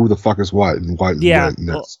of like who the fuck is what and what. Yeah, and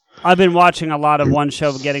well, I've been watching a lot of one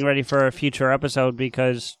show, getting ready for a future episode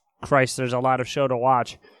because Christ, there's a lot of show to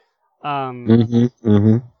watch. So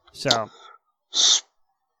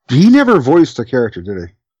he never voiced a character, did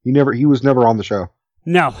he? He was never on the show.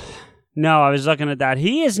 No, I was looking at that.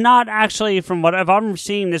 He is not actually, from what, if I'm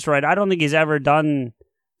seeing this right, I don't think he's ever done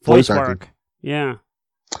voice work. Yeah.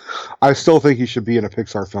 I still think he should be in a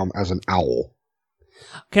Pixar film as an owl.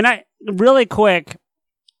 Can I, really quick,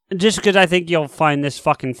 just because I think you'll find this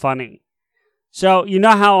fucking funny. So, you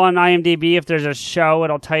know how on IMDb, if there's a show,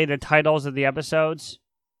 it'll tell you the titles of the episodes?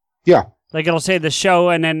 Yeah. Like, it'll say the show,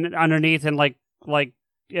 and then underneath, and like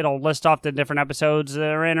it'll list off the different episodes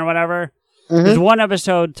they're in or whatever. Mm-hmm. There's one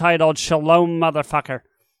episode titled Shalom Motherfucker.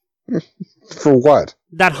 For what?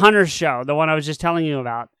 That Hunter show, the one I was just telling you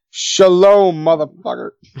about. Shalom,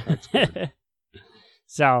 motherfucker.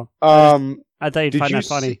 So, I thought you'd find that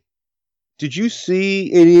funny. Did you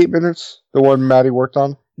see 88 Minutes, the one Maddie worked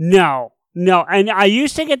on? No. And I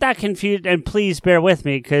used to get that confused, and please bear with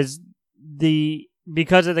me, because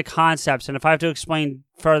of the concepts, and if I have to explain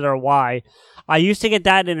further why, I used to get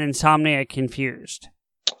that and Insomnia confused.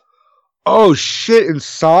 Oh, shit,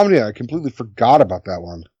 Insomnia. I completely forgot about that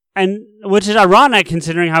one. And which is ironic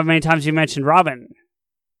considering how many times you mentioned Robin.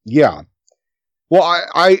 Yeah. Well,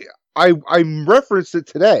 I referenced it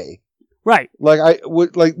today. Right. Like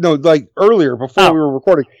earlier before we were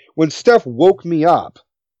recording, when Steph woke me up,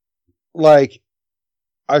 like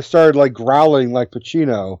I started like growling like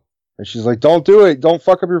Pacino, and she's like, "Don't do it! Don't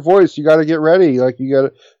fuck up your voice. You got to get ready. Like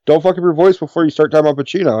don't fuck up your voice before you start talking about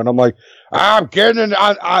Pacino." And I'm like,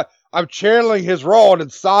 I'm channeling his role in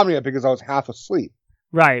Insomnia because I was half asleep.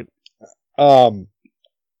 Right.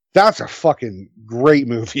 That's a fucking great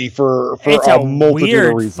movie for a multitude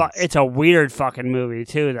of reasons. It's a weird fucking movie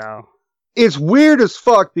too, though. It's weird as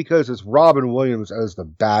fuck because it's Robin Williams as the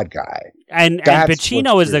bad guy. And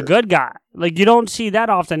Pacino is the good guy. Like, you don't see that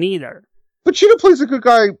often either. Pacino plays a good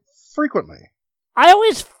guy frequently. I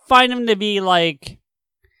always find him to be like...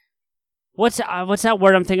 What's that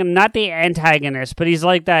word I'm thinking? Not the antagonist, but he's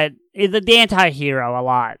like that... The anti-hero a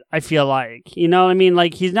lot, I feel like. You know what I mean?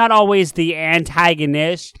 Like, he's not always the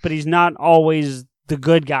antagonist, but he's not always the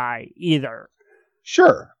good guy either.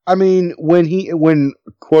 Sure. I mean, when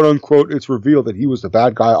quote unquote it's revealed that he was the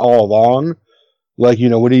bad guy all along, like, you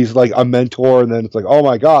know, when he's like a mentor and then it's like, oh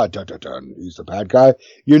my god, dun, dun, dun, he's the bad guy,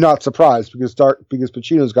 you're not surprised because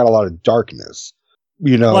Pacino's got a lot of darkness,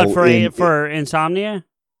 you know. What, for Insomnia?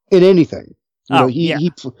 In anything. You know,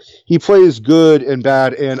 he plays good and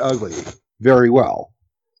bad and ugly very well.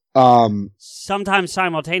 Sometimes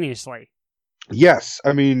simultaneously. Yes.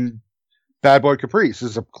 I mean, Bad Boy Caprice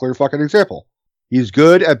is a clear fucking example. He's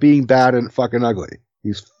good at being bad and fucking ugly.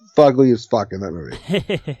 He's fugly as fuck in that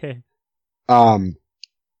movie.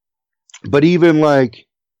 But even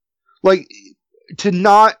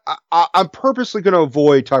I'm purposely going to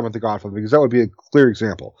avoid talking about The Godfather because that would be a clear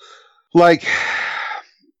example. Like,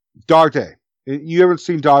 Dog Day. You haven't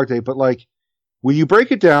seen Dog Day, but like, when you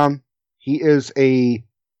break it down, he is a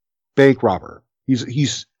bank robber.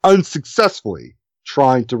 He's unsuccessfully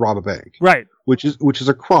trying to rob a bank. Right. Which is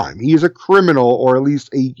a crime. He is a criminal, or at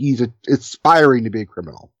least he's aspiring to be a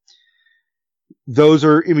criminal.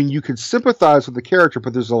 You can sympathize with the character,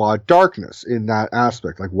 but there's a lot of darkness in that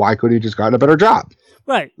aspect. Like, why couldn't he just gotten a better job?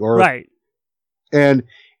 Right. Right. And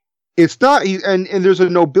it's not, and there's a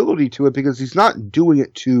nobility to it because he's not doing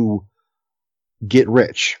it to get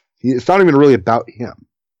rich. It's not even really about him.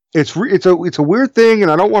 It's a weird thing,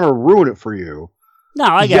 and I don't want to ruin it for you. No,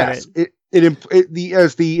 I get it.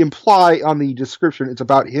 As the imply on the description, it's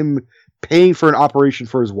about him paying for an operation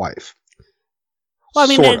for his wife. Well,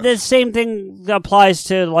 I mean, the same thing applies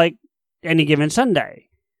to like Any Given Sunday.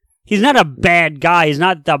 He's not a bad guy. He's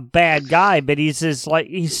not the bad guy, but he's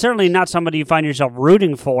certainly not somebody you find yourself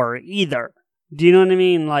rooting for either. Do you know what I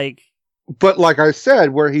mean? Like, but like I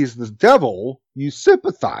said, where he's the devil, you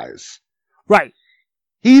sympathize. Right.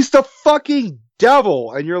 He's the fucking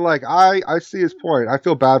devil, and you're like, I see his point. I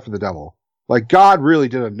feel bad for the devil. Like, God really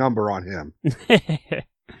did a number on him.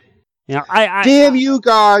 You know, damn you,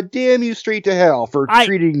 God! Damn you, straight to hell for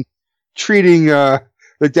treating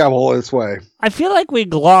the devil this way. I feel like we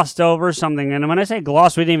glossed over something, and when I say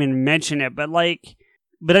gloss, we didn't even mention it. But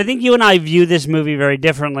I think you and I view this movie very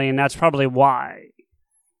differently, and that's probably why.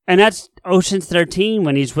 And that's Ocean's 13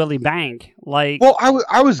 when he's Willie Bank. Like, well,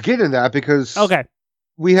 I was getting that because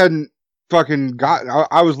we hadn't fucking gotten.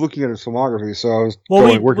 I was looking at his filmography, so I was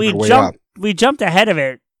working my way up. We jumped ahead of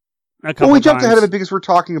it. We jumped ahead of it because we're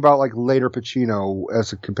talking about like later Pacino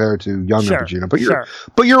as compared to younger Pacino.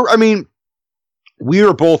 But I mean,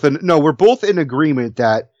 we're both in agreement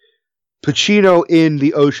that Pacino in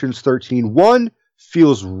the Ocean's 13 one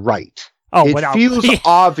feels right. Oh, it feels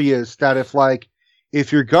obvious that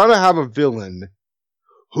if you're gonna have a villain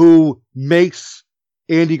who makes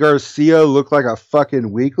Andy Garcia look like a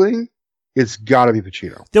fucking weakling, it's gotta be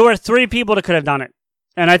Pacino. There were 3 people that could have done it.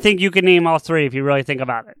 And I think you can name all 3 if you really think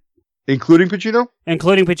about it. Including Pacino?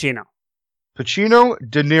 Including Pacino. Pacino,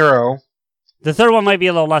 De Niro. The third one might be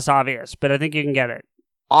a little less obvious, but I think you can get it.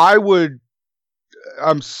 I would.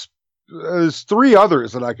 There's 3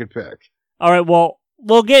 others that I could pick. All right, well,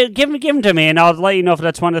 give them to me, and I'll let you know if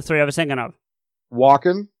that's one of the 3 I was thinking of.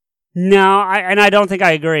 Walken. No, I don't think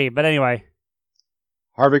I agree, but anyway.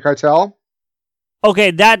 Harvey Keitel.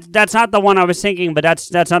 Okay, that's not the one I was thinking, but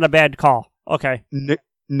that's not a bad call. Okay.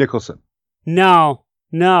 Nicholson. No.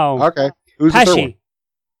 Okay. Who's the third one?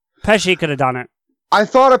 Pesci could have done it. I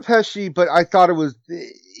thought of Pesci, but I thought it was...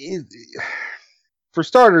 for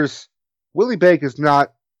starters, Willie Bake is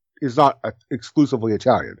not exclusively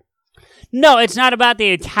Italian. No, it's not about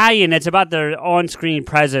the Italian. It's about their on-screen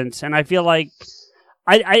presence, and I feel like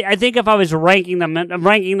I think if I was ranking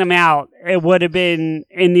them out, it would have been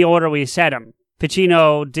in the order we said them: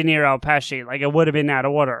 Pacino, De Niro, Pesci. Like it would have been that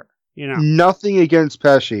order, you know. Nothing against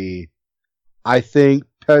Pesci. I think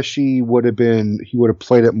Pesci would have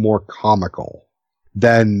played it more comical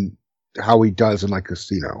than how he does in like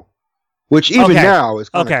Casino, which even now is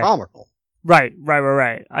kind of comical. Right.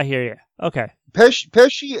 I hear you. Okay.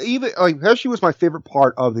 Pesci was my favorite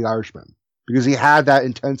part of The Irishman because he had that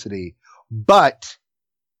intensity, but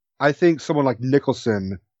I think someone like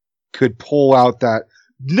Nicholson could pull out that.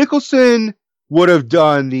 Nicholson would have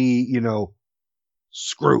done the,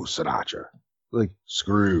 screw Sinatra. Like,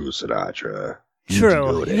 screw Sinatra.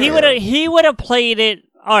 True. He would have played it.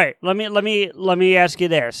 All right, let me ask you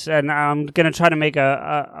this, and I'm going to try to make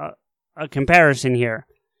a comparison here.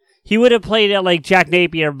 He would have played it like Jack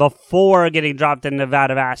Napier before getting dropped in the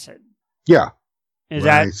vat of acid. Yeah. Is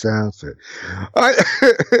nice outfit.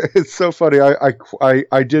 It's so funny.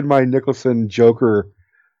 I did my Nicholson Joker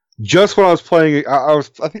just when I was playing. I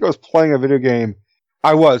think I was playing a video game.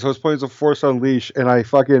 I was playing The Force Unleashed, and I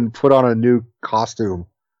fucking put on a new costume.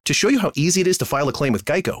 To show you how easy it is to file a claim with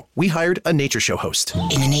Geico, we hired a nature show host.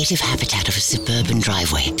 In the native habitat of a suburban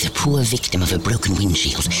driveway, the poor victim of a broken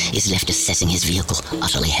windshield is left assessing his vehicle,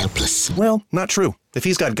 utterly helpless. Well, not true. If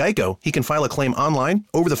he's got Geico, he can file a claim online,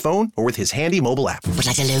 over the phone, or with his handy mobile app. But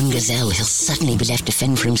like a lone gazelle, he'll suddenly be left to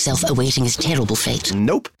fend for himself, awaiting his terrible fate.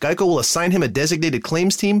 Nope. Geico will assign him a designated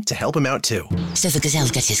claims team to help him out, too. So the gazelle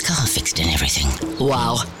gets his car fixed and everything.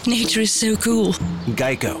 Wow, nature is so cool.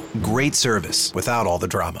 Geico. Great service without all the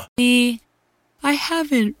drama. I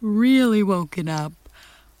haven't really woken up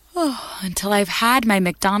until I've had my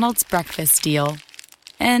McDonald's breakfast deal.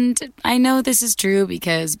 And I know this is true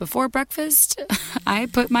because before breakfast, I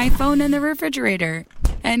put my phone in the refrigerator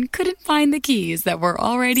and couldn't find the keys that were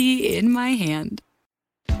already in my hand.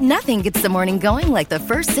 Nothing gets the morning going like the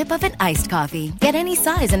first sip of an iced coffee. Get any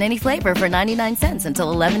size and any flavor for 99 cents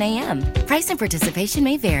until 11 a.m. Price and participation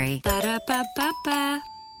may vary. Ba-da-ba-ba-ba.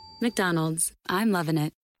 McDonald's. I'm loving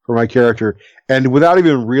it. For my character. And without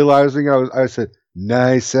even realizing, I said,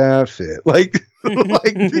 nice outfit. Like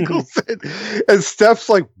Nicholson. And Steph's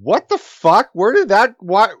like, what the fuck? Where did that?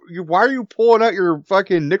 Why are you pulling out your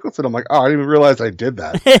fucking Nicholson? I'm like, oh, I didn't even realize I did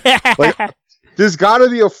that. Like, there's got to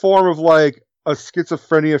be a form of like a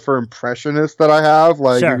schizophrenia for impressionists that I have.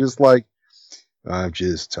 Like, You're just like, I'm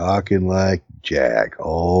just talking like Jack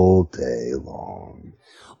all day long.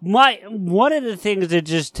 One of the things that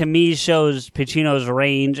just to me shows Pacino's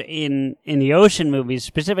range in the Ocean movies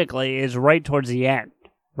specifically is right towards the end,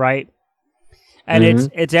 right? And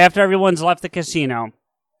it's after everyone's left the casino,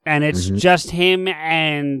 and it's just him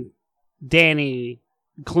and Danny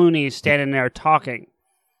Clooney standing there talking,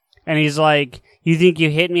 and he's like, "You think you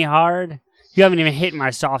hit me hard? You haven't even hit my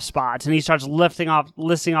soft spots." And he starts listing off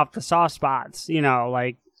the soft spots.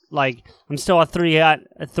 Like I'm still a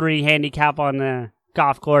three handicap on the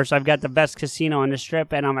golf course. I've got the best casino on the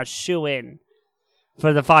strip, and I'm a shoo-in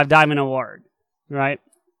for the 5 Diamond Award, right?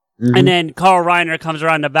 And then Carl Reiner comes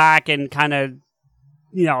around the back and kind of,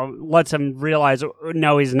 lets him realize,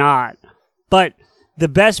 no, he's not. But the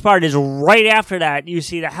best part is right after that, you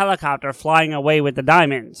see the helicopter flying away with the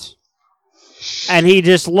diamonds. And he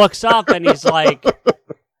just looks up and he's like,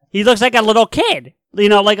 he looks like a little kid,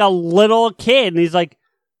 like a little kid. And he's like,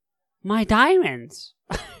 my diamonds.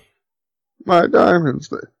 My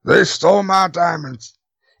diamonds. They stole my diamonds.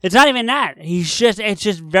 It's not even that. It's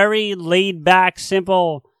just very laid back,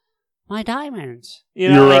 simple. My diamonds.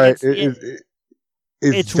 You're right.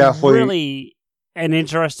 It's definitely really an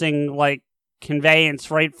interesting conveyance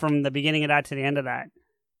right from the beginning of that to the end of that.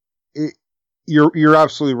 You're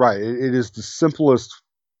absolutely right. It is the simplest.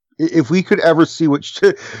 If we could ever see what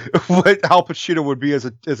Al Pacino would be as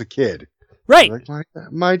a kid, right? Like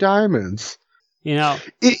my diamonds.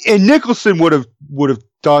 And Nicholson would have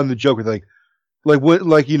done the Joker thing,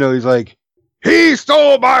 he's like, he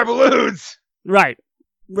stole my balloons. Right.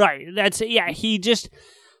 That's it. Yeah.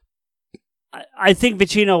 I think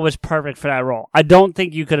Pacino was perfect for that role. I don't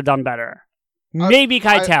think you could have done better. Maybe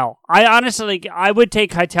Keitel. I honestly, I would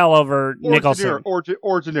take Keitel over Nicholson. Or De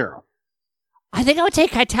Niro. I think I would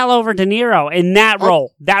take Keitel over De Niro in that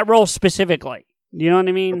role specifically. You know what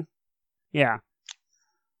I mean? Yeah.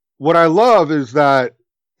 What I love is that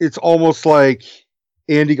it's almost like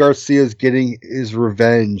Andy Garcia's getting his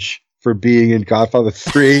revenge for being in Godfather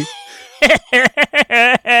 3.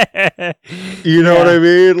 You know what I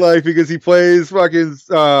mean? Like, because he plays fucking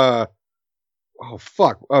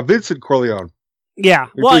Vincent Corleone. Yeah.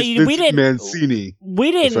 He Well, plays we didn't Mancini.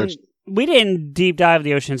 We didn't deep dive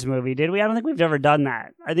the Ocean's movie, did we? I don't think we've ever done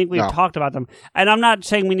that. I think we've talked about them. And I'm not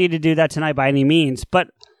saying we need to do that tonight by any means, but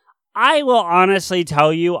I will honestly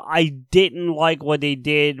tell you I didn't like what they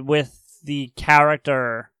did with the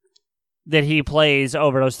character that he plays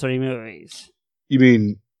over those 3 movies. You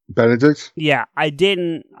mean Benedict? Yeah, I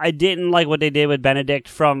didn't like what they did with Benedict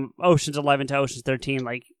from Ocean's 11 to Ocean's 13.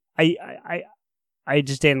 Like, I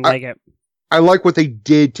just didn't like it. I like what they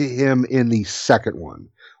did to him in the second one,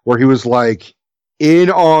 where he was like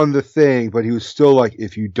in on the thing, but he was still like,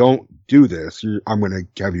 if you don't do this, I'm going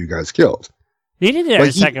to have you guys killed. He didn't do it in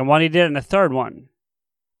the second one. He did it in the third one.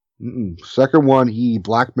 Second one, he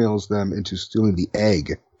blackmails them into stealing the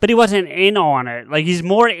egg. But he wasn't in on it. Like, he's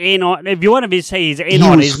more in on... If you want to say he's in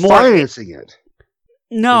on it, he's more... financing it.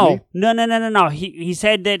 No. He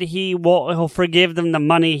said that he'll forgive them the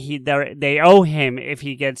money they owe him if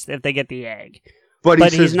they get the egg. But he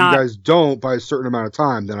says, if you guys don't by a certain amount of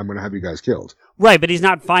time, then I'm going to have you guys killed. Right, but he's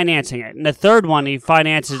not financing it. In the third one, he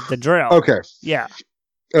finances the drill. Okay. Yeah.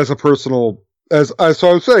 As a personal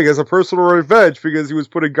revenge, because he was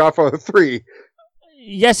putting Godfather 3.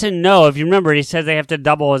 Yes and no. If you remember, he says they have to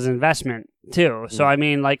double his investment too. So I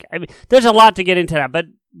mean, there's a lot to get into that. But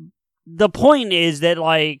the point is that,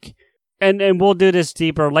 like, and we'll do this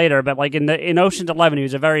deeper later. But like in Ocean's 11, he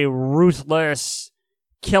was a very ruthless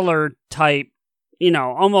killer type,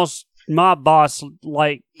 almost mob boss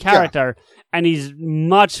like character, and he's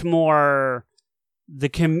much more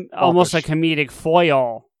almost a comedic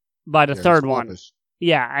foil by the third one.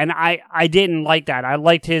 Yeah, and I didn't like that. I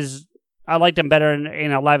liked him better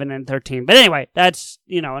in 11 and 13. But anyway, that's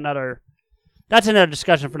another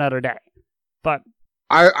discussion for another day. But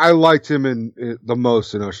I liked him in the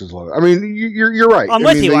most in Ocean's 11. I mean, you're right. I'm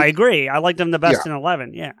with you. I agree. I liked him the best in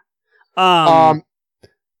 11. Yeah.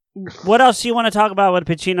 What else do you want to talk about with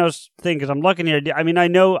Pacino's thing? Because I'm looking here. I mean, I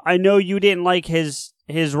know you didn't like his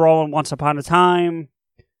role in Once Upon a Time.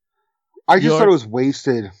 I just thought it was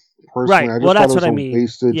wasted. Personally, right. I just well, that's thought it was what I a mean.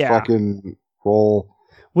 wasted fucking role.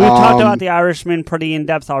 We've talked about The Irishman pretty in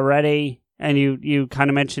depth already, and you kind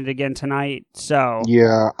of mentioned it again tonight. So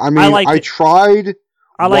yeah, I mean, I tried.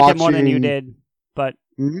 I liked it more than you did, but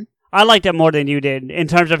I liked it more than you did in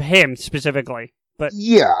terms of him specifically. But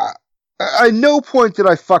yeah, at no point did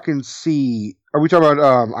I fucking see. Are we talking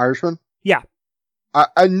about Irishman? Yeah.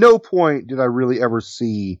 At no point did I really ever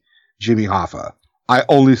see Jimmy Hoffa. I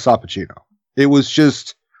only saw Pacino. It was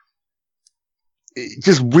just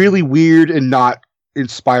really weird and not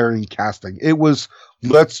inspiring casting. It was,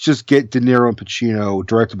 let's just get De Niro and Pacino,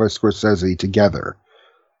 directed by Scorsese, together.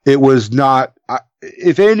 It was not,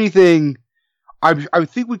 if anything, I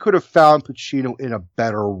think we could have found Pacino in a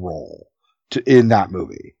better role in that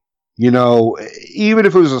movie. Even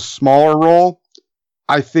if it was a smaller role,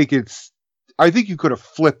 I think you could have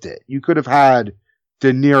flipped it. You could have had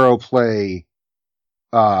De Niro play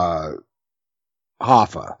Hoffa.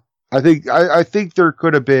 I think there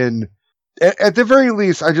could have been, at the very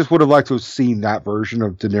least, I just would have liked to have seen that version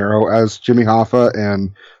of De Niro as Jimmy Hoffa and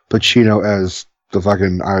Pacino as the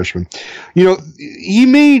fucking Irishman. He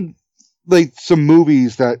made like some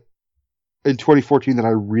movies that in 2014 that I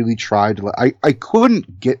really tried to. I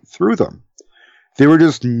couldn't get through them. They were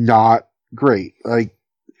just not great. Like,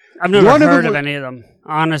 I've never heard of any of them,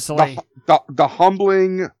 honestly. The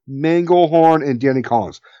Humbling, Manglehorn, and Danny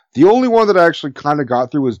Collins. The only one that I actually kind of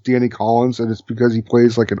got through was Danny Collins, and it's because he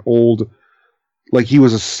plays like an old, like he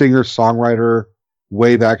was a singer-songwriter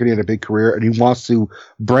way back and he had a big career, and he wants to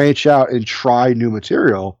branch out and try new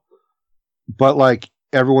material, but like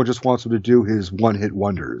everyone just wants him to do his one-hit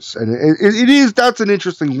wonders, and that's an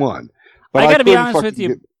interesting one. But I gotta be honest with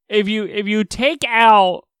you, if you take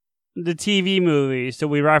out the TV movies that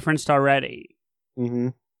we referenced already,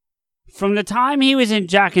 from the time he was in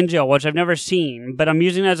Jack and Jill, which I've never seen, but I'm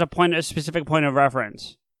using it as a specific point of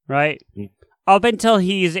reference, right? Up until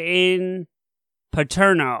he's in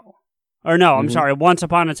Paterno, or no, I'm sorry, Once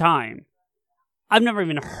Upon a Time. I've never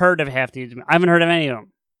even heard of half these. I haven't heard of any of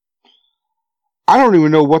them. I don't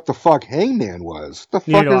even know what the fuck Hangman was. What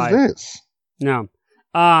the fuck is this? No.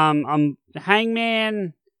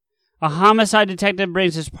 Hangman. A homicide detective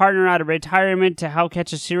brings his partner out of retirement to help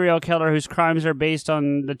catch a serial killer whose crimes are based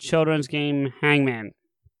on the children's game Hangman.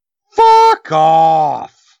 Fuck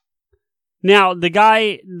off. Now, the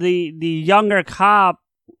guy, the younger cop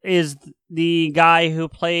is the guy who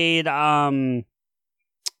played Bones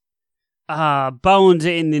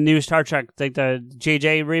in the new Star Trek, like the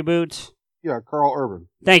JJ reboot. Yeah, Carl Urban.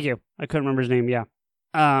 Thank you. I couldn't remember his name, yeah.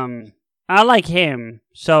 I like him,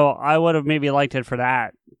 so I would have maybe liked it for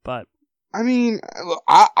that, but... I mean,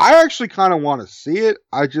 I actually kind of want to see it.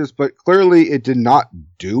 But clearly it did not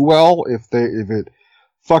do well if it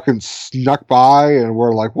fucking snuck by and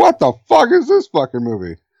we're like, what the fuck is this fucking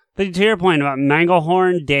movie? But to your point about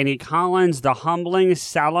Manglehorn, Danny Collins, The Humbling,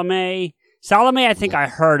 Salome. Salome I think I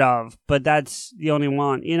heard of, but that's the only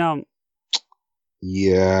one, you know.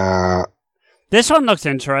 Yeah. This one looks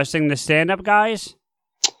interesting, the stand-up guys.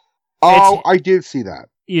 Oh, I did see that.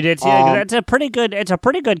 You did see that? It's a pretty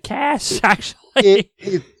good cast, actually.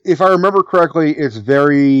 If I remember correctly, it's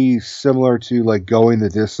very similar to like Going the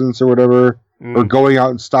Distance or whatever, or Going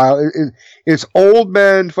Out in Style. It's old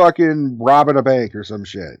men fucking robbing a bank or some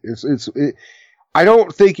shit. I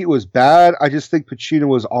don't think it was bad. I just think Pacino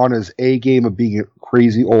was on his A game of being a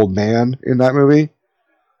crazy old man in that movie.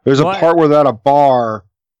 There's a part where they're at a bar,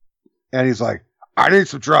 and he's like, "I need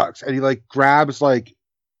some drugs," and he like grabs like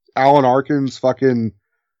Alan Arkin's fucking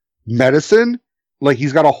medicine. Like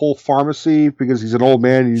he's got a whole pharmacy because he's an old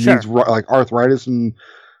man and he needs like arthritis and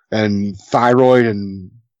thyroid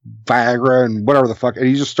and Viagra and whatever the fuck. And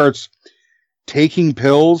he just starts taking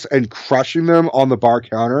pills and crushing them on the bar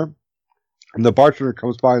counter. And the bartender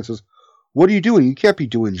comes by and says, "What are you doing? You can't be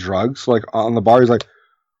doing drugs." Like on the bar, he's like,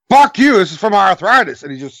 "Fuck you, this is for my arthritis."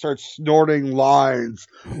 And he just starts snorting lines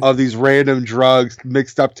of these random drugs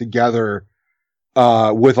mixed up together.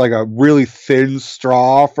 With like a really thin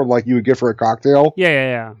straw from like you would get for a cocktail.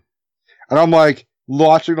 Yeah. And I'm like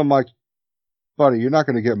watching. I'm like, buddy, you're not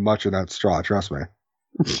going to get much of that straw. Trust me.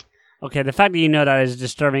 Okay, the fact that you know that is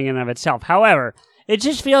disturbing in and of itself. However, it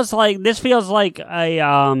just feels like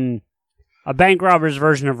a bank robber's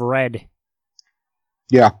version of Red.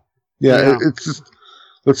 Yeah. It's just,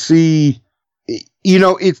 let's see. You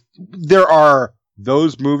know, there are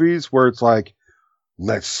those movies where it's like,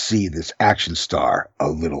 let's see this action star a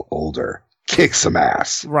little older kick some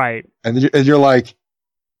ass. Right. And you're like,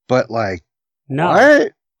 but like, no.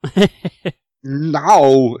 What?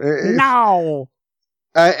 No. No.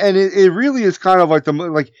 And it really is kind of like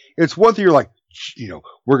it's one thing you're like, you know,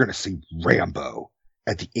 we're going to see Rambo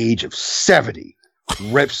at the age of 70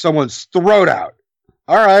 rip someone's throat out.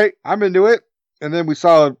 All right. I'm into it. And then we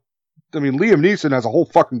saw, Liam Neeson has a whole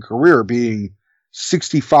fucking career being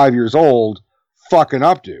 65 years old, fucking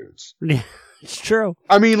up dudes. Yeah, it's true.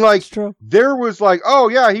 I mean, like, it's true. There was like, oh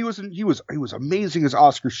yeah, he was amazing as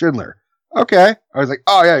Oscar Schindler. Okay. I was like,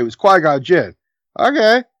 oh yeah, he was Qui-Gon Jinn.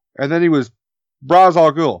 Okay. And then he was Ra's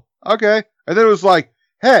al Ghul. Okay. And then it was like,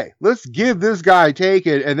 hey, let's give this guy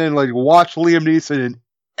Taken and then like watch Liam Neeson in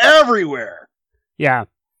everywhere. Yeah.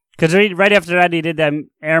 Because right after that, he did that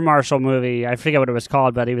Air Marshal movie. I forget what it was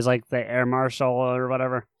called, but he was like the Air Marshal or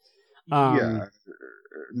whatever. Yeah.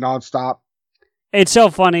 Nonstop. It's so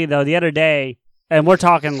funny, though, the other day, and we're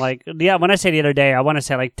talking like, yeah, when I say the other day, I want to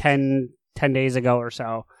say like 10 days ago or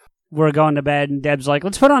so. We're going to bed, and Deb's like,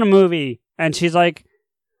 let's put on a movie. And she's like,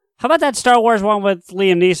 how about that Star Wars one with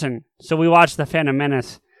Liam Neeson? So we watched The Phantom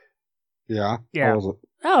Menace. Yeah? Yeah. How was it?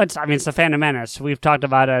 Oh, it's The Phantom Menace. We've talked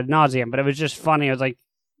about it ad nauseum, but it was just funny. I was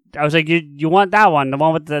like, you want that one, the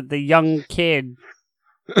one with the young kid.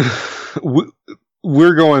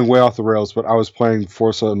 We're going way off the rails, but I was playing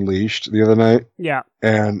Forza Unleashed the other night. Yeah.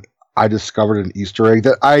 And I discovered an Easter egg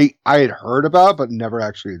that I had heard about, but never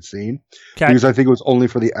actually had seen. Okay. Because I think it was only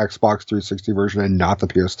for the Xbox 360 version and not the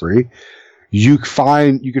PS3. You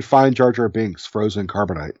could find Jar Jar Binks frozen in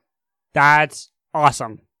carbonite. That's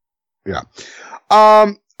awesome. Yeah.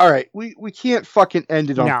 All right. We can't fucking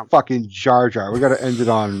end it on fucking Jar Jar. We got to end it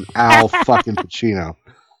on Al fucking Pacino.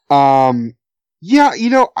 Yeah,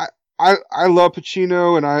 you know, I love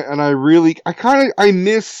Pacino, and I really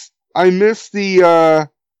miss the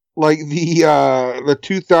the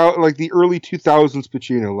 2000, like the early 2000s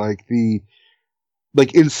Pacino,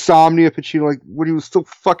 like Insomnia Pacino, like when he was still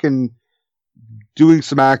fucking doing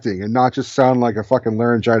some acting and not just sound like a fucking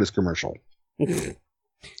laryngitis commercial. You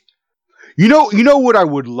know what I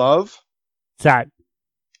would love? What's that?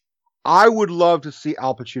 I would love to see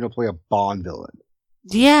Al Pacino play a Bond villain.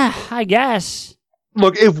 Yeah, I guess.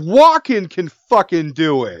 Look, if Walken can fucking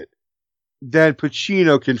do it, then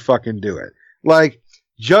Pacino can fucking do it. Like,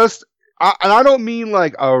 and I don't mean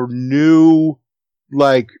like a new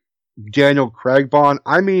like Daniel Craig Bond.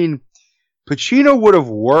 I mean, Pacino would have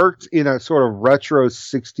worked in a sort of retro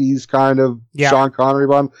 60s kind of Sean Connery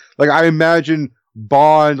Bond. Like, I imagine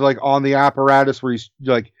Bond, like, on the apparatus where he's,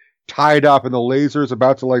 like, tied up and the laser's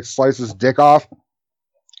about to, like, slice his dick off.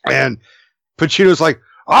 And Pacino's like,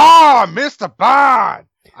 "Oh, Mr. Bond,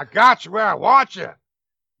 I got you where I want you.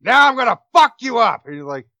 Now I'm going to fuck you up." And he's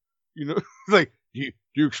like, you know, like, do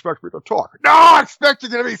you expect me to talk? No, I expect you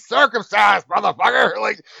to be circumcised, motherfucker.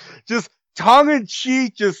 Like, just tongue in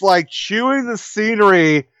cheek, just like chewing the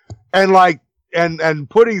scenery and like, and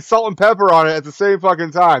putting salt and pepper on it at the same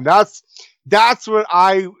fucking time. That's what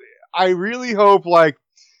I really hope, like,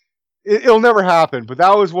 it'll never happen, but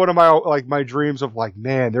that was one of my dreams of, like,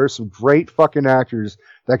 man, there's some great fucking actors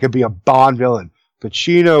that could be a Bond villain.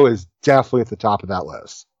 Pacino is definitely at the top of that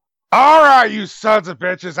list. All right, you sons of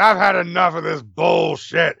bitches, I've had enough of this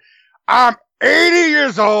bullshit. I'm 80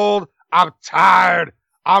 years old. I'm tired.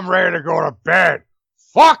 I'm ready to go to bed.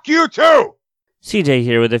 Fuck you too. CJ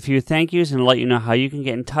here with a few thank yous and let you know how you can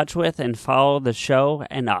get in touch with and follow the show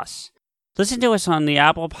and us. Listen to us on the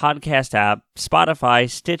Apple Podcast app, Spotify,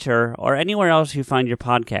 Stitcher, or anywhere else you find your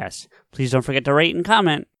podcasts. Please don't forget to rate and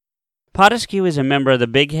comment. Podescue is a member of the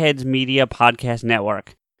Big Heads Media Podcast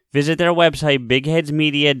Network. Visit their website,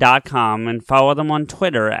 bigheadsmedia.com, and follow them on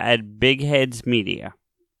Twitter at bigheadsmedia.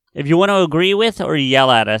 If you want to agree with or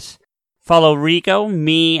yell at us, follow Rico,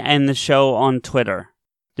 me, and the show on Twitter.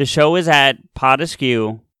 The show is at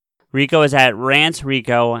Podescue, Rico is at Rants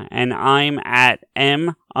Rico, and I'm at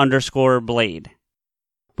M_Blade.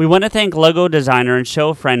 We want to thank logo designer and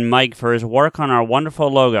show friend Mike for his work on our wonderful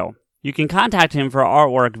logo. You can contact him for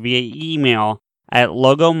artwork via email at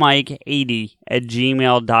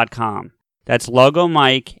logomike80@gmail.com. That's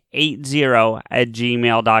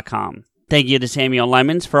logomike80@gmail.com. Thank you to Samuel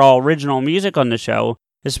Lemons for all original music on the show,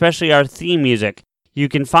 especially our theme music. You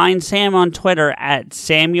can find Sam on Twitter at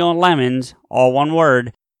Samuel Lemons, all one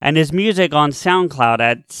word, and his music on SoundCloud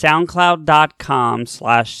at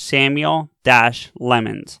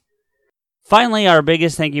soundcloud.com/Samuel-Lemons. Finally, our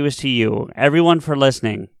biggest thank you is to you, everyone, for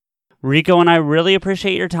listening. Rico and I really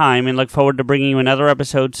appreciate your time and look forward to bringing you another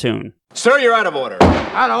episode soon. Sir, you're out of order.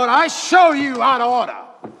 Out of order? I show you out of order.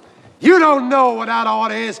 You don't know what out of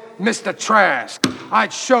order is, Mr. Trask.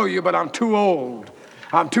 I'd show you, but I'm too old.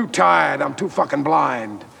 I'm too tired. I'm too fucking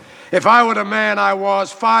blind. If I were the man I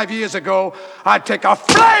was 5 years ago, I'd take a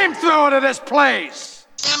flamethrower to this place.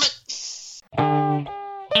 Damn it.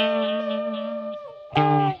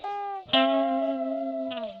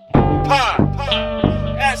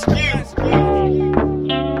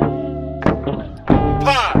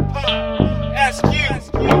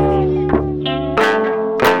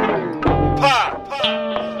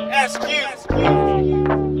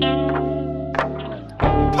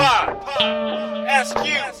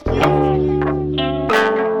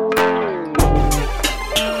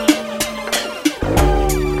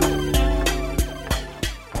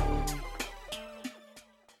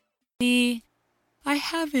 I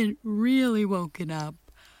haven't really woken up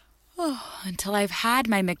until I've had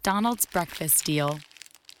my McDonald's breakfast deal.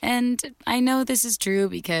 And I know this is true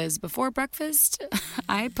because before breakfast,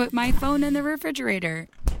 I put my phone in the refrigerator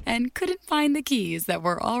and couldn't find the keys that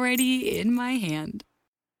were already in my hand.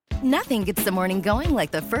 Nothing gets the morning going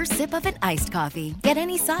like the first sip of an iced coffee. Get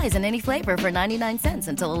any size and any flavor for 99 cents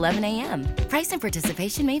until 11 a.m. Price and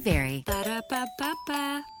participation may vary.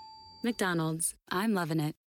 Ba-da-ba-ba-ba. McDonald's. I'm loving it.